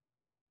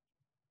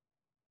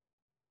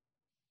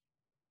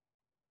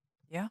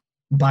 Yeah.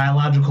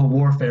 Biological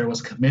warfare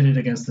was committed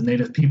against the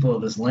native people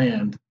of this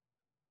land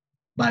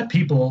by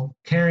people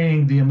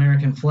carrying the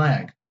American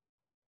flag.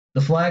 The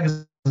flag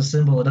is a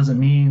symbol. It doesn't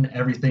mean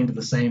everything to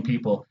the same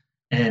people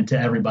and to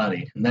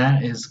everybody. And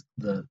that is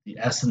the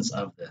essence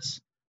of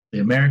this. The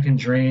American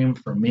dream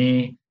for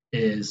me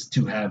is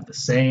to have the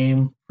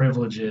same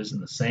privileges and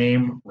the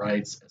same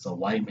rights as a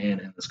white man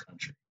in this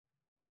country.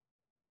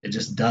 It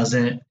just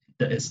doesn't,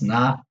 it's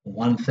not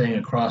one thing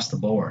across the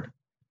board.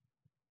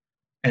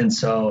 And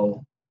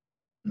so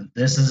what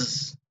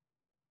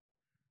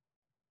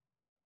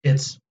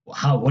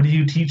do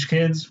you teach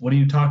kids? What do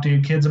you talk to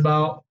your kids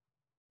about?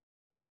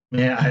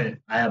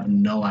 Man, I have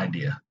no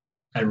idea.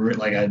 I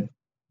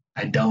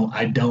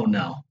don't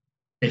know.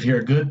 If you're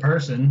a good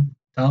person,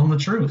 tell them the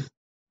truth.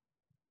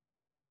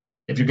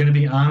 If you're going to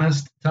be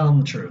honest, tell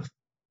them the truth.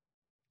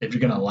 If you're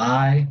going to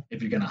lie,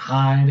 if you're going to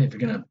hide, if you're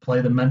going to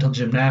play the mental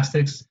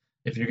gymnastics,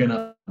 if you're going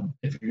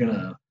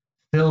to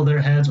fill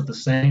their heads with the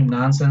same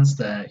nonsense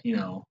that,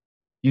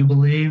 you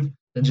believe,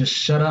 then just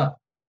shut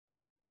up.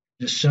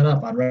 Just shut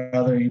up. I'd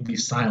rather you be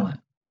silent.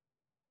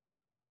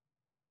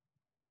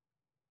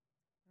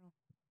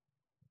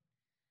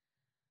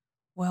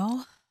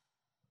 Well,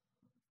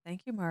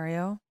 thank you,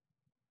 Mario.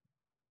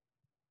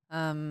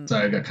 Sorry,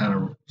 I got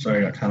kind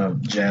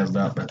of jazzed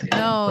up at the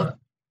end. No,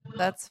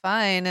 that's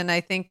fine. And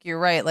I think you're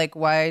right. Like,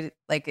 why,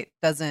 like, it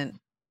doesn't,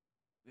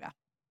 yeah,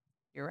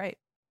 you're right.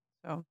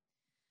 So,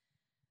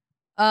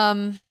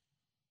 well,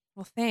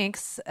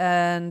 thanks.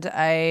 And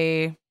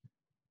I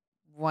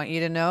want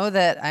you to know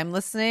that I'm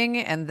listening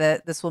and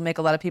that this will make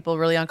a lot of people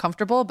really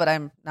uncomfortable, but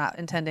I'm not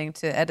intending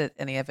to edit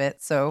any of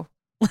it. So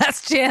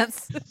last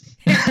chance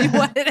if you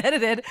want it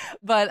edited.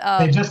 But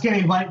hey, just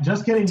kidding, white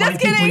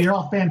people. You're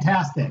all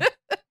fantastic.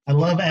 I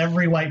love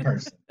every white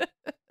person.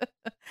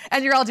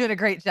 And you're all doing a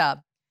great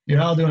job. You're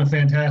all doing a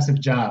fantastic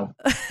job.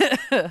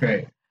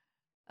 Great.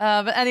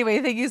 But anyway,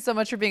 thank you so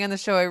much for being on the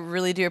show. I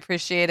really do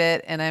appreciate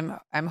it. And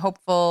I'm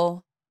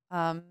hopeful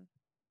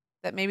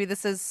that maybe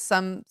this is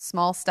some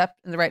small step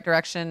in the right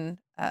direction.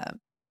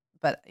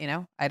 But,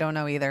 I don't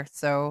know either.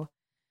 So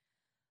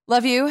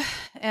love you.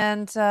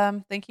 And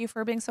thank you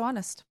for being so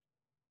honest.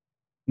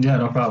 Yeah,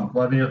 no problem.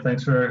 Love you.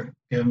 Thanks for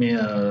giving me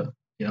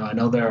I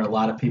know there are a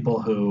lot of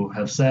people who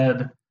have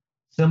said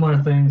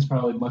similar things,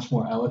 probably much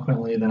more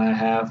eloquently than I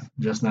have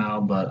just now,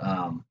 but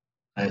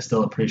I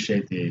still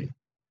appreciate the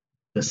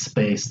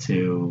space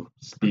to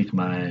speak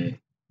my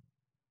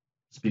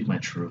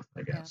truth,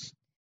 I guess.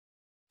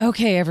 Yeah.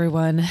 Okay,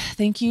 everyone.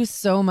 Thank you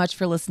so much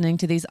for listening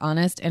to these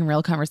honest and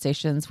real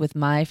conversations with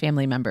my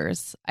family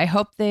members. I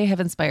hope they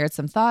have inspired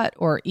some thought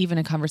or even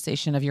a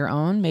conversation of your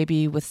own,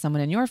 maybe with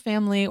someone in your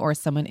family or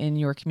someone in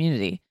your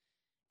community.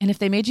 And if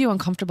they made you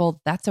uncomfortable,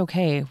 that's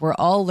okay. We're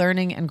all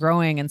learning and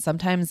growing, and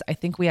sometimes I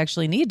think we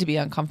actually need to be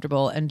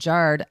uncomfortable and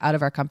jarred out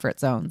of our comfort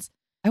zones.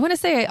 I want to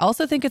say I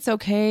also think it's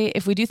okay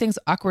if we do things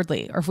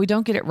awkwardly or if we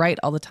don't get it right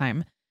all the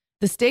time.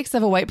 The stakes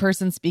of a white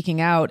person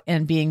speaking out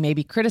and being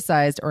maybe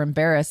criticized or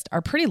embarrassed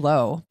are pretty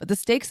low, but the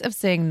stakes of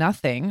saying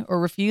nothing or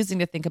refusing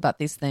to think about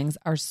these things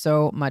are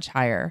so much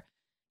higher.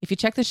 If you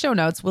check the show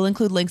notes, we'll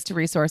include links to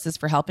resources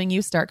for helping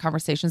you start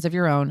conversations of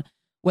your own,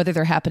 whether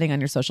they're happening on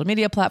your social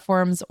media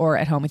platforms or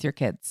at home with your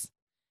kids.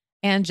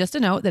 And just a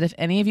note that if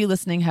any of you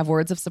listening have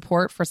words of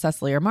support for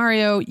Cecily or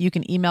Mario, you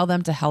can email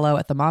them to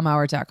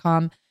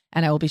hello@themomhour.com,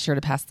 and I will be sure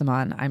to pass them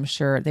on. I'm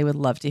sure they would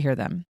love to hear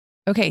them.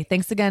 Okay,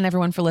 thanks again,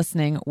 everyone, for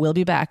listening. We'll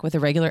be back with a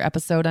regular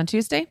episode on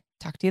Tuesday.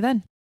 Talk to you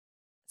then.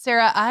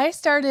 Sarah, I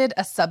started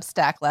a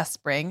Substack last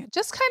spring,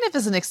 just kind of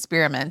as an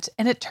experiment,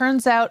 and it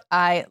turns out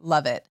I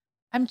love it.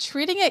 I'm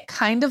treating it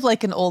kind of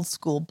like an old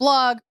school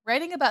blog,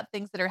 writing about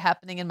things that are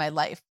happening in my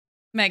life.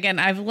 Meagan,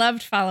 I've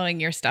loved following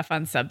your stuff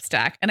on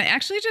Substack, and I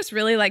actually just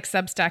really like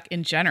Substack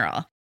in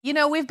general.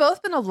 We've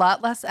both been a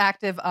lot less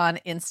active on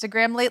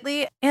Instagram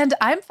lately, and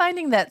I'm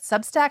finding that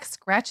Substack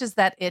scratches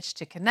that itch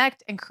to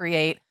connect and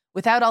create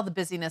without all the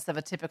busyness of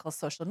a typical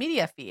social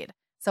media feed.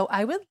 So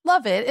I would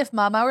love it if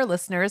Mom Hour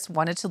listeners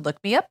wanted to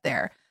look me up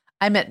there.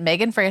 I'm at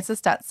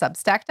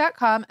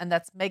meaganfrancis.substack.com, and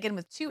that's Meagan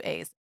with 2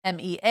 A's,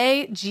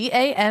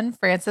 Meagan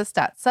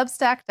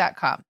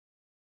Francis.substack.com.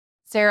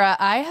 Sarah,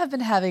 I have been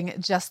having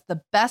just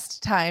the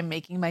best time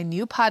making my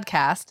new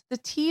podcast, The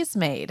Tea's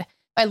Made.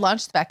 I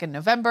launched back in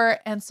November,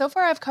 and so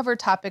far I've covered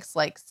topics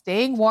like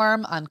staying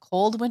warm on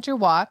cold winter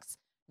walks,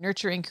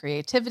 nurturing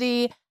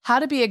creativity, how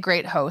to be a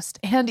great host,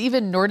 and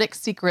even Nordic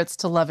secrets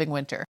to loving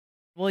winter.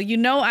 Well,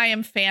 I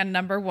am fan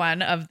number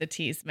 1 of The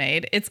Tea's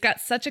Made. It's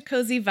got such a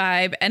cozy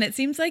vibe, and it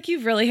seems like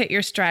you've really hit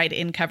your stride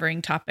in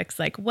covering topics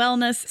like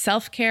wellness,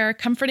 self-care,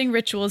 comforting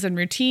rituals and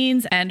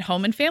routines, and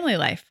home and family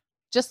life.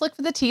 Just look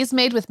for The Tea's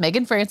Made with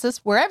Meagan Francis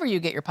wherever you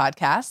get your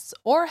podcasts,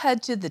 or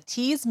head to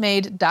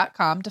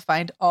theteasmade.com to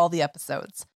find all the episodes.